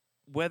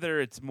whether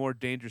it's more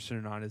dangerous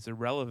or not is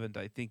irrelevant.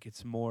 I think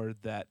it's more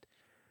that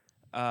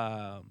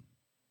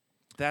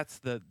that's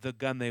the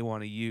gun they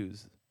want to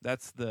use.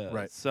 That's the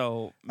right.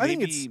 So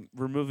maybe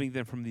removing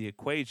them from the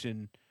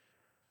equation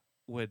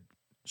would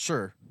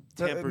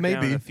temper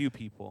down a few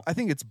people. I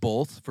think it's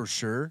both for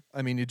sure.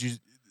 I mean,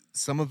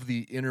 some of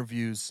the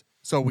interviews?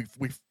 So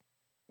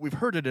we've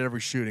heard it at every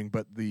shooting,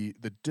 but the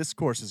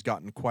discourse has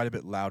gotten quite a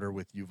bit louder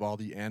with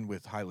Uvalde and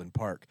with Highland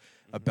Park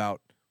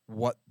about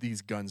what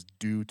these guns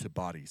do to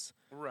bodies.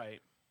 Right.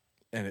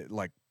 And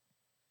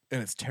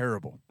it's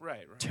terrible.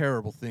 Right.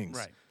 Terrible things.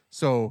 Right.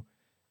 So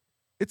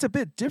it's a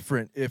bit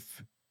different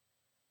if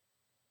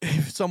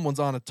someone's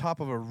on the top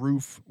of a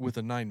roof with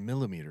a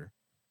 9mm.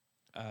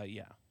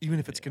 Yeah. Even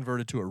if it's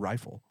converted to a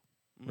rifle,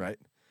 right?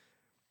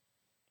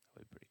 That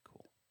would be pretty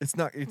cool.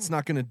 It's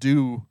not going to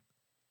do.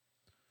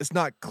 It's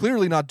not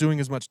clearly not doing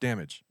as much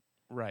damage.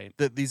 Right.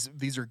 That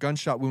these are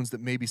gunshot wounds that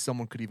maybe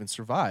someone could even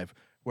survive.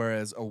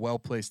 Whereas a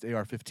well-placed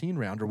AR-15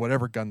 round or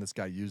whatever gun this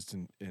guy used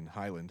in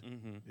Highland,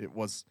 it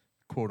was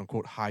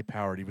quote-unquote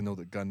high-powered, even though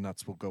the gun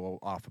nuts will go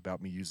off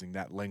about me using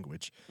that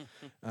language.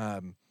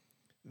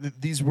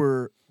 These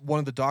were, one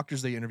of the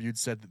doctors they interviewed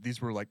said that these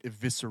were like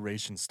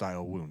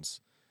evisceration-style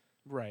wounds.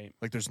 Right.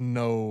 Like there's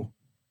no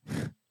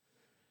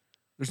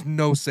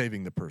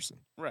saving the person.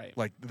 Right.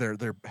 Like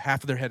they're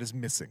half of their head is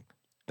missing.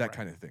 That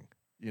kind of thing,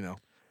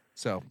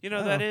 So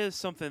that is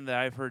something that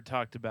I've heard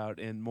talked about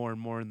and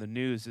more in the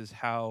news is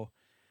how,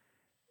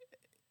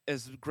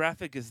 as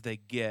graphic as they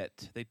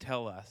get, they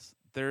tell us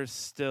there's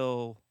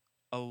still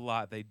a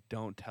lot they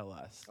don't tell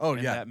us. Oh,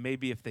 and yeah. That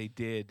maybe if they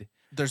did,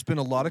 there's been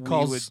a lot of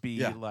calls. We would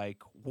be like,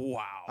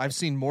 wow. I've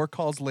seen more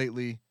calls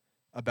lately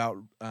about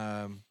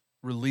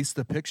release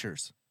the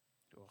pictures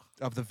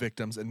of the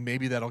victims, and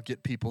maybe that'll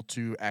get people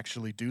to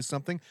actually do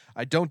something.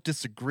 I don't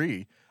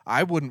disagree.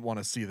 I wouldn't want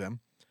to see them.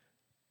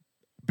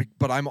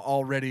 But I'm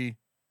already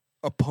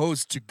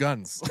opposed to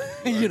guns,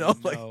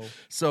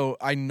 so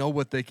I know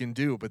what they can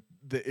do, but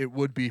it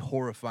would be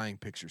horrifying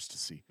pictures to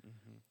see,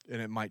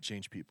 and it might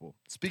change people.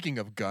 Speaking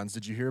of guns,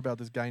 did you hear about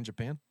this guy in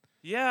Japan?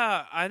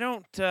 Yeah, I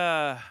don't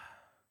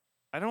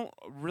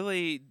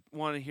really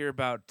want to hear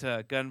about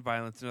gun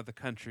violence in other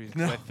countries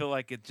because I feel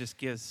like it just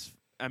gives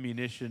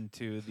ammunition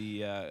to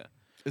the.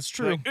 It's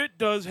true. Like, it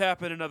does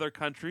happen in other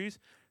countries.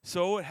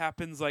 So it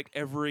happens like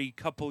every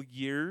couple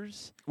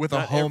years with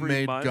a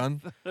homemade gun.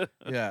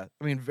 Yeah,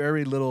 I mean,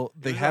 very little.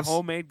 They have a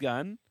homemade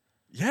gun.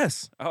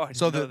 Yes. Oh, I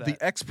didn't know that. The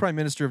ex-prime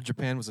minister of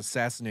Japan was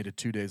assassinated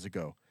 2 days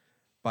ago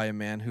by a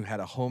man who had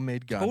a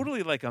homemade gun.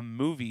 Totally like a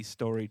movie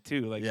story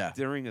too. Like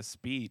during a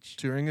speech.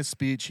 During a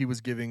speech he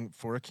was giving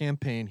for a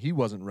campaign. He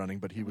wasn't running,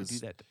 but he was. Do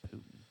that to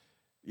Putin.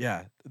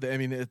 Yeah,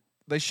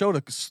 they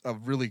showed a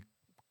really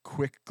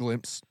quick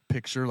glimpse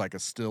picture, like a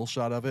still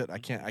shot of it. I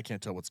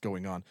can't tell what's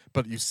going on,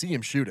 but you see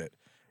him shoot it,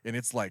 and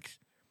it's like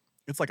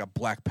a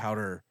black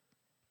powder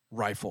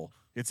rifle.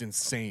 It's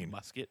insane.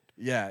 Musket.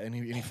 Yeah, and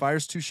he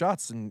fires 2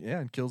 shots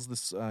and kills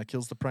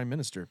the prime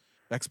minister,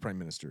 ex-prime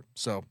minister.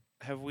 So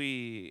do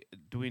we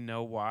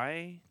know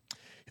why?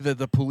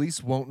 The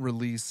police won't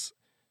release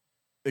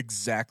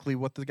exactly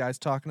what the guy's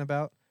talking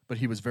about, but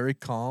he was very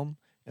calm,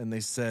 and they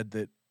said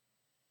that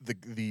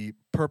the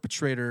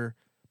perpetrator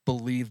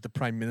believed the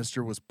prime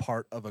minister was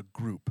part of a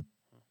group.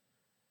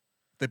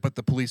 But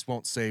the police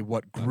won't say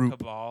what group. A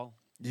cabal.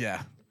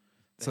 Yeah.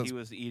 That he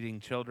was eating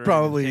children,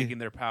 probably and taking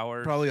their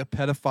power. Probably a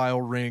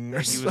pedophile ring.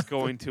 That he was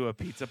going to a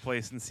pizza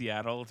place in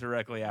Seattle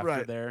directly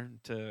after there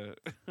to.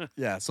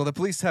 Yeah, so the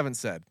police haven't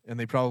said, and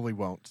they probably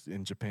won't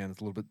in Japan.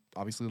 It's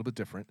obviously a little bit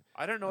different.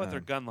 I don't know what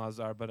their gun laws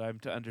are, but I'm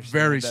to understand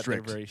very that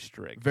strict. They're very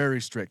strict.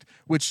 Very strict,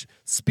 which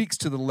speaks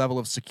to the level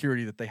of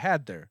security that they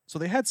had there. So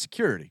they had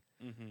security,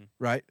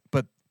 right?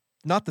 But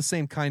not the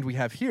same kind we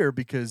have here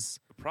because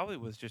it probably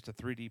was just a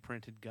 3D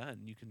printed gun.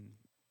 You can.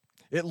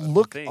 It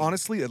looked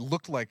honestly. It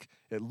looked like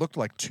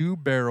 2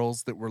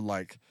 barrels that were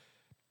like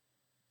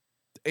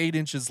 8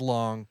 inches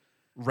long,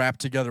 wrapped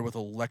together with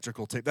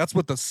electrical tape. That's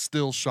what the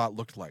still shot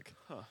looked like.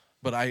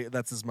 But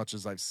that's as much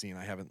as I've seen.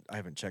 I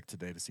haven't checked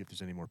today to see if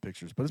there's any more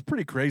pictures. But it's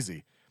pretty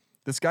crazy.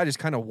 this guy just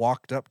kind of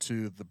walked up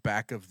to the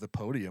back of the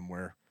podium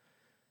where,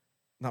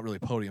 not really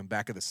podium,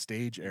 back of the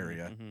stage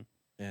area,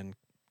 and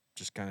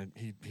just kind of,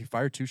 he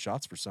fired 2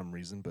 shots for some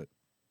reason, but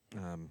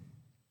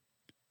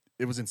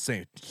it was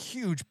insane.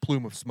 Huge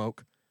plume of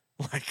smoke.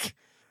 Like,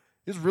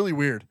 it was really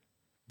weird.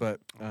 But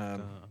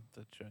to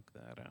check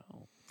that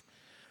out.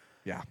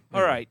 Yeah.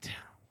 All right.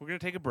 We're going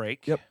to take a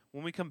break. Yep.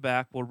 When we come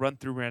back, we'll run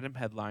through random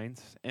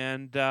headlines.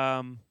 And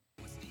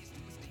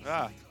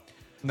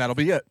And that'll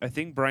be it. I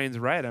think Brian's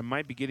right. I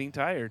might be getting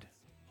tired.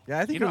 Yeah,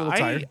 I think you're a little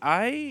tired.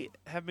 I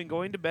have been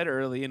going to bed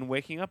early and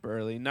waking up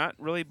early. Not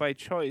really by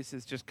choice.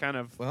 It's just kind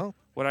of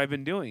what I've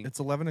been doing. It's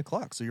 11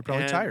 o'clock, so you're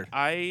probably And tired.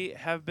 I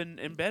have been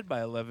in bed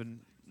by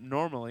 11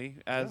 normally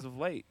as of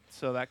late.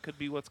 So that could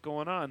be what's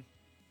going on.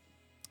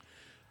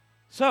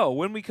 So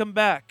when we come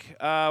back,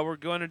 we're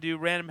going to do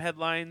random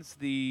headlines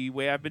the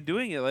way I've been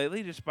doing it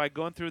lately, just by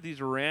going through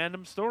these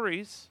random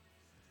stories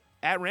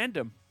at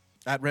random.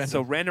 At random.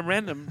 So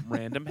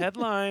random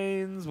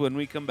headlines when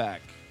we come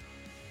back.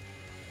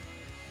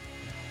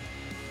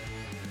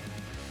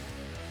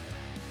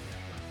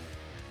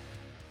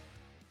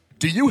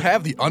 Do you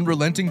have the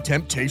unrelenting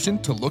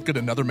temptation to look at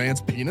another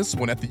man's penis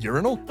when at the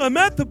urinal? I'm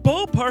at the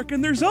ballpark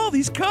and there's all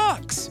these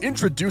cocks.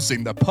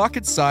 Introducing the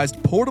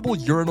pocket-sized portable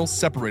urinal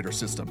separator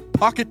system,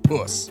 Pocket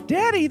Puss.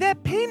 Daddy,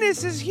 that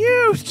penis is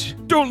huge.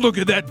 Don't look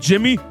at that,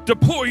 Jimmy.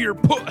 Deploy your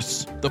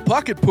puss. The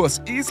Pocket Puss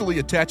easily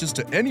attaches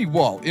to any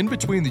wall in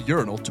between the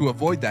urinal to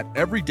avoid that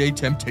everyday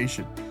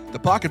temptation. The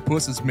Pocket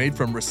Puss is made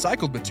from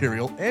recycled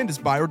material and is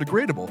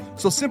biodegradable,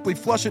 so simply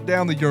flush it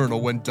down the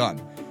urinal when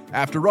done.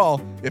 After all,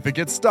 if it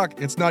gets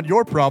stuck, it's not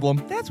your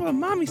problem. That's what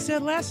Mommy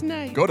said last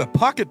night. Go to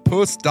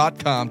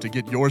pocketpuss.com to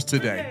get yours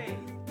today.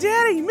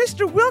 Daddy,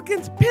 Mr.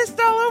 Wilkins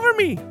pissed all over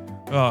me.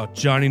 Oh,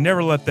 Johnny,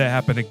 never let that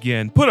happen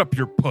again. Put up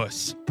your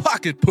puss.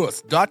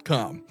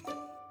 Pocketpuss.com.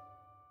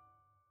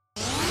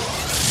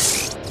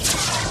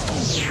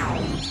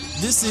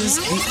 This is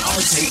the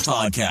Our Take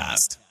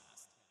Podcast.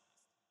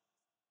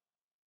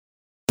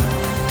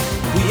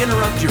 We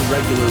interrupt your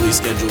regularly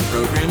scheduled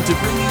program to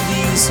bring you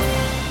these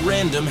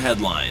random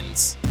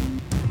headlines.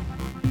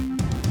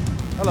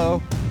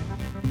 Hello.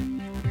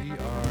 We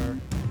are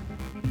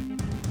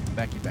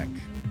back.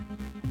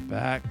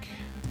 Back.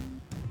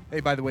 Hey,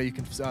 by the way, you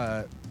can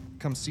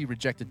come see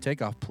Rejected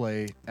Takeoff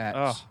play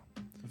at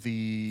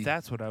the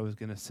That's what I was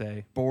going to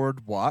say.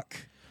 Boardwalk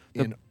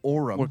in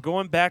Orem. We're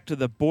going back to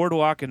the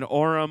Boardwalk in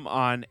Orem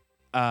on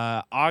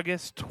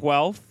August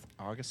 12th.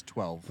 August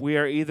 12th. We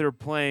are either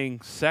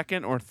playing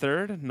second or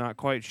third. Not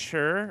quite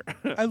sure.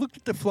 I looked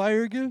at the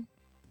flyer again.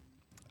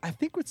 I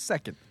think it's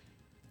second.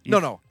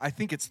 No, I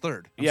think it's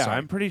third.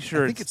 I'm pretty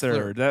sure it's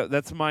third.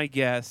 That's my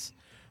guess.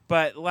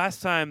 But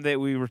last time that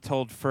we were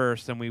told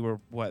first, and we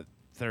were,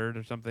 third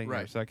or something,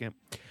 or second.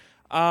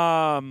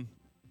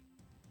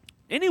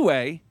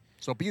 Anyway,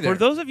 so be there. For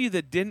those of you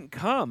that didn't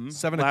come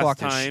 7 last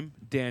o'clock-ish. time,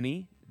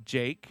 Danny,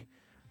 Jake,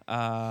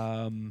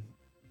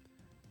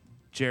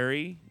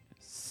 Jerry,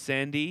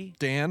 Sandy,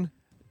 Dan,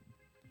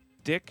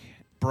 Dick,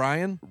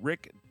 Brian,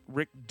 Rick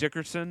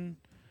Dickerson,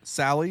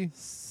 Sally.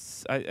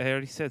 I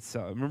already said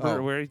Sally.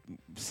 Remember where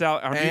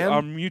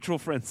our mutual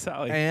friend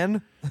Sally.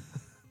 Ann.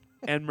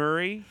 Ann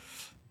Murray.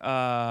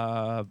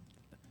 Bev.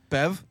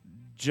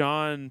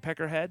 John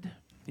Peckerhead.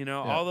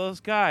 All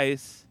those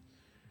guys.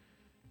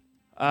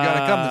 You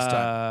gotta come this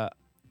time.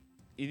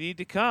 You need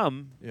to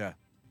come. Yeah.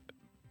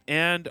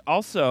 And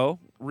also,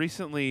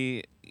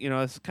 recently,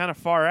 it's kind of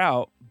far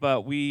out,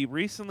 but we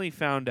recently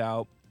found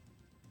out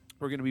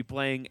we're going to be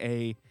playing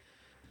a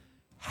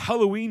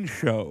Halloween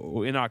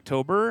show in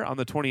October on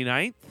the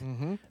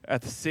 29th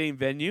at the same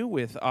venue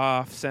with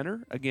Off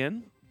Center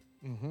again.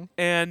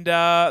 And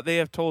they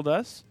have told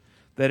us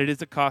that it is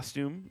a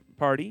costume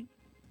party.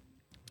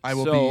 I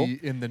will be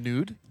in the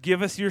nude.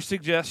 Give us your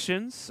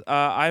suggestions.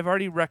 I've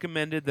already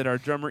recommended that our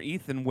drummer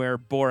Ethan wear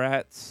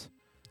Borat's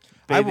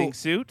bathing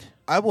suit.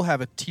 I will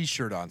have a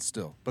T-shirt on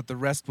still, but the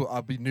rest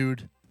I'll be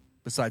nude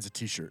besides a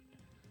T-shirt.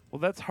 Well,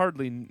 that's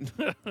hardly...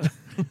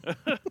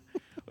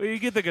 Well, you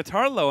get the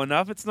guitar low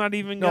enough, it's not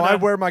even No, I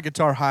wear my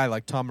guitar high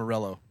like Tom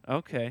Morello.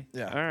 Okay.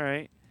 Yeah. All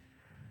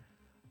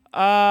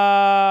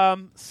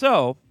right.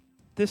 So,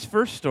 this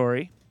first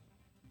story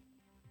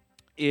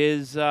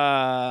is... it's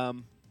out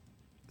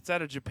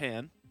of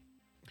Japan.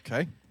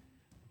 Okay.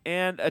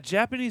 And a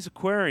Japanese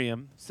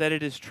aquarium said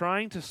it is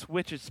trying to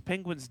switch its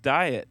penguins'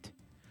 diet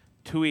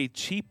to a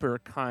cheaper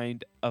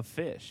kind of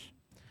fish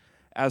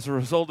as a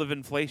result of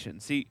inflation.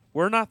 See,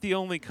 we're not the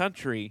only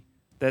country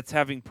that's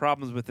having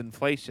problems with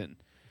inflation.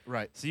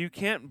 Right. So you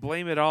can't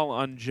blame it all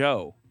on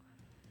Joe.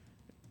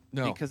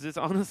 No. Because it's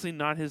honestly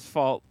not his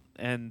fault.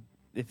 And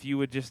if you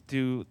would just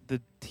do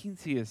the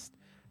teeniest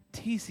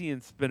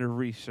bit of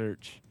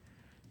research,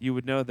 you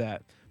would know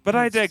that. But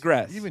I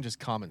digress. Even just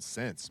common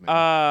sense,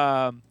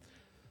 man.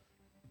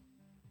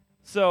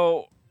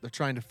 So they're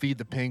trying to feed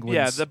the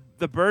penguins. Yeah,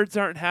 the birds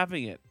aren't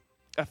having it.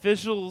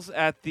 Officials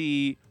at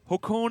the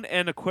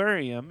Hokonen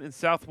Aquarium in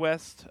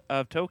southwest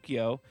of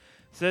Tokyo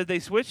said they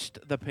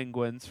switched the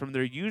penguins from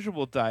their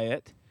usual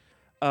diet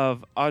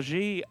of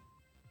algae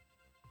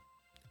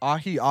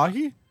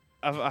Ahi?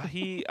 of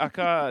ahi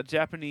aka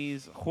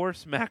Japanese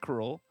horse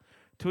mackerel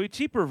to a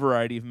cheaper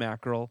variety of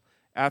mackerel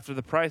after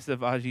the price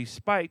of ahi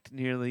spiked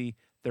nearly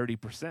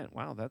 30%.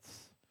 Wow,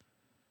 that's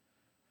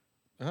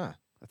a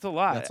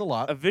lot. That's a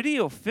lot. A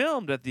video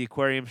filmed at the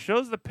aquarium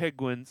shows the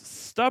penguins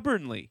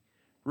stubbornly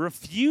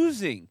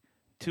refusing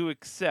to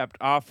accept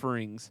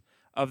offerings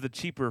of the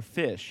cheaper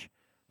fish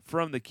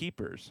from the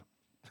keepers.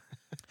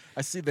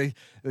 I see they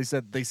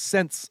said they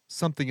sense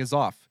something is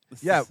off.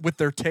 Yeah, with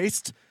their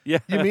taste. Yeah.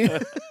 You mean?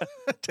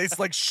 Tastes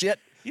like shit.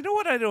 You know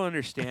what I don't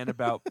understand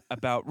about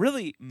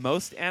really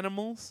most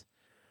animals?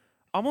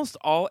 Almost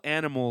all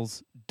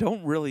animals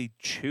don't really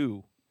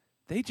chew.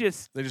 They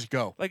just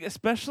go. Like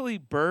especially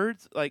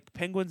birds, like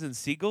penguins and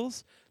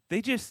seagulls,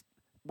 they just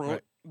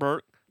Right.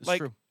 It's like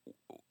true.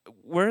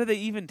 where are they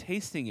even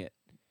tasting it?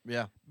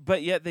 Yeah.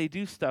 But yet they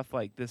do stuff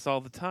like this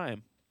all the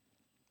time.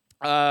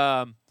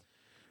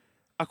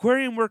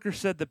 Aquarium workers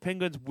said the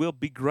penguins will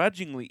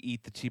begrudgingly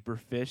eat the cheaper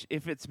fish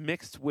if it's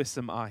mixed with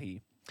some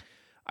ahi.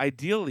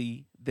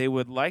 Ideally, they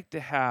would like to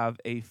have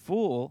a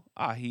full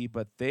ahi,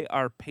 but they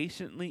are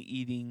patiently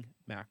eating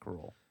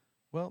mackerel.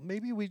 Well,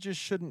 maybe we just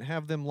shouldn't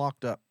have them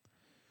locked up.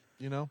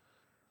 You know?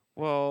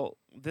 Well,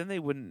 then they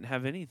wouldn't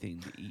have anything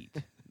to eat.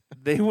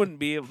 They wouldn't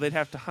be able. They'd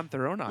have to hunt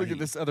their own ahi. Look at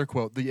this other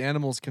quote. The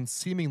animals can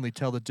seemingly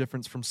tell the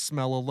difference from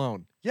smell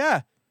alone.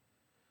 Yeah.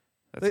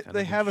 That's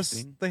They have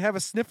a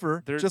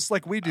sniffer just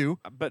like we do.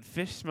 But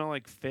fish smell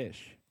like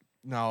fish.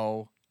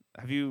 No.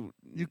 Have you?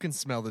 You can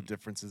smell the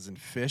differences in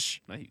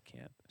fish. No, you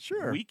can't.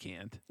 Sure. We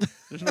can't.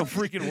 There's no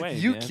freaking way.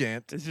 You man.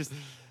 can't. It's just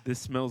this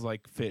smells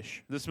like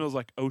fish. This smells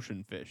like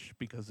ocean fish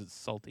because it's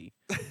salty.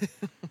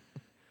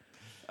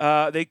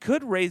 They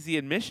could raise the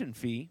admission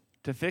fee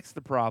to fix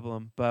the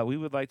problem, but we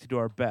would like to do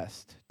our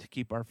best to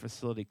keep our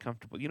facility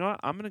comfortable. You know what?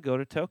 I'm going to go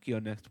to Tokyo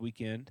next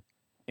weekend,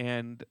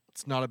 and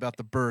it's not about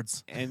the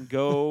birds. And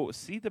go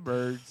see the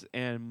birds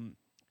and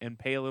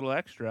pay a little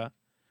extra.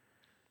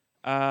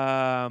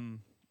 They're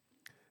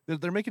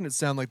making it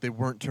sound like they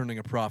weren't turning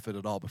a profit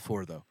at all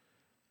before, though.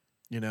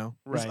 You know,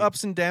 there's Right.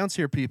 ups and downs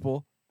here,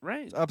 people.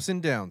 Right. There's ups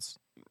and downs.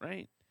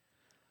 Right.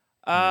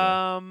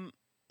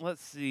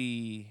 Let's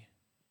see.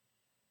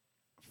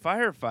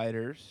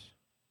 Firefighters.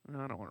 No,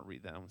 I don't want to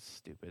read that. That one's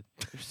stupid.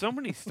 There's so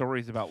many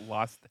stories about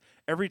lost.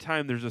 Every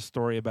time there's a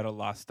story about a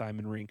lost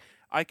diamond ring,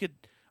 I could,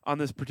 on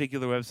this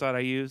particular website I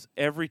use,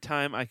 every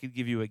time I could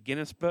give you a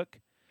Guinness Book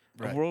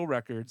of Right. World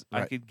Records.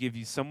 I Right. could give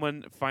you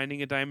someone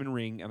finding a diamond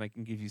ring, and I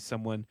can give you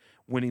someone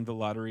winning the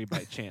lottery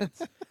by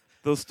chance.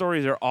 Those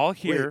stories are all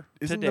here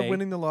Wait, isn't today. the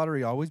winning the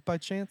lottery always by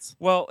chance?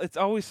 Well, it's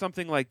always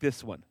something like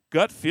this one.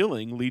 Gut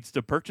feeling leads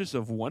to purchase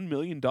of $1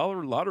 million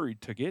lottery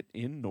ticket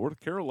in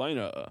North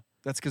Carolina.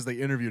 That's because they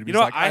interviewed him. You He's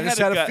know, like, I just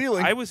had a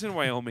feeling. I was in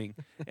Wyoming,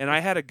 and I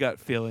had a gut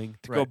feeling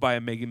to go Right. buy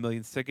a Mega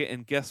Millions ticket,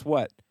 and guess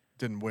what?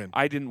 Didn't win.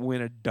 I didn't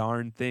win a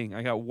darn thing.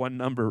 I got one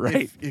number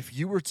right. If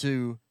you were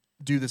to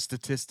do the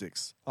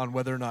statistics on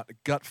whether or not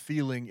gut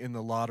feeling in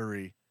the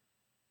lottery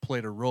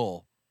played a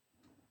role,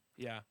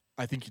 Yeah.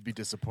 I think you'd be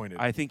disappointed.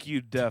 I think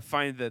you'd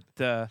find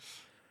that,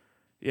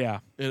 yeah.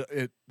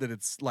 that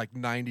it's like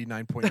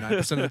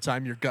 99.9% of the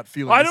time your gut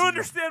feeling. I is don't in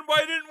understand why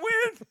I didn't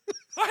win.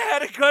 I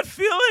had a gut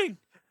feeling.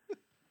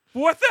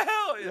 What the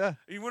hell? Yeah.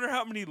 You wonder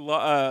how many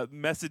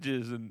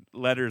messages and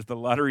letters the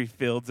lottery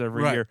fields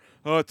every Right. year.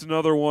 Oh, it's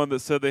another one that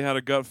said they had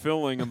a gut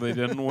feeling and they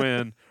didn't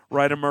win.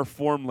 Write them our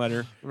form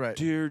letter. Right.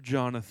 Dear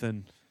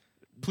Jonathan,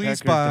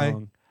 Please Pecker buy.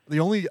 Dong. The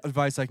only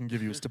advice I can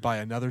give you is to buy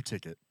another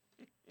ticket.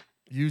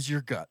 Use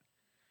your gut.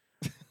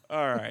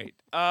 All right.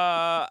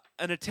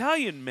 An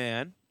Italian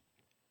man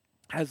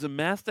has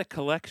amassed a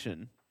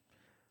collection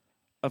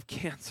of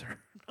cancer.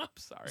 I'm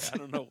sorry. I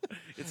don't know.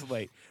 It's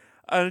late.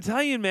 An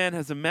Italian man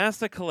has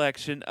amassed a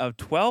collection of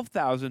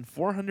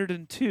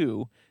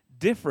 12,402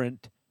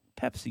 different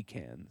Pepsi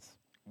cans.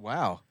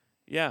 Wow.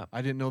 Yeah.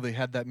 I didn't know they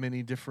had that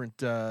many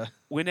different.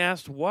 When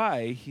asked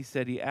why, he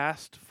said he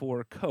asked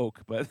for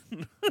Coke, but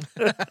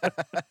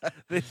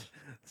they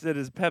said,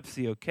 is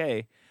Pepsi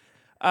okay?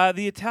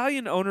 The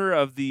Italian owner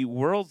of the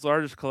world's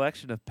largest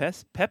collection of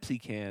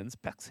Pepsi cans,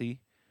 Pepsi,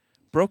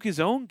 broke his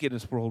own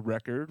Guinness World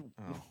Record.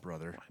 Oh,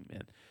 brother. Oh,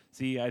 man.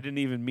 See, I didn't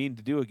even mean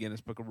to do a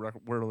Guinness Book of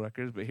World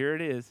Records, but here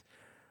it is.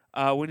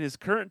 When his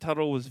current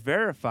total was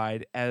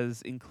verified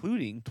as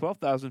including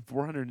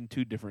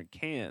 12,402 different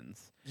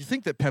cans. Do you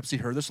think that Pepsi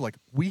heard this? Like,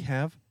 we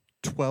have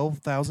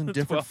 12,000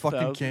 different fucking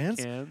 12,000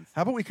 cans?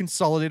 How about we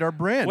consolidate our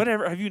brand?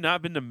 Whatever. Have you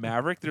not been to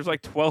Maverick? There's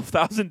like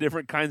 12,000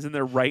 different kinds in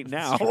there right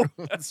now.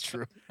 That's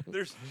true.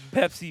 There's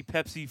Pepsi,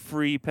 Pepsi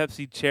Free,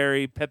 Pepsi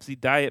Cherry, Pepsi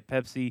Diet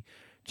Pepsi,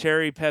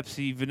 Cherry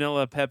Pepsi,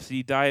 Vanilla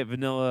Pepsi, Diet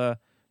Vanilla,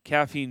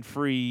 Caffeine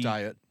Free.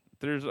 Diet.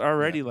 There's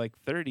already like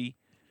 30.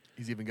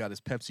 He's even got his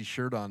Pepsi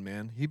shirt on,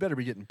 man. He better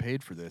be getting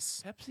paid for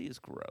this. Pepsi is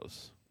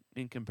gross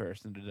in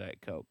comparison to Diet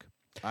Coke.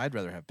 I'd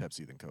rather have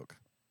Pepsi than Coke.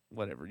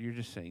 Whatever. You're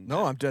just saying.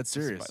 No, that. I'm dead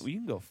serious. Well, you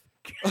can go.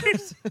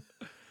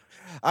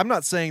 I'm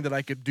not saying that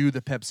I could do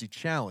the Pepsi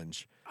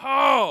challenge.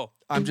 Oh!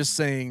 I'm just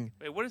saying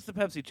Wait, what is the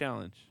Pepsi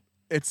challenge?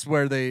 it's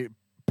where they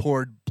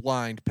poured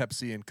blind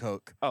Pepsi and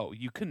Coke. Oh,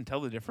 you couldn't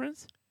tell the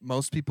difference?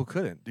 Most people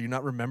couldn't. Do you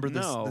not remember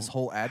this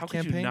whole ad How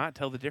campaign? could you not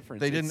tell the difference?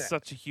 They It's didn't.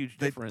 such a huge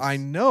difference. I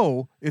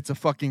know it's a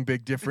fucking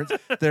big difference.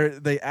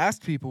 They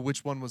asked people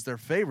which one was their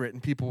favorite,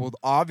 and people would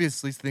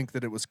obviously think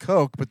that it was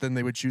Coke, but then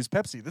they would choose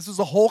Pepsi. This was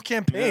a whole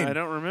campaign. Yeah, I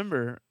don't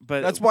remember,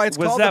 but That's why it's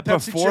was called that the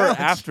Pepsi before or Challenge.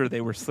 after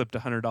they were slipped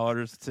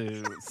 $100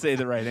 to say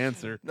the right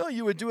answer? No,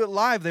 you would do it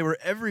live. They were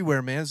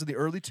everywhere, man. So in the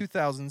early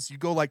 2000s, you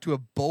go like to a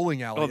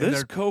bowling alley. Oh, and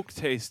this Coke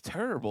tastes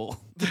terrible.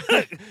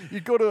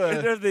 you'd go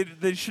to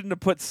they shouldn't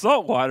have put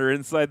salt water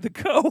inside the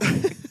Coke.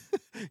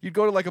 you'd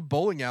go to like a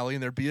bowling alley,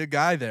 and there'd be a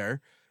guy there,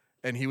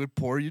 and he would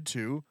pour you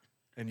two,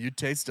 and you'd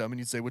taste them, and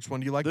you'd say, which one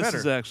do you like This better?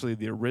 is actually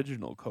the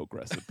original Coke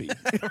recipe.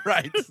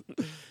 Right.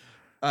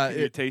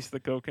 You taste the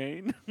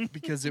cocaine?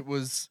 Because it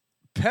was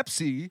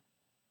Pepsi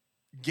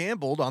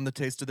gambled on the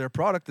taste of their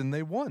product, and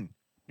they won.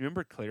 You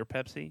remember Clear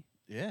Pepsi?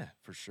 Yeah,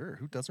 for sure.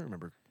 Who doesn't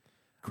remember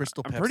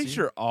Crystal I'm Pepsi? pretty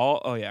sure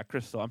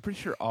Crystal. I'm pretty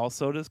sure all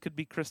sodas could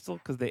be crystal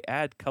because they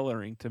add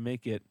coloring to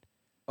make it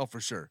Oh,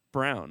 for sure.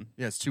 brown,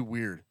 Yeah, it's too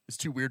weird. It's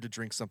too weird to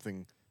drink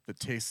something that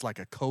tastes like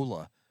a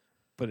cola.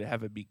 but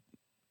have it be.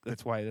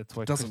 That's why. That's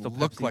why It doesn't Crystal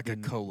look Pepsi like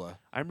didn't- a cola.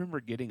 I remember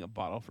getting a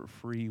bottle for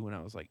free when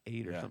I was like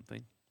 8 or Yeah.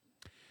 something.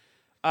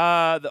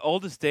 The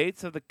oldest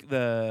dates of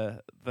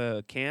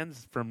the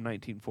cans from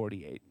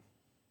 1948.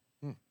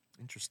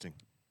 Interesting.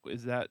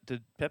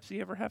 Did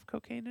Pepsi ever have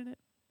cocaine in it?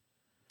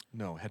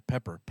 No, it had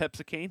pepper.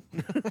 Pepsicane?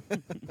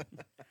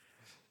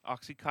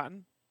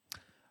 Oxycontin?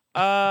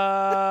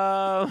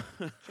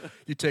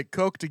 You take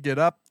Coke to get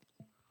up,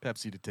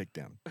 Pepsi to take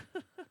down.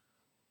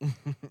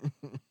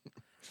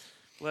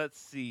 Let's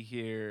see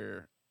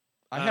here.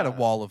 I had a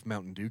wall of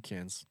Mountain Dew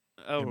cans.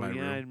 Oh, in my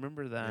yeah, room. I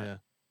remember that. Yeah.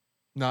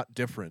 Not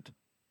different.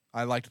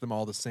 I liked them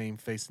all the same,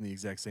 facing the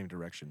exact same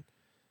direction.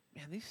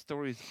 Man, these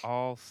stories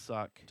all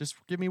suck. Just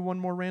give me one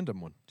more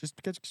random one. Just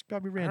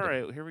gotta be random. All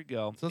right, here we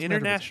go. So those never-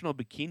 International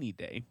Bikini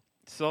Day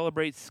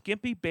celebrates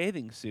skimpy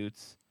bathing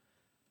suits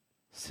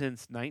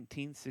since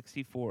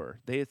 1964.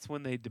 It's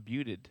when they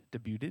debuted.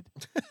 Debuted?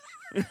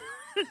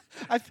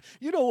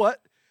 You know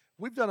what?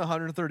 We've done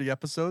 130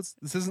 episodes.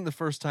 This isn't the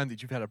first time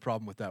that you've had a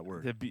problem with that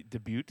word.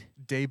 Debut?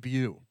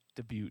 Debut.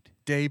 Debut.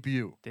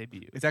 Debut.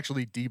 Debut. It's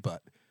actually debut.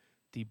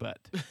 Debut.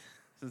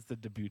 Since the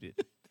debuted.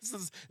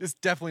 This is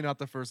definitely not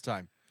the first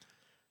time.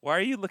 Why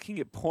are you looking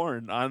at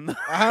porn on the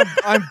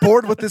I'm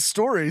bored with this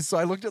story, so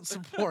I looked at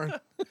some porn.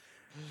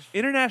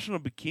 International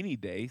Bikini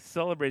Day,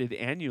 celebrated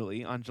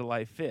annually on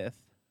July 5th,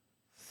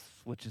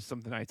 which is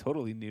something I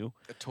totally knew.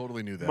 I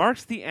totally knew that.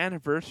 Marks the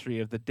anniversary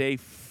of the day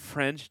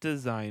French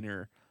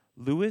designer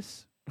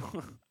Louis.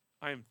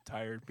 I'm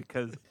tired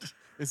because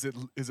Is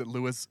it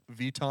Louis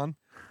Vuitton?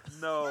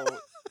 no,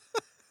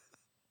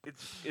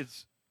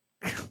 it's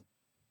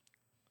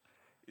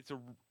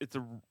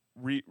a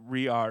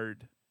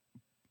Reard,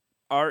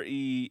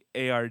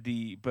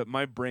 REARD, but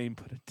my brain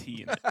put a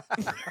T in it.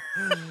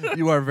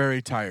 You are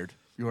very tired.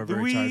 You are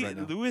very tired right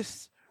now.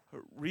 Louis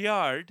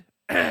Reard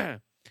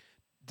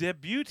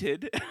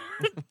debuted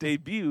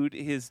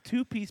his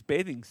two-piece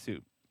bathing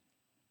suit.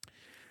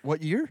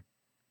 What year?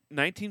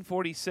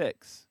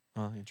 1946.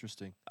 Oh,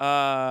 interesting.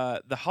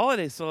 The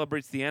holiday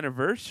celebrates the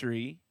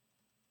anniversary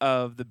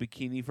of the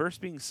bikini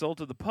first being sold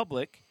to the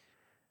public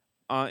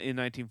in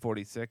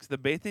 1946. The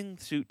bathing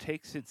suit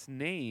takes its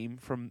name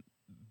from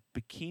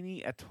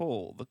Bikini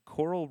Atoll, the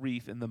coral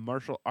reef in the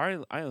Marshall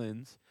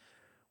Islands,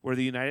 where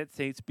the United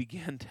States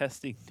began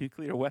testing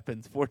nuclear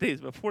weapons 4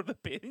 days before the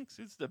bathing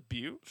suit's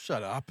debut.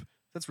 Shut up.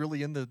 That's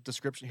really in the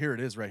description. Here it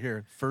is right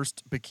here.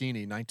 First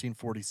bikini,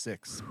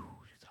 1946.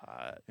 She's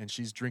hot. And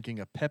she's drinking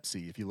a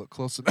Pepsi, if you look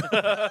close enough.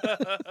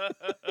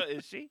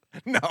 Is she?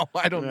 No,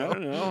 I don't know. I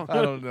don't know.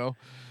 I don't know.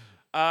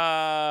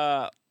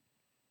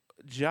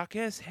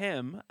 Jacques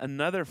Hem,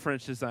 another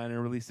French designer,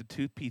 released a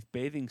two-piece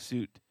bathing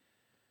suit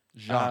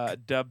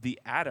dubbed the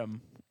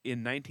Atom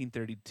in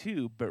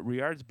 1932, but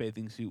Riard's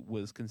bathing suit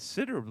was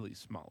considerably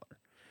smaller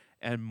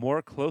and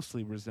more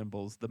closely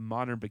resembles the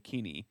modern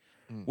bikini,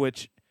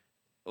 which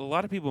a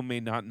lot of people may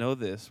not know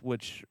this,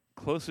 which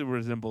closely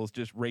resembles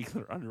just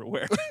regular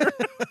underwear.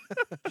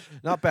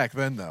 Not back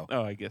then, though.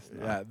 Oh, I guess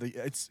not.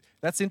 Yeah,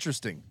 that's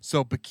interesting.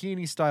 So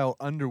bikini style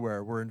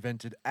underwear were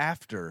invented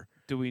after.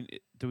 Do we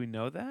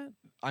know that?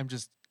 I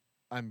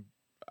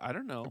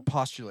don't know.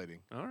 Postulating.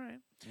 All right.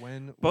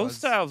 When both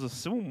styles of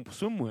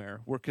swimwear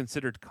were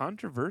considered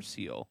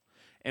controversial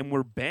and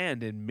were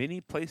banned in many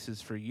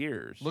places for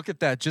years. Look at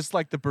that, just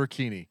like the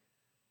burkini.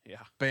 Yeah.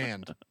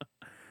 Banned.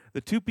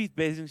 The two-piece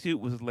bathing suit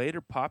was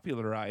later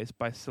popularized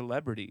by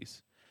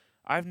celebrities.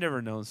 I've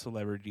never known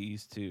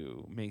celebrities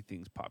to make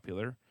things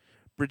popular.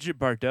 Brigitte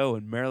Bardot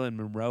and Marilyn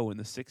Monroe in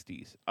the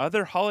 60s.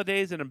 Other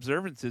holidays and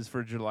observances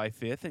for July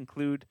 5th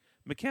include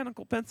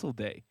Mechanical Pencil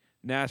Day,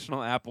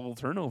 National Apple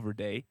Turnover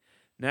Day,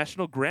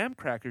 National Graham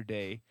Cracker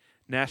Day,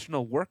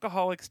 National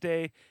Workaholics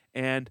Day,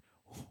 and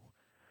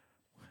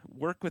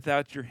Work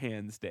Without Your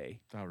Hands Day.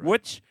 All right.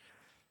 Which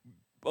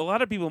a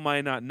lot of people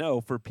might not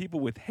know. For people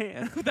with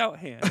without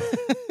hands,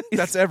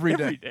 that's every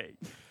day.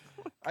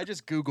 I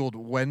just Googled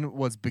when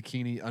was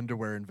bikini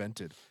underwear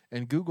invented,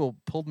 and Google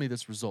pulled me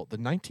this result. The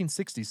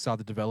 1960s saw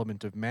the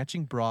development of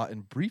matching bra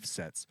and brief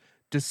sets,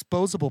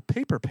 disposable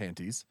paper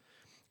panties,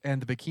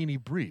 and the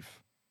bikini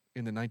brief.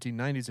 In the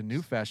 1990s, a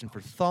new fashion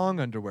for thong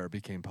underwear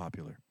became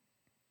popular.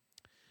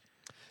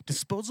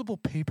 Disposable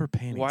paper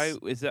panties. Why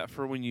is that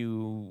for when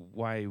you?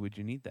 Why would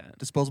you need that?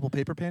 Disposable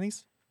paper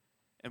panties?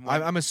 And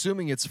why, I'm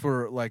assuming it's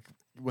for like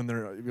when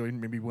they're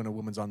maybe when a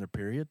woman's on their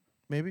period,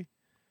 maybe,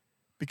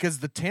 because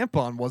the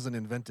tampon wasn't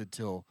invented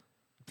till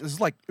it was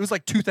like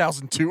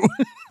 2002.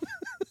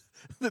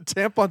 The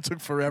tampon took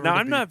forever. Now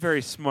I'm not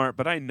very smart,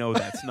 but I know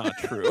that's not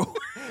true.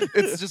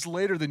 It's just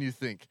later than you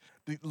think.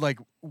 Like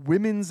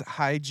women's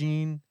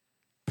hygiene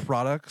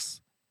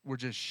products were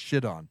just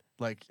shit on.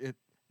 Like it.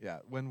 Yeah,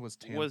 when was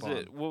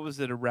tampon? What was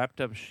it? A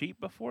wrapped up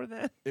sheet before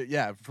that?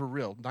 Yeah, for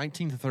real.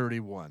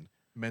 1931.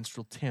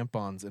 Menstrual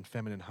tampons and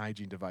feminine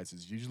hygiene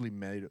devices, usually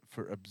made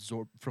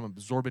from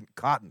absorbent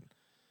cotton,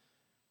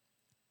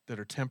 that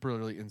are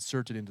temporarily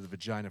inserted into the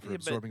vagina for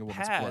absorbing a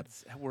woman's blood.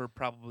 Pads were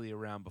probably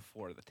around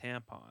before the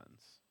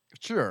tampons.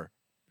 Sure.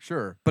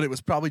 But it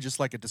was probably just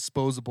like a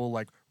disposable,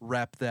 like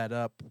wrap that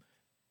up,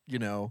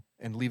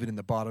 and leave it in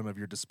the bottom of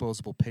your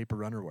disposable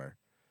paper underwear.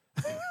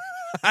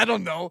 I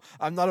don't know.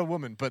 I'm not a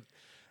woman, but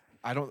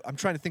I'm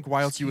trying to think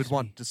why else you would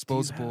want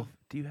disposable.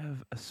 Do you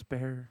have a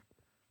spare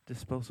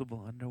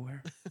disposable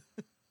underwear?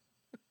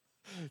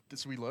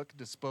 Does we look?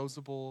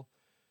 Disposable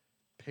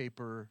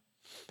paper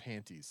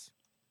panties.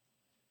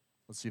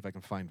 Let's see if I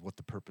can find what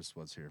the purpose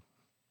was here.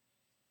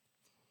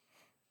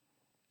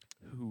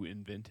 Who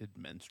invented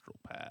menstrual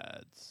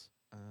pads?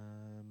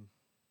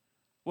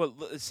 Well,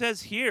 it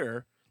says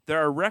here there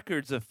are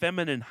records of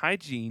feminine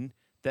hygiene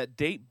that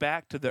date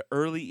back to the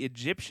early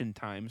Egyptian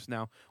times.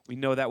 Now, we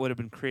know that would have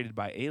been created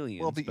by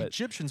aliens. Well, the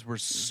Egyptians were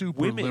super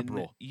women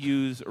liberal.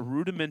 Use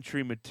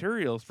rudimentary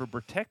materials for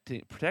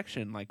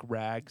protection, like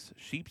rags,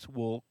 sheep's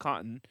wool,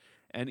 cotton,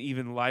 and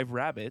even live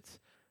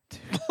rabbits.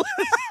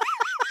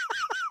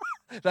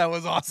 That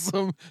was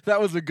awesome.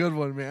 That was a good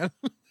one, man.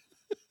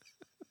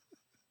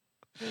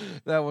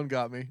 That one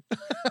got me.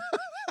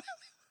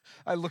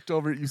 I looked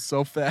over at you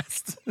so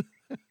fast.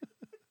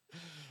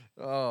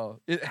 Oh,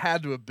 it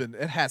had to have been.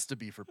 It has to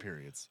be for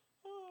periods.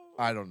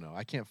 I don't know.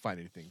 I can't find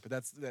anything, but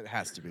that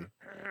has to be.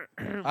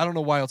 I don't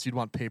know why else you'd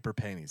want paper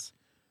panties.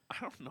 I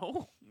don't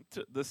know.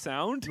 The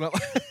sound? You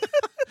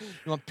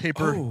want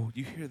paper? Oh,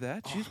 you hear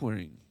that? She's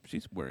wearing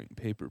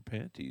paper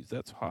panties.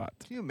 That's hot.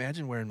 Can you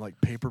imagine wearing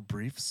like paper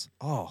briefs?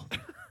 Oh,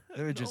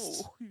 it would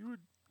just. No, you would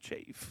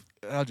chafe.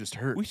 That'll just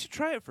hurt. We should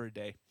try it for a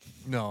day.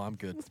 No, I'm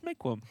good. Let's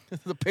make one.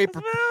 The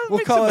paper. We'll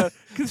call it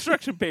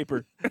construction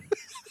paper.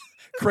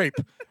 Crepe.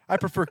 I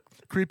prefer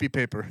creepy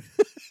paper.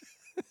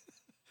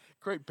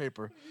 Crepe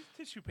paper.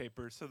 Tissue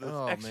paper, so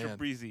that's extra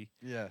breezy.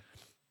 Yeah.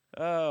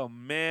 Oh,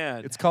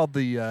 man. It's called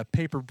the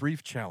Paper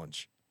Brief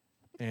Challenge.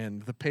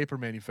 And the paper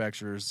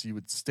manufacturers, you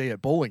would stay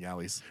at bowling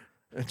alleys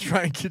and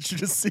try and get you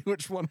to see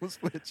which one was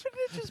which. Did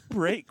it just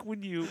break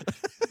when you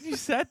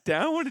sat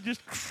down? When it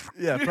just...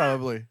 Yeah,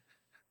 probably.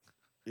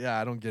 Yeah,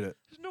 I don't get it.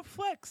 There's no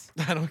flex.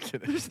 I don't get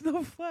it. There's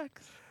no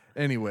flex.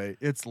 Anyway,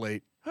 it's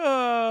late.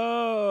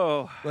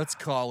 Oh. Let's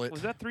call it.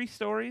 Was that 3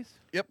 stories?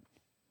 Yep.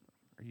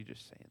 Or are you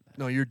just saying that?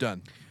 No, you're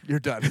done. You're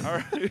done. All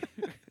right.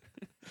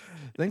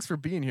 Thanks for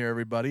being here,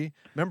 everybody.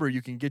 Remember,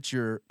 you can get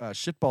your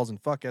Shitballs and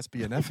Fuck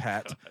SBNF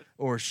hat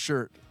or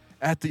shirt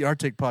at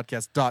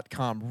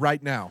thearcticpodcast.com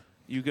right now.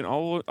 You can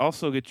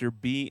also get your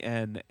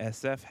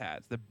BNSF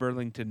hats, the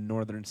Burlington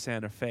Northern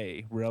Santa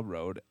Fe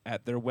Railroad,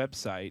 at their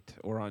website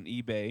or on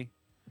eBay.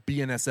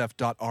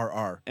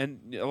 BNSF.RR.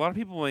 And a lot of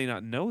people may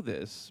not know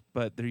this,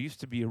 but there used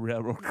to be a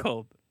railroad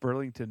called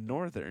Burlington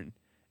Northern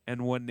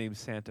and one named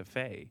Santa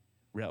Fe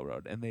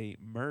Railroad, and they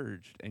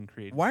merged and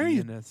created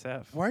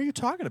BNSF. Why are you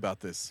talking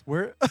about this?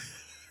 Where?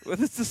 Well,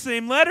 it's the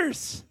same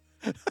letters.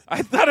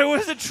 I thought it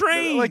was a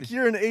train. Like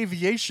you're an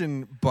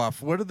aviation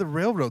buff. Where do the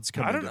railroads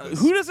come I don't into know.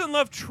 this? Who doesn't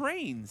love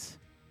trains?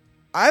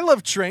 I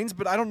love trains,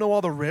 but I don't know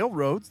all the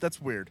railroads.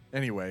 That's weird.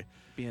 Anyway.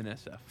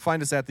 BNSF.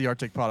 Find us at The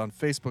Arctic Pod on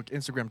Facebook,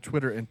 Instagram,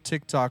 Twitter, and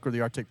TikTok, or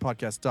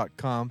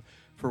thearcticpodcast.com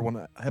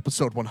for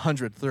episode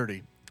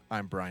 130.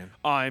 I'm Brian.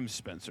 I'm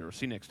Spencer.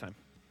 See you next time.